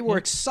character. They were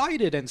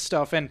excited and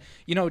stuff, and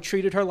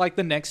treated her like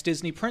the next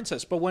Disney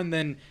princess. But when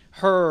then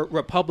her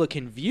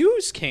Republican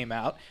views came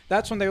out,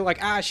 that's when they were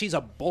like, she's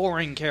a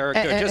boring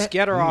character. Just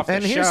get her off the show.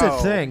 And here's the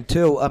thing,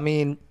 too. I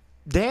mean,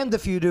 damned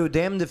if you do,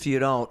 damned if you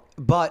don't.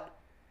 But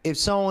if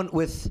someone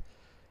with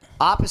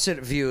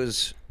opposite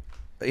views,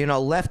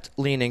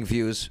 left-leaning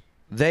views,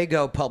 they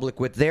go public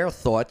with their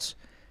thoughts,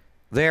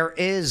 there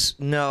is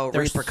no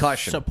There's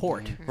repercussion.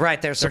 support.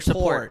 Right, there's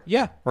support.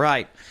 Yeah.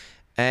 Right.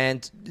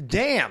 And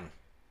damn,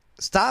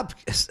 stop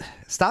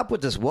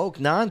with this woke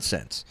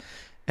nonsense.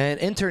 And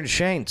intern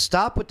Shane,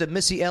 stop with the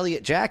Missy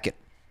Elliott jacket.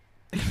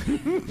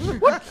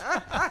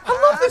 I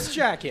love this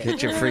jacket.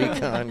 Get your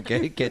freak on.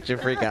 Get your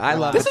freak on. I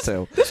love it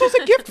too. This was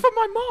a gift from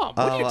my mom.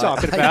 What are you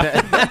talking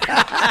about?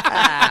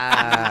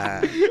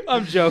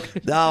 I'm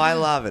joking. No, I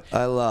love it.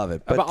 I love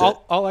it. But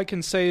But all I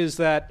can say is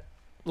that,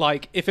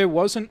 like, if it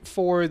wasn't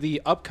for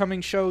the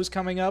upcoming shows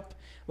coming up,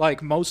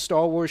 like most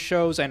Star Wars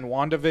shows and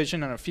WandaVision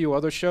and a few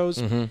other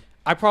shows,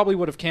 I probably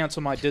would have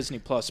canceled my Disney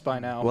Plus by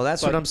now. Well,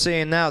 that's what I'm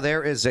saying now.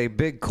 There is a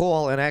big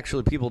call, and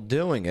actually people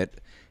doing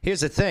it.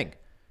 Here's the thing.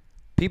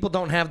 People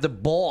don't have the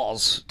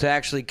balls to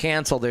actually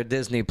cancel their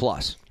Disney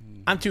Plus.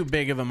 I'm too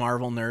big of a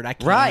Marvel nerd. I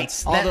can't.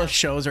 Right. All those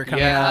shows are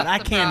coming out. I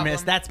can't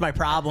miss. That's my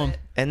problem.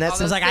 And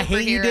that's like, I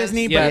hate you,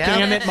 Disney, but Yeah.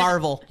 damn it,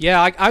 Marvel.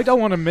 Yeah, I don't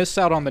want to miss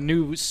out on the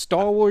new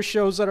Star Wars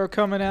shows that are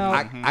coming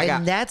out.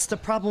 And that's the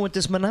problem with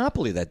this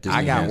monopoly that Disney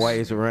I got has.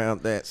 ways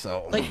around that,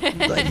 so. Do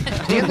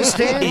you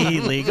understand?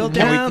 Illegal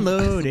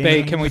downloading.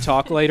 Babe, can we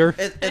talk later?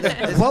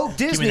 Walt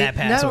Disney that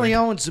not password. only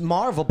owns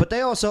Marvel, but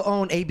they also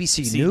own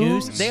ABC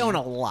News. They own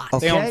a lot.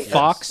 Okay? They own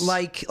Fox.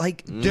 Like,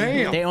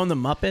 damn. They own the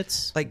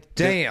Muppets. Like,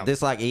 damn.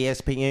 This like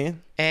ESPN?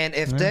 And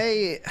if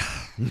they,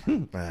 I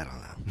don't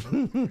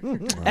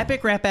know.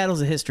 Epic Rap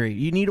Battles of History.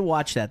 You need to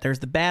watch that. There's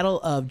the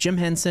battle of Jim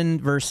Henson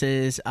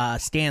versus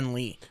Stan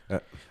Lee.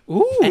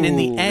 Ooh. And in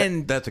the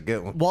end, That's a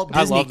good one. Walt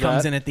I Disney love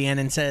comes that. in at the end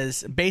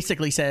and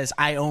basically says,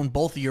 I own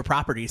both of your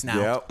properties now.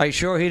 Yep. Are you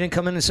sure he didn't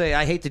come in and say,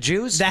 I hate the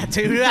Jews? That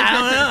too. I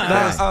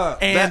don't know.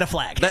 And a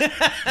flag.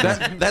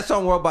 That's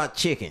on Robot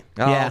Chicken.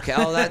 Oh, Yeah. okay.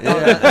 Oh,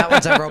 that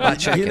one's on Robot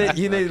Chicken.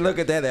 You need to look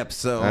at that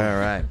episode. All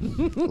right.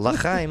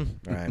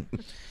 L'chaim. All right.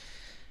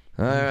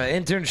 All right.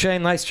 Intern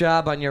Shane, nice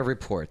job on your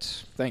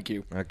reports. Thank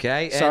you.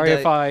 Okay. Sorry and,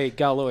 if I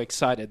got a little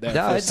excited there.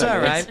 No, for a it's all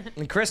second. right.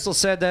 And Crystal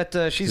said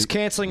that she's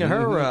canceling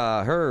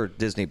her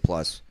Disney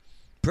Plus.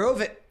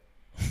 Prove it.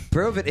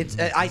 Prove it. It's.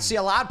 I see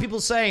a lot of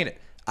people saying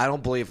it. I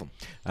don't believe them.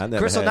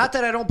 Crystal, not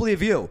that I don't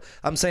believe you.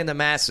 I'm saying the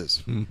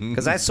masses.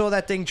 Because I saw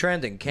that thing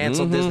trending.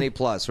 Cancel Disney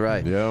Plus,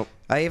 right? Yep.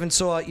 I even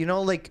saw,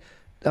 like,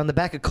 on the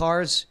back of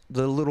cars,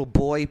 the little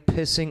boy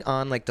pissing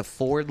on, like, the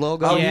Ford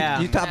logo. Oh,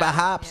 Yeah. you talk about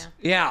hops?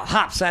 Yeah,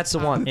 Hops, that's the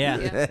one.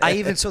 Yeah. I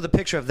even saw the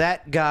picture of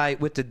that guy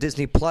with the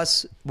Disney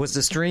Plus was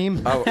the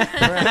stream. Oh,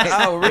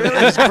 oh, really?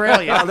 It was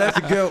brilliant. Oh, that's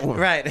a good one.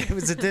 Right. It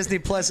was a Disney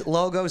Plus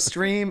logo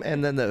stream,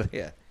 and then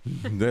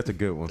That's a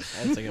good one.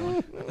 That's a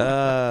good one.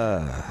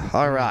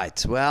 all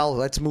right. Well,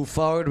 let's move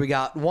forward. We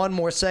got one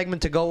more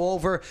segment to go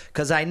over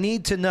because I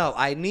need to know.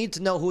 I need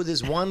to know who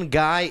this one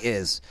guy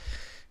is.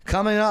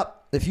 Coming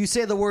up, if you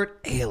say the word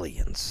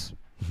aliens,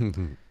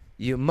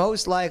 you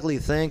most likely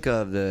think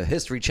of the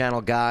History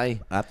Channel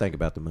guy I think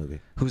about the movie.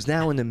 who's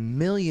now in the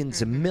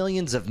millions and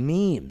millions of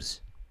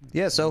memes.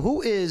 Yeah, so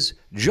who is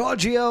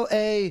Giorgio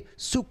A.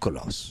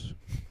 Tsoukalos?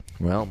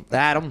 Well,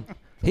 Adam,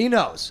 he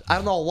knows. I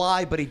don't know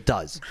why, but he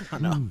does. I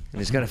know. And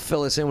he's going to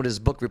fill us in with his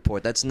book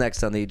report. That's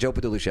next on the Joe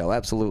Padula Show.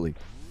 Absolutely.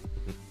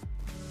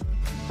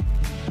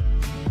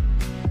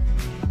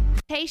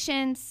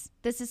 Patience.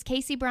 This is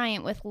Casey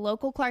Bryant with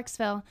Local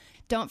Clarksville.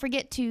 Don't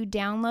forget to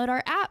download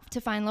our app to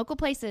find local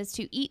places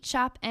to eat,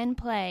 shop, and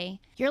play.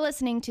 You're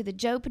listening to the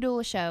Joe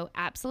Padula Show.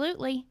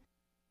 Absolutely.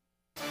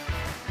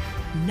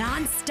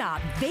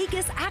 Non-stop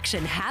Vegas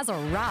action has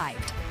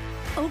arrived.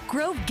 Oak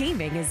Grove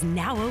Gaming is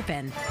now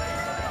open.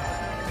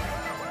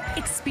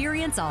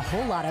 Experience a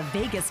whole lot of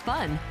Vegas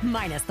fun,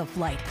 minus the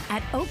flight,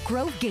 at Oak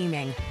Grove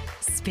Gaming.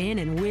 Spin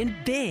and win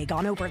big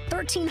on over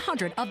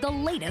 1,300 of the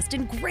latest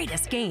and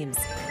greatest games.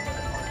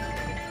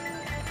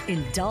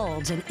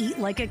 Indulge and eat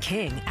like a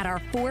king at our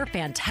 4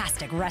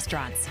 fantastic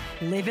restaurants.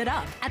 Live it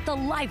up at the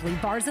lively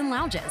bars and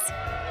lounges.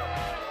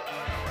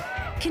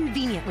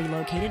 Conveniently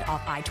located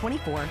off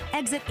I-24,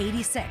 exit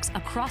 86,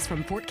 across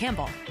from Fort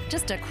Campbell.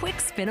 Just a quick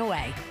spin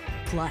away.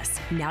 Plus,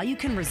 now you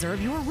can reserve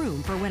your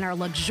room for when our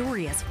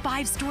luxurious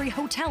 5-story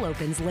hotel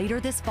opens later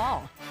this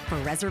fall. For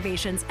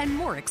reservations and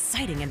more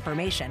exciting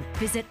information,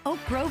 visit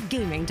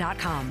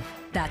oakgrovegaming.com.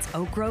 That's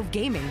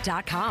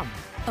oakgrovegaming.com.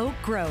 Oak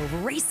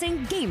Grove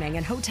Racing, Gaming,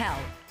 and Hotel.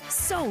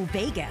 So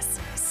Vegas,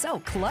 so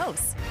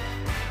close.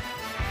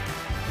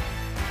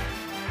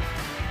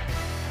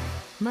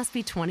 Must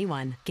be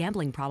 21.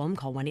 Gambling problem?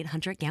 Call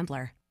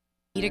 1-800-GAMBLER.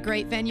 Need a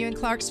great venue in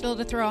Clarksville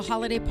to throw a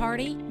holiday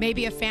party?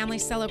 Maybe a family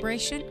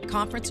celebration,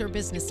 conference, or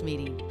business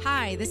meeting?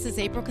 Hi, this is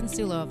April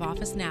Consulo of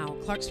Office Now,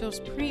 Clarksville's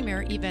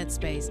premier event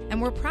space,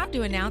 and we're proud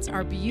to announce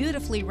our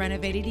beautifully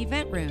renovated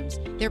event rooms.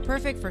 They're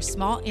perfect for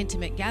small,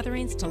 intimate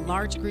gatherings to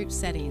large group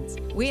settings.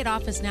 We at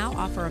Office Now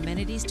offer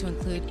amenities to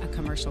include a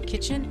commercial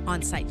kitchen,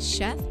 on-site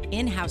chef,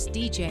 in-house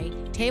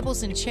DJ,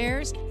 tables and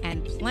chairs,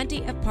 and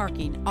plenty of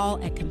parking,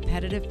 all at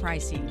competitive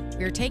pricing.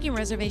 We are taking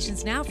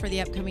reservations now for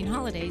the upcoming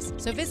holidays,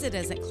 so visit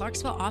us at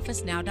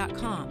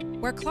ClarksvilleOfficeNow.com,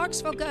 where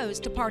Clarksville goes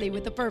to party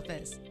with a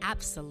purpose.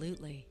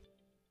 Absolutely.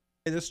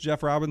 Hey, this is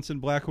Jeff Robinson,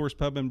 Black Horse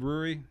Pub and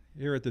Brewery,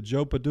 here at the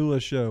Joe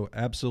Padula Show.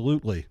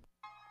 Absolutely.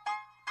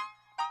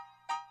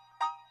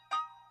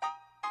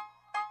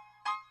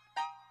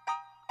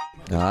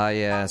 Ah,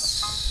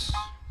 yes.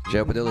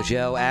 Joe Padula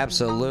Show,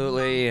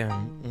 absolutely.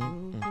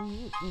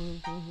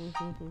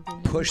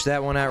 Push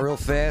that one out real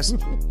fast,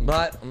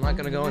 but I'm not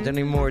going to go into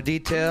any more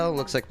detail.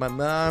 Looks like my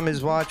mom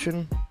is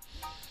watching.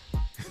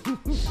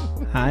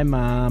 Hi,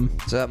 Mom.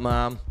 What's up,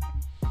 Mom?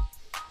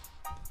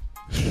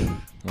 I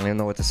don't even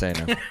know what to say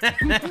now.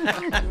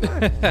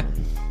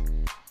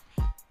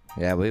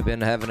 Yeah, we've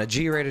been having a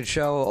G-rated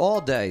show all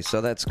day,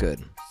 so that's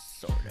good.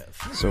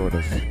 Sort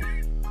of.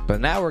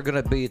 But now we're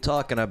going to be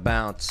talking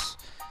about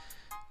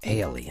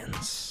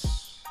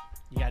aliens.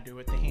 You gotta do it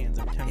with the hands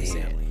every time you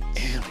say it.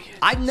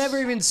 I'd never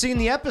even seen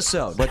the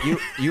episode. But you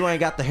ain't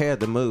got the hair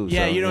to move.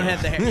 Yeah, so, you don't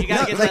have the hair. You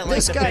gotta No, get like that like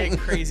this the guy- big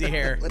crazy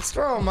hair. Let's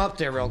throw him up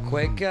there real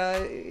quick.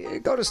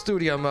 Go to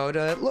studio mode.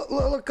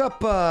 Look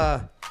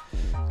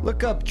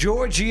up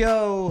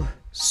Giorgio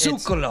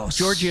Tsoukalos.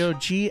 Giorgio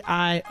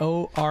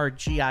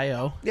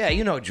Giorgio. Yeah,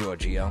 you know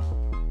Giorgio.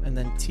 And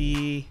then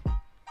T.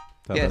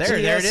 Yeah, there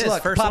it is.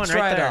 Look, First pops one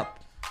right there. up.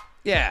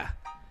 Yeah.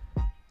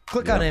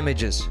 Click on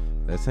images.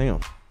 That's him.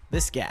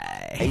 This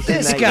guy.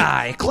 This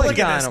guy. Click Look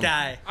at on this him.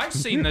 guy. I've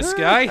seen this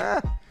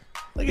guy.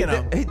 Look at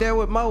him. He there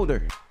with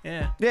Mulder.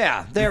 Yeah.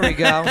 Yeah, there we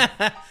go.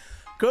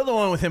 Go to the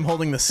one with him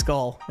holding the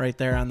skull right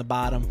there on the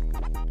bottom.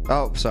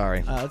 Oh,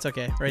 sorry. It's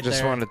okay. Right Just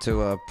there. wanted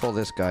to pull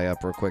this guy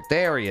up real quick.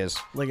 There he is.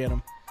 Look at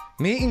him.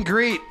 Meet and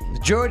greet,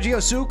 Giorgio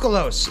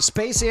Tsoukalos,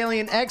 space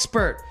alien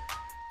expert.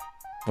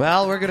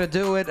 Well, we're going to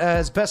do it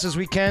as best as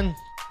we can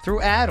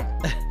through Adam.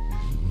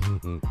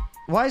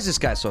 Why is this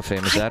guy so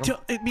famous, Adam?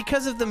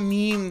 Because of the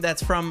meme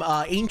that's from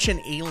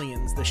Ancient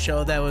Aliens, the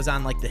show that was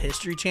on like the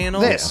History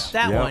Channel. This.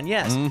 That Yep. one,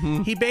 yes.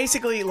 Mhm. He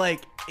basically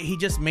he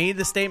just made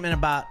the statement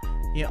about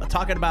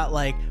talking about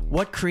like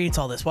what creates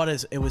all this.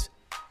 It was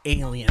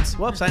aliens.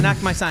 Whoops, I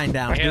knocked my sign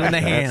down doing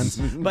the hands.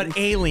 But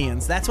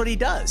aliens, that's what he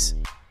does.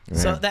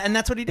 So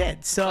that's what he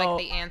did. So Like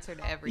the answer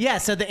to everything. yeah,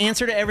 so the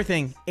answer to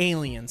everything,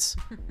 aliens.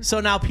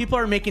 So now people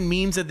are making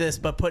memes of this,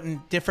 but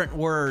putting different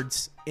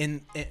words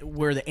in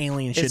where the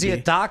alien should be. Is he a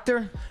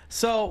doctor?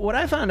 So what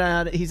I found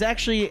out, he's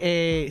actually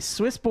a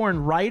Swiss-born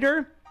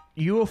writer,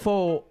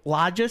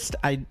 ufologist.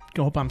 I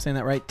hope I'm saying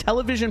that right.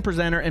 Television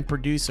presenter and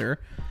producer.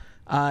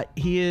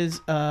 He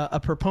is a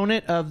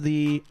proponent of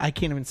the, I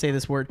can't even say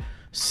this word,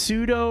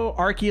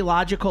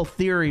 pseudo-archaeological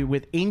theory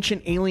with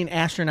ancient alien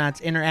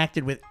astronauts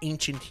interacted with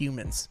ancient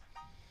humans.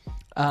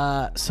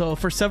 So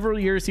for several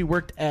years, he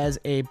worked as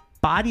a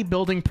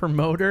bodybuilding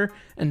promoter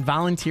and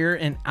volunteer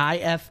in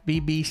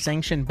IFBB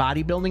sanctioned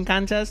bodybuilding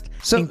contest,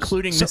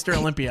 including Mr.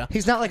 Olympia.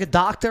 He's not like a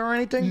doctor or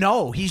anything?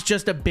 No, he's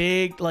just a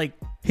big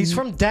He's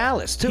from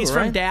Dallas too. He's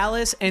right? from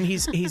Dallas, and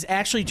he's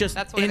actually just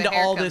That's where the into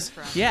hair all comes this.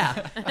 from.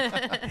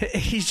 Yeah,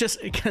 he's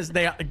just because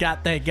they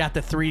got the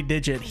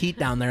 3-digit heat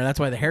down there. That's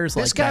why the hair's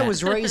like This guy that.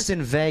 was raised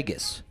in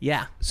Vegas.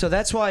 Yeah. So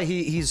that's why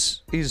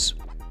he's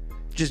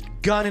just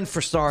gunning for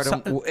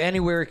stardom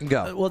anywhere he can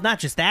go. Well, not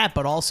just that,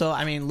 but also,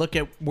 I mean, look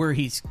at where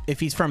if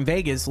he's from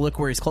Vegas, look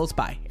where he's close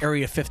by,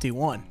 Area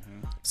 51.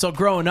 So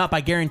growing up,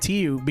 I guarantee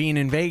you, being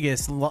in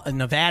Vegas,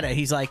 Nevada,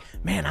 he's like,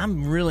 man,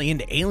 I'm really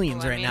into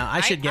aliens right now.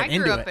 I should get into I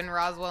it. grew up in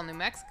Roswell, New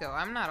Mexico.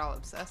 I'm not all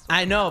obsessed with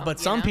I know, them, but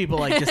you some know?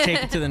 people just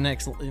take it to the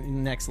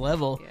next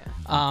level.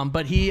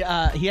 But he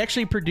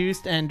actually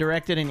produced and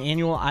directed an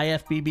annual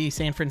IFBB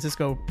San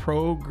Francisco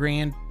Pro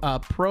Grand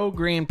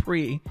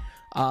Prix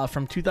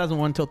from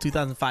 2001 till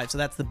 2005. So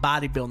that's the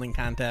bodybuilding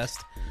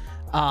contest.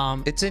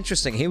 It's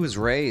interesting. He was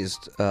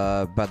raised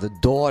by the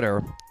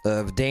daughter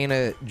of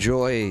Dana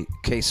Joy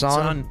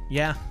Cason.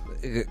 Yeah.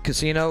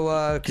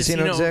 Casino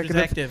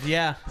executive.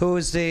 Yeah. Who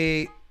is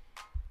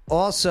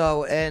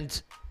also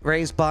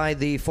raised by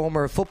the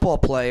former football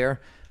player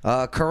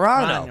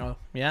Carano.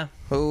 Yeah.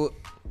 Who,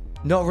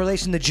 no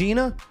relation to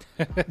Gina?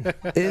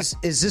 is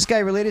this guy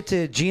related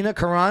to Gina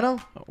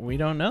Carano? We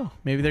don't know.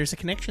 Maybe there's a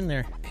connection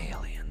there.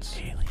 Aliens.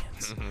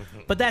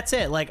 But that's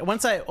it. Like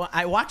once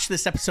I watched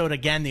this episode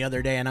again the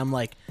other day, and I'm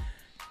like,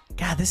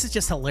 God, this is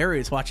just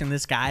hilarious watching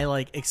this guy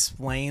like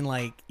explain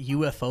like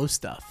UFO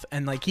stuff,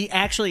 and like he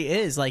actually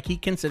is like he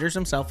considers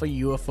himself a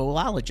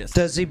UFOologist.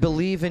 Does he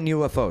believe in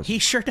UFOs? He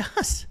sure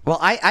does. Well,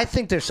 I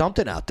think there's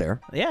something out there.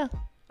 Yeah.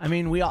 I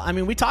mean,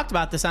 we talked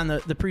about this on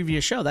the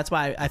previous show. That's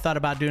why I thought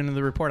about doing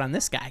the report on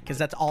this guy, because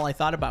that's all I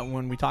thought about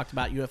when we talked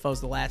about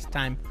UFOs the last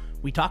time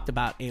we talked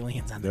about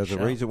aliens on the show.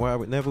 There's a reason why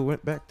we never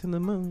went back to the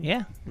moon.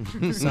 Yeah.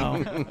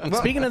 So,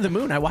 speaking of the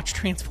moon, I watched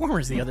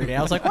Transformers the other day.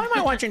 I was like, why am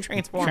I watching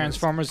Transformers?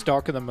 Transformers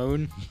Dark of the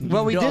Moon.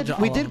 Well, we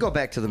did go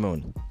back to the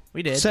moon.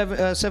 We did.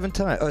 6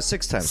 times.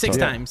 6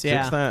 times,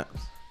 yeah. 6 times.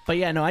 But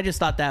yeah, no, I just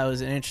thought that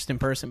was an interesting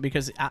person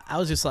because I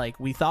was just like,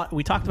 we talked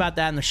about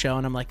that in the show,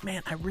 and I'm like,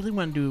 man, I really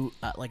want to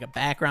do like a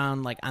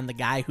background like on the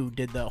guy who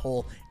did the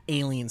whole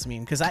aliens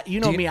meme, because I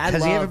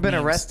Has he ever been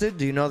memes. arrested?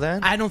 Do you know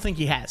that? I don't think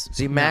he has. Is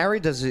he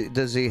married? Does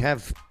he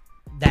have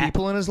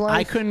people in his life?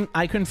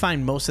 I couldn't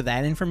find most of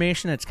that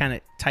information. It's kind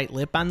of tight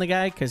lip on the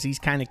guy because he's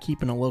kind of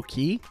keeping a low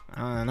key.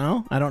 I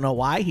don't know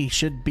why. He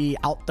should be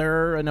out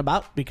there and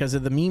about because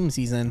of the memes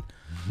he's in.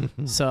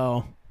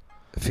 So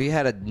if he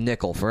had a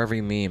nickel for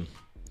every meme,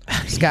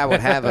 this guy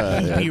would have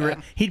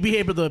he'd be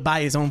able to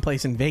buy his own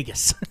place in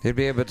Vegas. He'd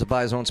be able to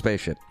buy his own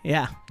spaceship.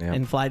 Yeah.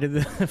 And fly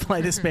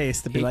to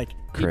space to be like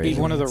He'd be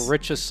one of the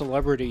richest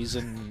celebrities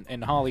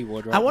in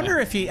Hollywood right I wonder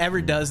now. if he ever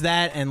does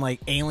that and like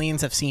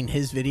aliens have seen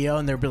his video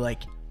and they'll be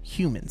like,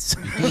 humans.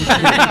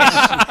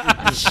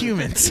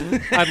 Humans.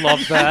 I'd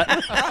love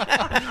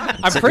that.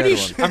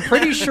 I'm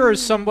pretty sure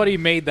somebody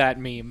made that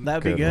meme.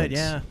 That'd be good,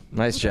 yeah.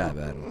 Nice job,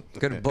 Adam.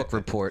 Good book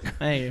report.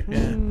 Hey,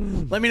 yeah.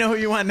 Let me know who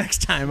you want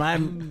next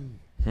time.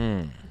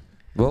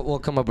 We'll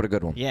come up with a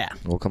good one. Yeah.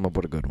 We'll come up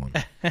with a good one.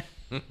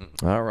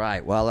 All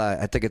right. Well,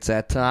 I think it's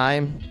that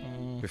time.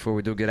 Before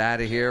we do get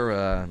out of here,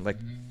 I'd like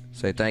to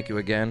say thank you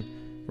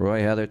again.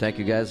 Roy, Heather, thank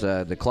you guys.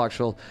 The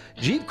Clarksville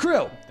Jeep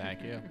crew.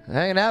 Thank you.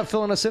 Hanging out,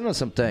 filling us in on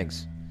some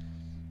things.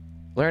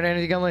 Learn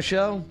anything on the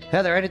show?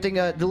 Heather, anything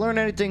to learn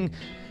anything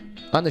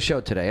on the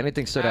show today?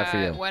 Anything stood out for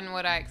you? Wasn't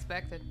what I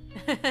expected.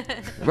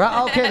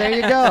 Right, okay, there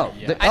you go.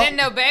 I didn't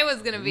know Bay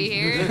was going to be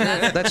here.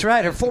 That's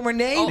right, her former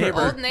neighbor.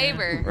 Old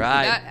neighbor.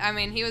 Right. I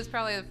mean, he was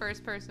probably the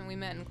first person we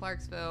met in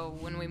Clarksville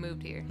when we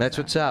moved here. That's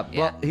what's up. Yeah.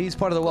 Well, he's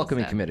part of the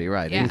welcoming committee,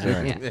 right? Yeah. He's,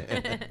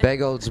 Yeah.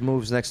 Bagels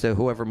moves next to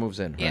whoever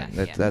moves in. Right?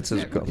 Yeah, That's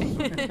his goal.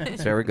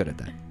 He's very good at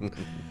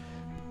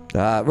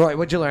that. Roy,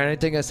 what'd you learn?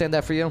 Anything stand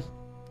out for you?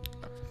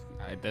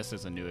 This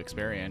is a new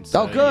experience.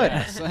 Oh, so good.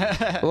 Yes,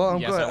 Well, I'm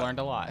yes, good. I learned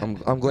a lot.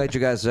 I'm glad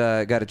you guys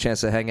got a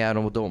chance to hang out,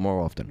 and we'll do it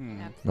more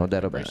often. No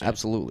doubt about it.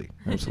 Absolutely.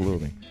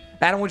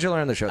 Adam, what'd you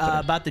learn on the show today?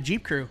 About the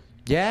Jeep crew.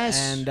 Yes,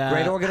 and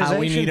great organization. how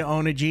we need to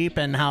own a Jeep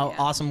and how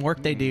awesome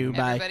work they do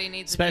Everybody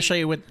needs a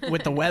especially with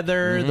the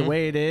weather, the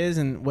way it is,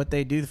 and what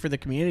they do for the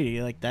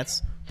community. Like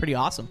that's pretty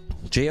awesome.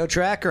 Geo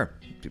Tracker,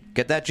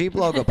 get that Jeep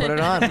logo, put it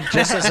on,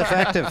 just as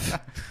effective.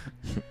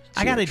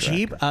 I got a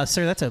Jeep,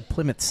 sir. That's a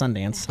Plymouth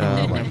Sundance.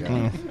 Oh my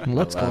God,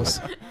 looks I love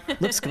close.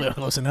 Looks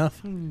close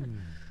enough.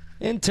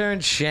 Intern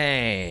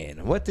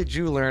Shane, what did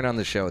you learn on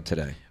the show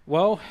today?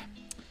 Well,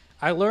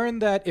 I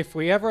learned that if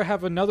we ever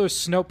have another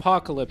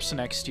snowpocalypse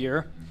next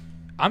year,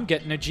 I'm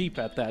getting a Jeep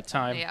at that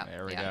time. Yeah.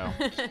 There we go.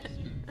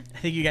 I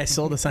think you guys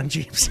sold us on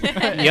Jeeps.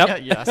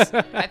 Yep. Yes.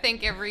 I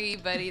think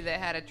everybody that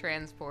had a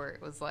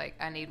transport was like,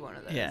 I need one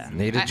of those. Yeah.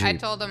 Need a I Jeep.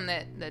 told them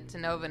that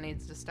Tenova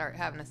needs to start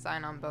having a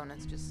sign-on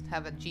bonus. Just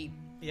have a Jeep.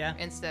 Yeah.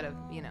 Instead of,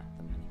 the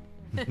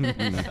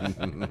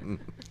money.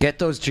 Get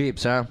those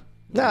Jeeps, huh?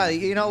 No,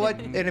 you know what?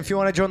 And if you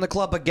want to join the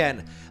club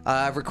again,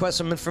 request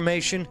some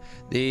information.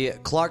 The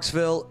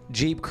Clarksville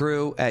Jeep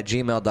Crew at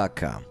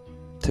gmail.com.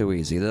 Too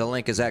easy. The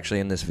link is actually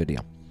in this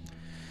video.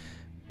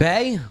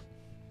 Bay,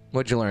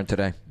 what'd you learn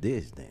today?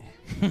 Disney.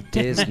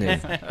 Disney.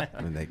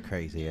 And that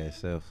crazy ass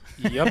self.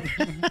 Yep.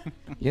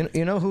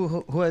 You know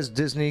who has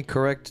Disney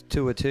correct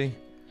to a T?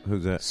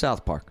 Who's that?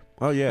 South Park.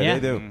 Oh, yeah, Yeah. they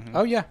do.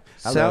 Oh, yeah.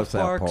 I love South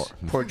South Park's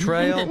Park.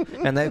 portrayal,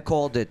 and they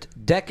called it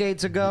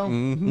decades ago.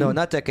 No,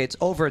 not decades,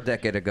 over a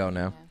decade ago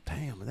now.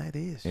 Damn, that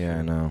is. Yeah,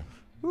 I know.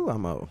 Ooh,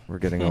 I'm old. We're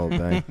getting old,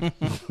 Bay.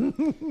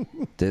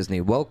 Disney,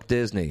 woke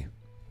Disney.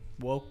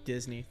 Woke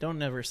Disney. Don't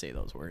never say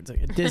those words.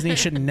 Disney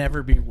should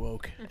never be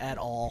woke at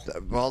all.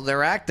 Well,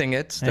 they're acting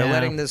it. They're Yeah.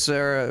 letting this,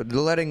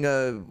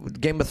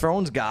 Game of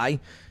Thrones guy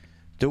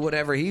do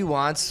whatever he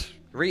wants.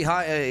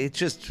 It's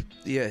just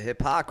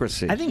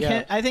hypocrisy.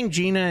 I think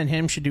Gina and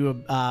him should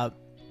do a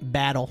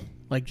battle.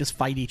 Like just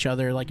fight each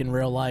other like in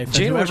real life. And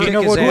Gina would whoever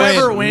kick his ass.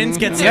 whoever wins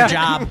gets their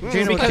job.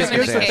 Gina would Because kick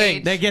here's his the ass.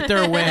 thing. They get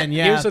their win.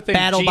 Yeah. Here's the thing,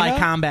 Battle by Gina?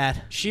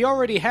 combat. She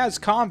already has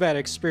combat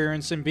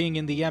experience in being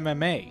in the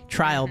MMA.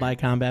 Trial by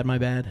combat. My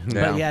bad.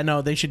 Yeah. But yeah,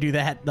 no, they should do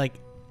that. Like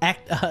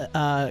act.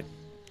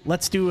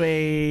 Let's do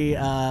a.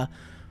 I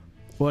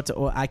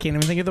can't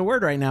even think of the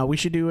word right now. We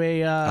should do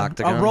a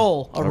Octagon?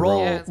 roll, A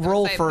roll. Yeah, I was gonna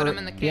roll say, for put 'em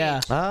in the cage.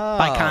 yeah Oh.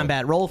 by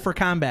combat. Roll for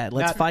combat.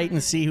 Let's Now- fight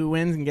and see who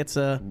wins and gets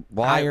a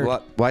higher.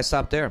 Why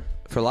stop there?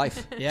 For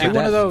life. Yeah, Do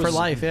one of those for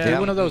life. Yeah. Do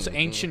one of those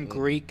ancient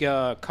Greek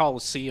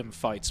Colosseum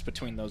fights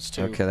between those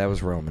two. Okay, that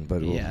was Roman,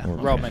 but Yeah.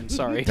 Roman,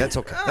 sorry. That's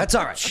okay. That's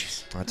all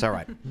right. That's all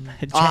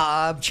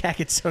right.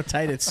 Jacket's so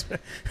tight it's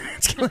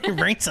killing your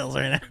brain cells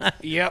right now.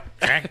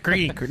 Yep.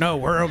 Greek. No,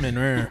 we're Roman.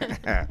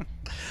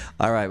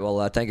 All right.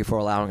 Well, thank you for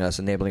allowing us,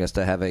 enabling us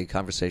to have a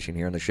conversation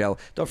here on the show.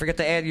 Don't forget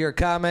to add your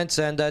comments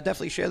and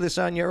definitely share this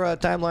on your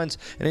timelines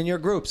and in your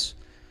groups.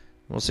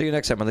 We'll see you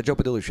next time on the Joe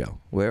Padula Show,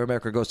 where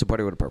America goes to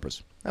party with a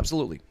purpose.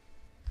 Absolutely.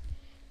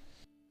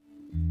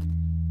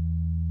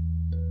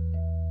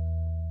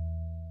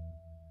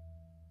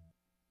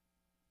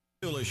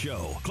 Padula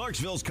Show,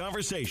 Clarksville's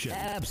conversation.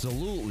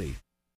 Absolutely.